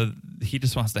right. So he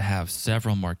just wants to have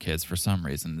several more kids for some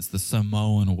reason. It's the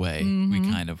Samoan way, we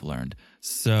kind of learned.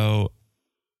 So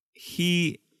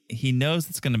he knows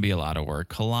it's going to be a lot of work.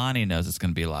 Kalani knows it's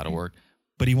going to be a lot of work,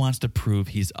 but he wants to prove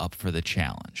he's up for the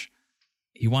challenge.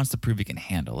 He wants to prove he can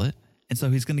handle it. And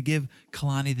so he's going to give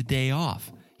Kalani the day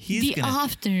off.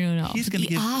 Afternoon off. He's going to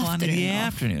give Kalani the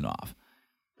afternoon off.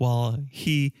 While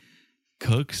he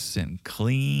cooks and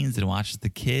cleans and watches the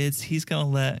kids, he's going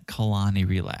to let Kalani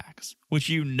relax,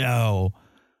 which I'm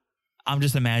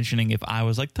just imagining if I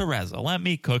was like, Teresa, let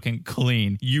me cook and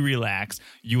clean, you relax.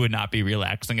 You would not be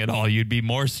relaxing at all. You'd be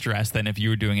more stressed than if you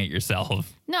were doing it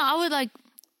yourself. No,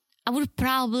 I would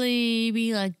probably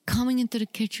be like coming into the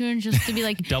kitchen just to be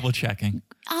like double checking.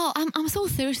 Oh, I'm so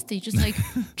thirsty. Just like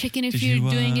checking if you're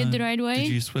doing it the right way. Did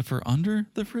you Swiffer under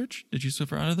the fridge?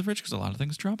 Because a lot of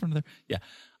things drop under there. Yeah.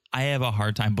 I have a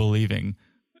hard time believing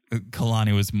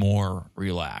Kalani was more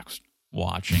relaxed.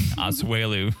 watching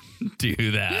Asuelu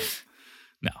do that.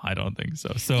 No, I don't think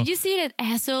so. So did you see that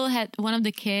asshole had one of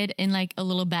the kid in like a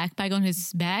little backpack on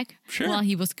his back while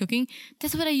he was cooking?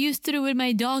 That's what I used to do with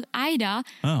my dog Ida.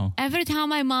 Oh. Every time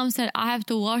my mom said I have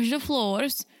to wash the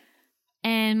floors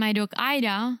and my dog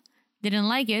Ida didn't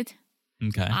like it,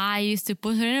 I used to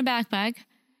put her in a backpack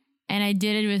and I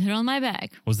did it with her on my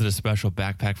back. Was it a special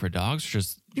backpack for dogs?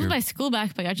 It was my school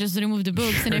backpack. I just removed the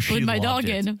books and I put my dog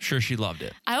in. Sure, she loved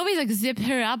it. I always like zipped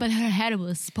her up and her head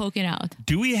was poking out.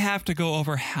 Do we have to go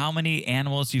over how many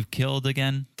animals you've killed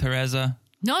again, Teresa?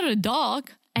 Not a dog.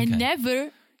 I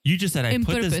never. You just said I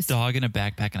put purpose. this dog in a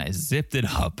backpack and I zipped it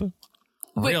up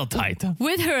real tight.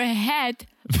 With her head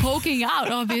poking out,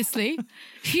 obviously.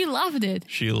 She loved it.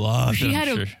 She loved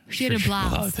it. She had a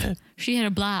blast. She had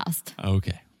a blast.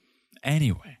 Okay.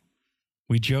 Anyway,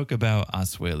 we joke about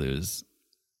Asuelu's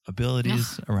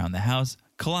abilities around the house.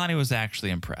 Kalani was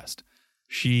actually impressed.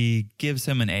 She gives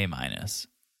him an A-.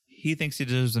 He thinks he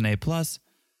deserves an A+,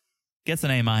 gets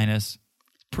an A-.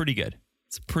 Pretty good.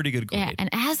 It's a pretty good grade. Yeah, and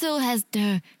Azel has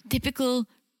the typical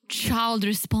child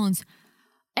response.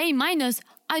 A-,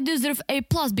 I deserve A+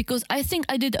 because I think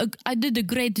I did a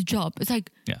great job. It's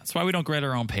like... Yeah, that's why we don't grade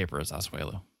our own papers,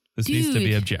 Asuelu. This needs to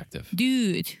be objective.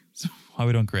 Dude. That's why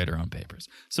we don't grade our own papers.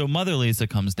 So Mother Lisa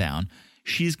comes down.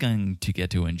 She's going to get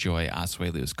to enjoy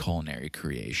Asuelu's culinary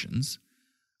creations,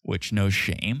 which no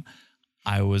shame.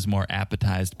 I was more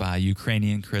appetized by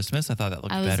Ukrainian Christmas. I thought that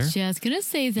looked better. I was just going to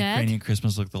say that. Ukrainian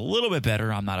Christmas looked a little bit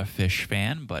better. I'm not a fish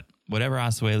fan, but whatever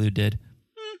Asuelu did,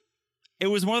 it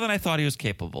was more than I thought he was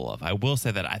capable of. I will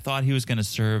say that I thought he was going to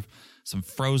serve some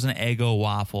frozen Eggo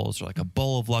waffles or like a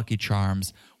bowl of Lucky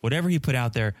Charms. Whatever he put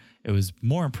out there, it was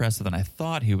more impressive than I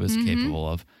thought he was capable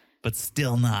of, but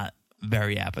still not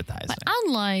very appetizing. But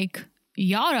unlike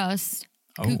Yara's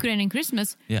Ukrainian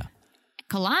Christmas,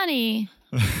 Kalani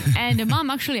and the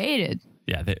mom actually ate it.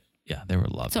 Yeah, they were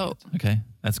loving it. Okay,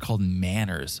 that's called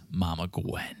manners, Mama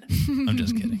Gwen. I'm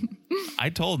just kidding. I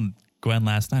told Gwen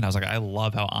last night, I was like, I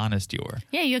love how honest you were.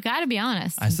 Yeah, you got to be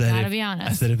honest. I said,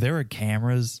 if there were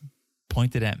cameras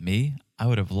pointed at me, I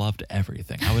would have loved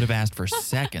everything. I would have asked for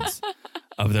seconds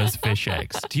of those fish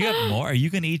eggs. Do you have more? Are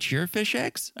you going to eat your fish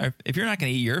eggs? Or if you're not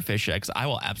going to eat your fish eggs, I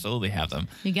will absolutely have them.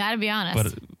 You got to be honest.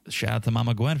 But shout out to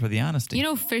Mama Gwen for the honesty. You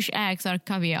know fish eggs are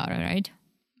caviar, right?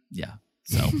 Yeah.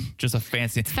 So just a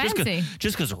fancy. It's fancy.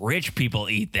 Just because rich people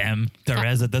eat them,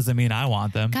 Teresa, doesn't mean I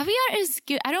want them. Caviar is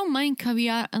good. I don't mind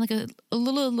caviar and like a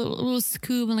little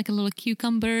scoop and like a little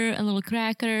cucumber, a little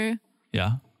cracker.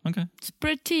 Yeah. Okay. It's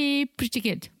pretty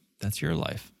good. That's your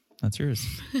life. That's yours.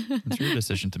 That's your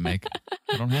decision to make.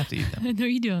 I don't have to eat them. No,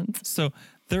 you don't. So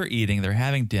they're eating. They're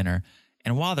having dinner.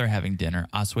 And while they're having dinner,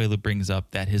 Asuelu brings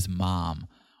up that his mom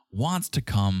wants to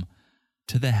come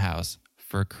to the house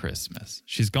for Christmas.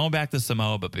 She's going back to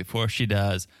Samoa, but before she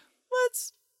does,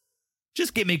 let's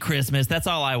just give me Christmas. That's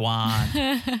all I want.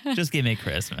 Just give me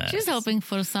Christmas. She's hoping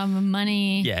for some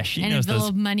money. Yeah, she and knows a bill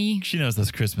of money. She knows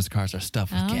those Christmas cards are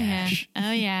stuffed with cash. Yeah.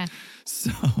 Oh, yeah.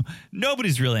 So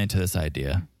nobody's really into this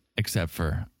idea except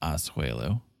for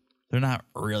Asuelu. They're not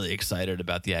really excited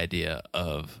about the idea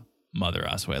of Mother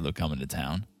Asuelu coming to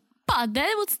town. But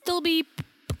that would still be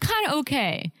kind of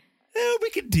okay. We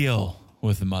could deal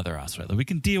with Mother Asuelu. We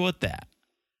can deal with that.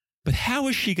 But how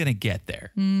is she going to get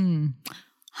there?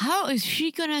 How is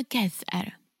she going to get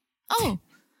there? Oh.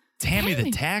 Tammy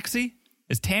the taxi?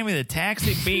 Is Tammy the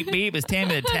taxi? Beep, beep. Is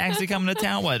Tammy the taxi coming to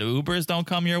town? What, Ubers don't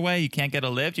come your way? You can't get a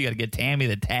lift? You got to get Tammy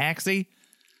the taxi?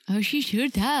 Oh, she sure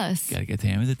does. Got to get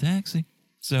Tammy the taxi.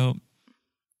 So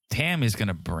Tammy's going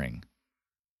to bring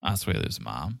Asuelu's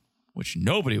mom, which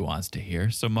nobody wants to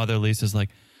hear. So Mother Lisa's like,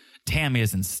 Tammy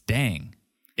isn't staying,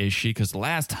 is she? Because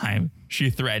last time she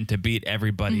threatened to beat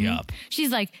everybody up.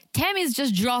 She's like, Tammy's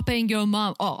just dropping your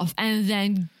mom off and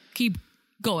then keep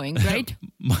going, right?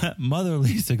 Mother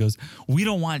Lisa goes, we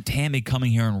don't want Tammy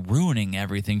coming here and ruining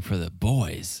everything for the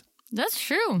boys. That's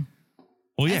true.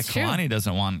 Well, yeah, That's Kalani true.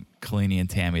 doesn't want Kalini and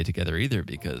Tammy together either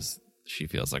because she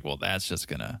feels like, well, that's just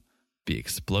going to be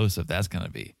explosive. That's going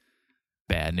to be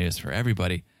bad news for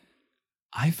everybody.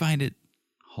 I find it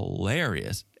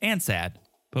hilarious and sad,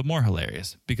 but more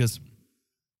hilarious because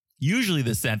usually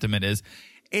the sentiment is,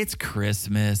 it's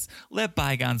Christmas. Let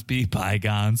bygones be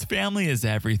bygones. Family is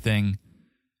everything.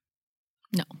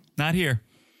 No. Not here.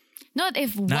 Not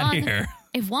if Not here.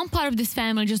 If one part of this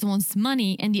family just wants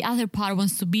money and the other part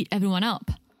wants to beat everyone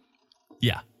up.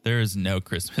 Yeah, there is no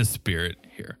Christmas spirit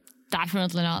here.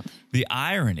 Definitely not. The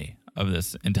irony of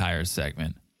this entire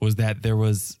segment was that there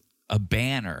was a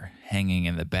banner hanging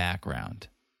in the background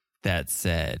that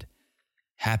said,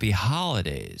 Happy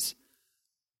Holidays,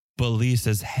 but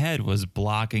Lisa's head was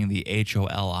blocking the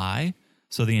HOLI.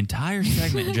 So the entire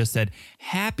segment just said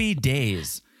happy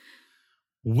days,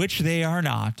 which they are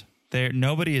not.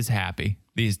 Nobody is happy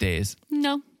these days.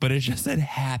 No. But it just said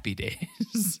happy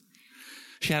days.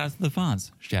 Shout out to the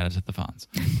Fonz. Shout out to the Fonz.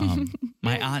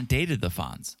 My aunt dated the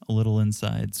Fonz. A little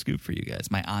inside scoop for you guys.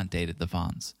 My aunt dated the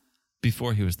Fonz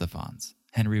before he was the Fonz.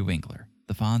 Henry Winkler.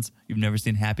 The Fonz. You've never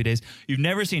seen Happy Days. You've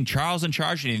never seen Charles in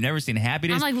Charge, and you've never seen Happy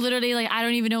Days. I'm literally I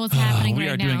don't even know what's happening right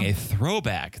now. We are doing a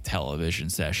throwback television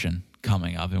session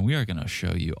coming up, and we are going to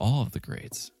show you all of the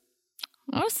greats.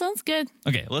 Oh, sounds good.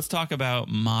 Okay, let's talk about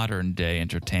modern day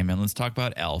entertainment. Let's talk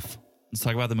about Elf. Let's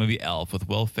talk about the movie Elf with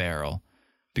Will Ferrell.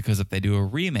 Because if they do a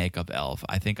remake of Elf,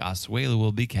 I think Asuelu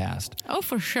will be cast. Oh,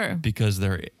 for sure. Because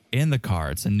they're in the car.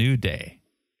 It's a new day.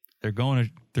 They're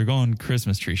going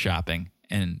Christmas tree shopping,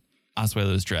 and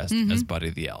Asuelu is dressed as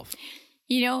Buddy the Elf.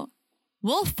 You know,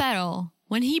 Will Ferrell,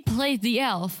 when he played the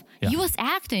elf, he was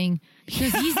acting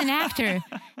because he's an actor.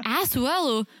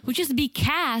 Asuelu would just be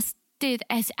casted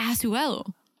as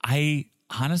Asuelu. I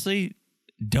honestly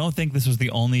don't think this was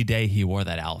the only day he wore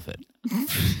that outfit.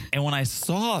 And when I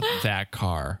saw that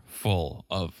car full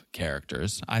of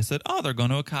characters, I said, oh, they're going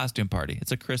to a costume party.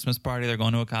 It's a Christmas party. They're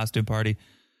going to a costume party.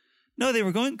 No, they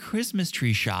were going Christmas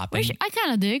tree shopping. Which I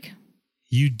kind of dig.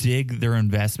 You dig their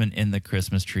investment in the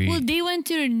Christmas tree? Well, they went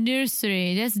to a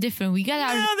nursery. That's different. We got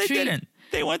our No, they tree. didn't.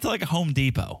 They went to like a Home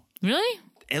Depot. Really?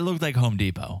 It looked like Home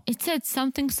Depot. It said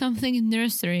something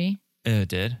nursery. It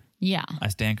did? Yeah. I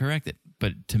stand corrected.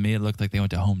 But to me, it looked like they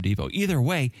went to Home Depot. Either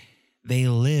way, they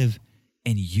live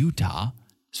in Utah,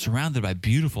 surrounded by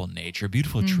beautiful nature,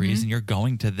 beautiful trees, and you're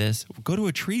going to this. Go to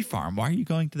a tree farm. Why are you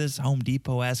going to this Home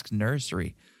Depot-esque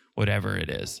nursery? Whatever it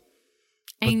is.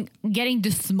 And getting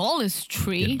the smallest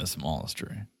tree. Getting the smallest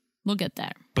tree. We'll get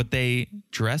there. But they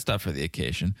dressed up for the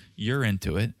occasion. You're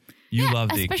into it. You love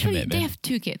the especially commitment. They have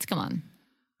 2 kids. Come on.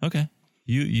 Okay.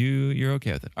 You're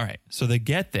okay with it. All right. So they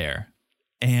get there,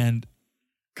 and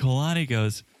Kalani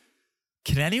goes,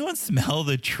 can anyone smell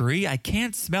the tree? I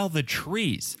can't smell the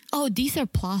trees. Oh, these are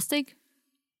plastic?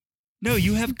 No,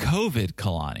 you have COVID,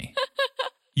 Kalani.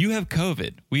 You have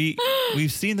COVID.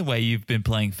 We've seen the way you've been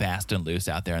playing fast and loose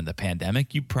out there in the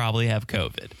pandemic. You probably have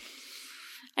COVID.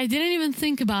 I didn't even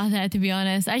think about that, to be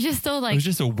honest. I just thought it was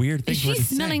just a weird thing. Is she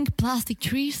smelling plastic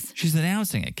trees? She's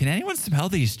announcing it. Can anyone smell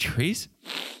these trees?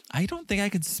 I don't think I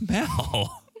can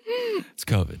smell. It's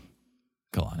COVID,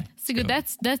 Kalani. So good.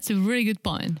 That's a really good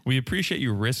point. We appreciate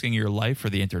you risking your life for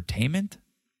the entertainment,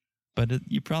 but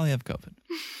you probably have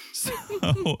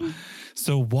COVID.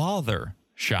 So while they're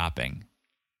shopping,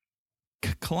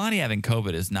 Kalani having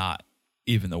COVID is not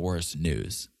even the worst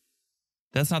news.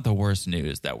 That's not the worst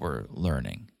news that we're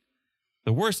learning.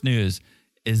 The worst news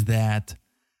is that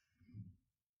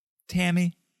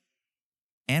Tammy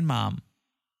and Mom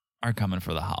are coming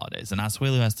for the holidays, and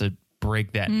Asuelu has to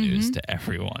break that news to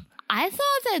everyone. I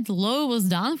thought that Lo was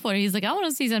done for. He's like, I want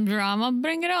to see some drama.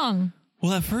 Bring it on.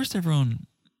 Well, at first, everyone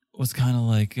was kind of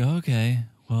like, okay,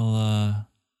 well,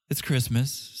 it's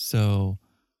Christmas, so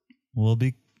we'll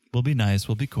be nice,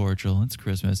 we'll be cordial. It's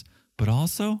Christmas, but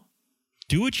also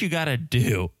do what you gotta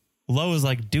do. Lo is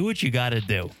like, do what you gotta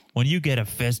do. When you get a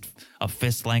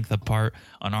fist length apart,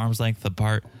 an arm's length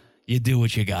apart, you do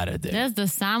what you gotta do. That's the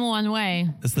Samoan way.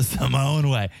 It's the Samoan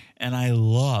way, and I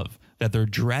love that they're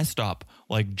dressed up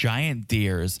like giant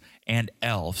deers and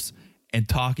elves and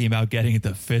talking about getting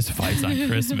into fist fights on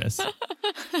Christmas.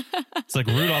 It's like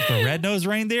Rudolph the red-nosed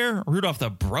reindeer, Rudolph the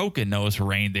broken-nosed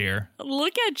reindeer.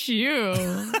 Look at you.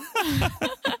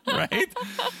 Right?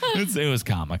 It was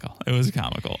comical. It was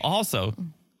comical. Also,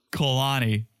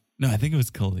 Kalani, no, I think it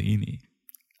was Kalini.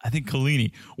 I think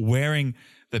Kalini wearing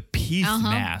the peace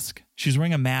mask. She's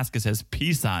wearing a mask that says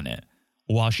peace on it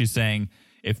while she's saying,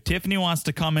 if Tiffany wants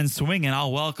to come in swinging,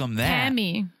 I'll welcome that.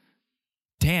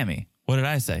 Tammy. What did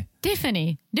I say?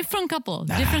 Tiffany. Different couple.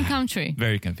 Different country.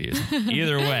 Very confusing.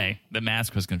 Either way, the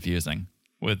mask was confusing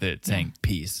with it saying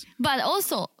peace. But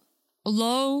also,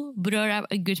 Lo brought up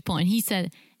a good point. He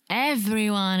said,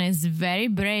 everyone is very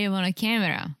brave on a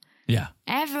camera. Yeah.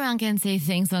 Everyone can say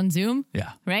things on Zoom.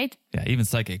 Yeah. Right? Yeah, even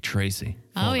Psychic Tracy.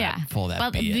 Full that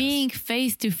but BS. Being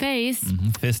face to face,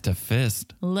 fist to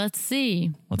fist. Let's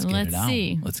see. Let's get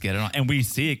it on. And we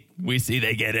see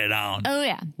they get it on. Oh,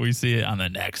 yeah. We see it on the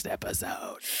next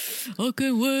episode.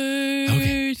 Okay, wait.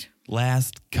 Okay.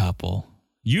 Last couple.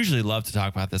 Usually love to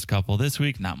talk about this couple. This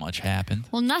week, not much happened.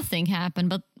 Well, nothing happened,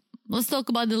 but let's talk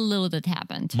about the little that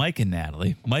happened. Mike and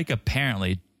Natalie. Mike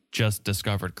apparently just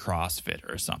discovered CrossFit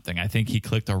or something. I think he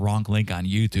clicked a wrong link on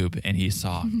YouTube and he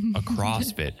saw a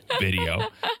CrossFit video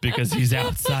because he's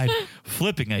outside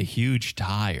flipping a huge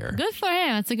tire. Good for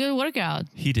him. It's a good workout.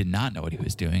 He did not know what he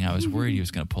was doing. I was worried he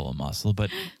was going to pull a muscle, but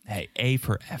hey, A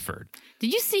for effort.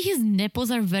 Did you see his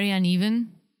nipples are very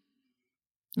uneven?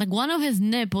 Like one of his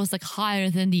nipples like higher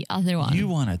than the other one. You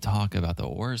want to talk about the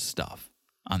worst stuff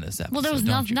on this episode. Well, there was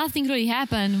nothing really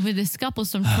happened with this couple,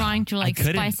 so I'm trying to like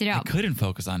spice it up. I couldn't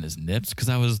focus on his nips because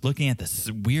I was looking at this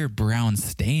weird brown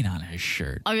stain on his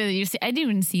shirt. Oh, really? I didn't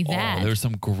even see that. There was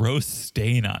some gross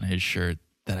stain on his shirt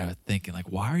that I was thinking,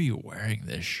 like, why are you wearing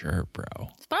this shirt, bro?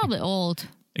 It's probably old.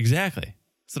 Exactly.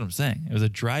 That's what I'm saying. It was a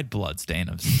dried blood stain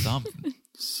of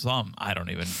some, I don't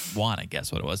even want to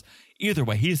guess what it was. Either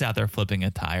way, he's out there flipping a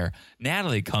tire.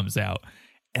 Natalie comes out,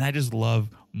 and I just love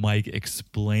Mike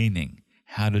explaining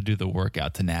how to do the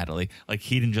workout to Natalie. Like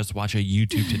he didn't just watch a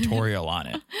YouTube tutorial on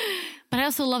it. But I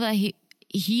also love that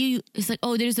he is like,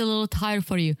 oh, there's a little tire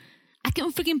for you. I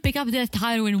can freaking pick up that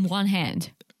tire in one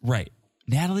hand. Right.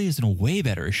 Natalie is in way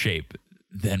better shape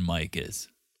than Mike is.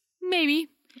 Maybe.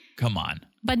 Come on.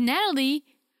 But Natalie,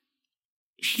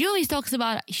 she always talks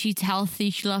about she's healthy.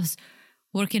 She loves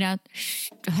working out.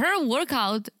 Her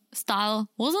workout style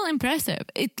wasn't impressive.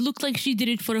 It looked like she did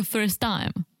it for the first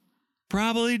time.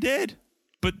 Probably did.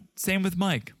 But same with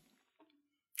Mike.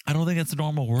 I don't think it's a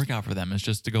normal workout for them. It's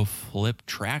just to go flip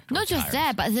tractor Not just tires.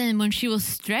 that, but then when she was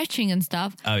stretching and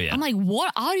stuff, oh, yeah. I'm like,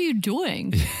 what are you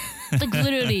doing? Like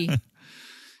literally,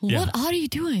 what are you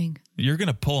doing? You're going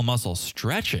to pull a muscle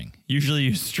stretching. Usually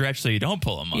you stretch so you don't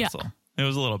pull a muscle. Yeah. It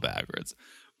was a little backwards.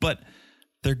 But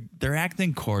they're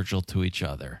acting cordial to each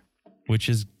other, which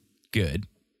is good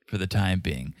for the time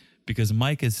being because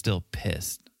Mike is still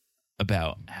pissed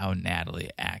about how Natalie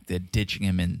acted, ditching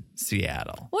him in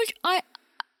Seattle. Which I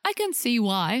can see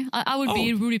why. I would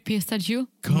be really pissed at you.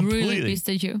 Completely. Really pissed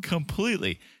at you.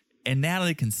 Completely. And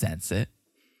Natalie can sense it.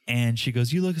 And she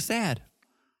goes, you look sad.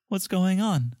 What's going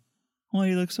on? Why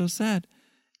you look so sad?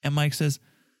 And Mike says,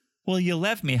 well, you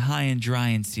left me high and dry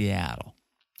in Seattle.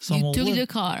 So you took the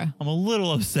car. I'm a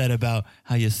little upset about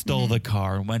how you stole the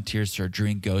car and went to your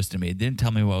surgery and ghosted me. Didn't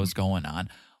tell me what was going on.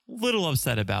 Little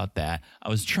upset about that. I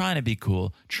was trying to be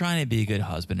cool, trying to be a good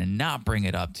husband and not bring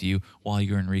it up to you while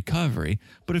you're in recovery.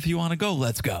 But if you want to go,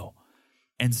 let's go.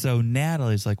 And so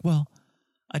Natalie's like, well,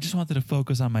 I just wanted to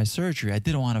focus on my surgery. I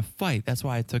didn't want to fight. That's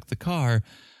why I took the car.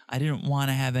 I didn't want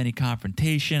to have any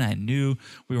confrontation. I knew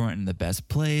we weren't in the best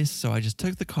place. So I just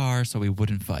took the car so we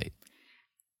wouldn't fight.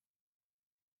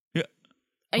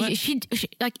 She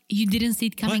like you didn't see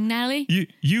it coming, Natalie?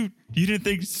 You didn't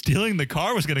think stealing the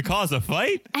car was going to cause a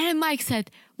fight? And then Mike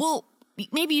said, well,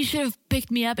 maybe you should have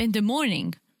picked me up in the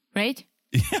morning, right?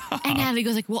 Yeah. And Natalie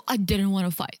goes like, well, I didn't want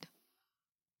to fight.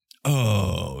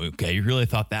 Oh, okay. You really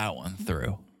thought that one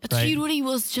through. But right? she really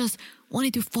was just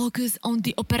wanted to focus on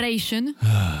the operation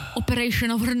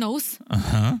of her nose.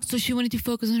 So she wanted to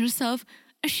focus on herself.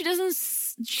 And she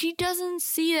doesn't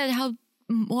see that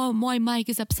why Mike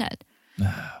is upset.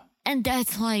 And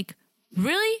that's like,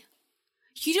 really?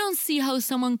 You don't see how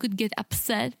someone could get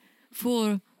upset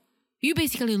for you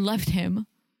basically left him.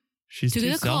 She's to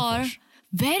too the car. Selfish.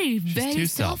 Very, She's very too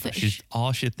selfish.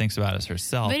 All she thinks about is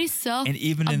herself. Very and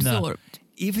even absorbed.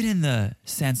 in the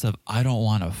sense of I don't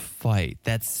want to fight.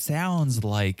 That sounds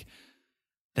like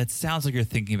you're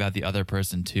thinking about the other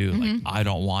person too. Like I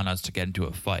don't want us to get into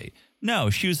a fight.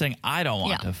 No, she was saying I don't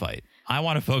want to fight. I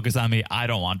want to focus on me. I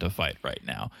don't want to fight right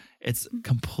now. It's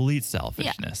complete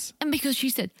selfishness. Yeah. And because she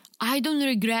said, I don't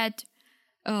regret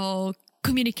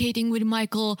communicating with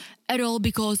Michael at all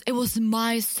because it was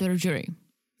my surgery.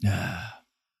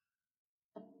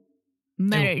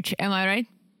 Marriage, am I right?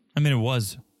 I mean,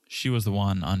 she was the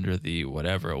one under the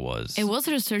whatever it was. It was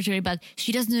her surgery, but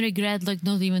she doesn't regret like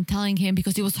not even telling him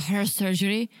because it was her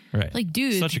surgery. Right. Like,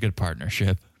 dude. Such a good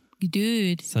partnership.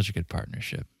 Dude. Such a good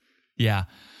partnership. Yeah.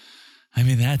 I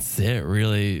mean, that's it,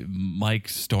 really. Mike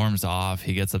storms off.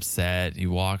 He gets upset. He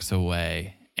walks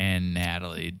away. And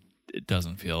Natalie, it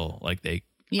doesn't feel like they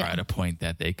are at a point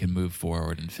that they can move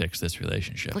forward and fix this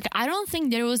relationship. Like, I don't think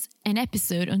there was an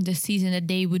episode on this season that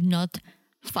they would not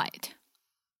fight.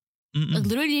 Like,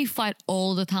 literally, they fight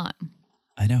all the time.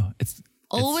 I know. It's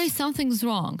always something's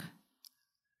wrong.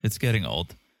 It's getting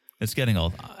old. It's getting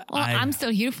old. Well, I'm still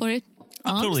here for it.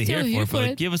 I'm totally here for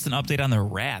it. Give us an update on the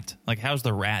rat. Like, how's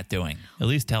the rat doing? At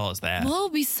least tell us that.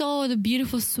 Well, we saw the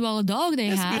beautiful swell dog they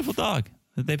have. It's a beautiful dog.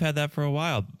 They've had that for a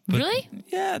while. But really?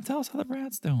 Yeah, tell us how the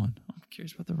rat's doing. I'm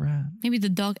curious about the rat. Maybe the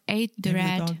dog ate the rat.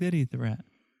 Maybe the dog did eat the rat.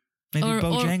 Maybe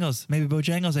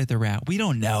Bojangles ate the rat. We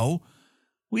don't know.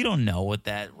 We don't know what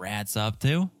that rat's up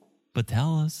to. but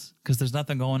tell us, because there's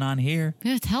nothing going on here.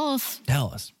 Yeah, tell us.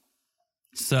 Tell us.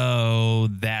 So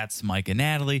that's Mike and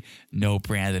Natalie. No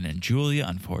Brandon and Julia,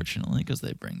 unfortunately, because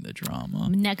they bring the drama.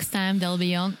 Next time they'll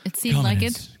be on. It seemed like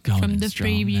it from the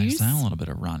previews. Next time, a little bit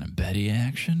of Ron and Betty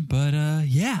action. But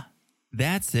yeah,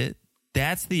 that's it.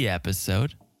 That's the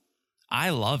episode. I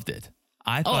loved it.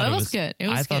 I thought it was good.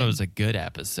 I thought it was a good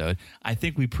episode. I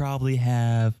think we probably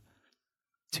have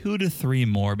 2 to 3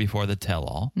 more before the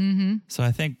tell-all. Mm-hmm. So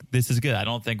I think this is good. I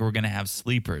don't think we're going to have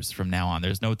sleepers from now on.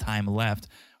 There's no time left.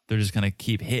 They're just going to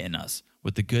keep hitting us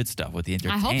with the good stuff, with the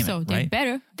entertainment. I hope so. They right?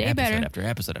 better. They better. After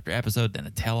episode after episode, then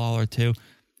a tell-all or two,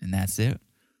 and that's it.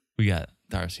 We got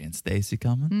Darcy and Stacy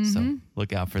coming, so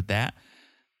look out for that.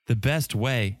 The best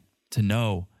way to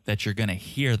know that you're going to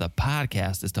hear the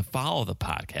podcast is to follow the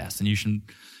podcast. And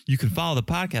you can follow the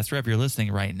podcast wherever you're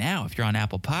listening right now. If you're on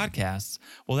Apple Podcasts,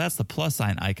 well, that's the plus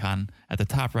sign icon at the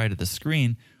top right of the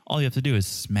screen. All you have to do is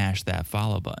smash that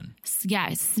follow button.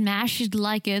 Guys, smash it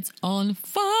like it's on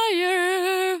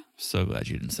fire. So glad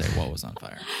you didn't say what was on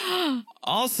fire.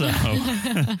 Also,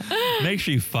 make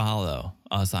sure you follow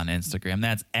us on Instagram.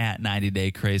 That's at 90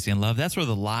 Day Crazy in Love. That's where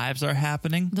the lives are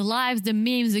happening. The lives, the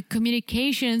memes, the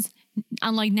communications.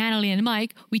 Unlike Natalie and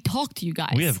Mike, we talk to you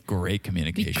guys. We have great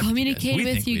communication. We communicate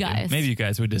with you guys. Maybe you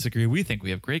guys would disagree. We think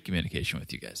we have great communication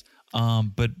with you guys.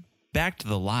 But back to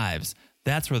the lives.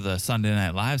 That's where the Sunday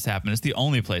Night Lives happen. It's the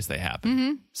only place they happen.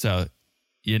 Mm-hmm. So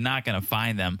you're not going to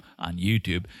find them on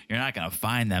YouTube. You're not going to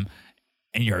find them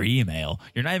in your email.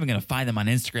 You're not even going to find them on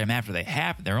Instagram after they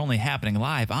happen. They're only happening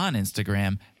live on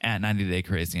Instagram at 90 Day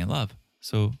Crazy in Love.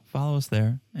 So follow us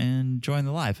there and join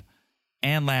the live.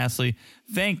 And lastly,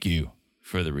 thank you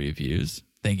for the reviews.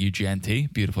 Thank you, Genty.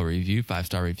 Beautiful review,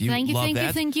 5-star review. Thank you, Love thank that.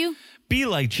 you, thank you. Be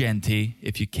like Genty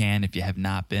if you can, if you have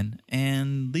not been,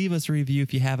 and leave us a review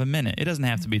if you have a minute. It doesn't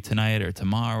have to be tonight or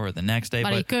tomorrow or the next day,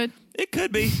 but it could. It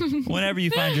could be. Whenever you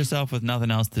find yourself with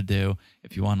nothing else to do,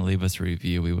 if you want to leave us a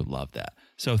review, we would love that.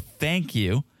 So thank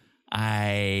you.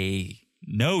 I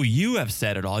know you have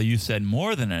said it all. You said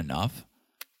more than enough.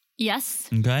 Yes.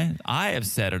 Okay. I have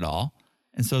said it all.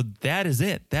 And so that is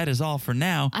it. That is all for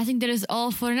now. I think that is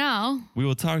all for now. We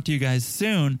will talk to you guys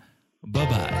soon.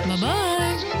 Bye-bye.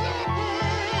 Bye-bye.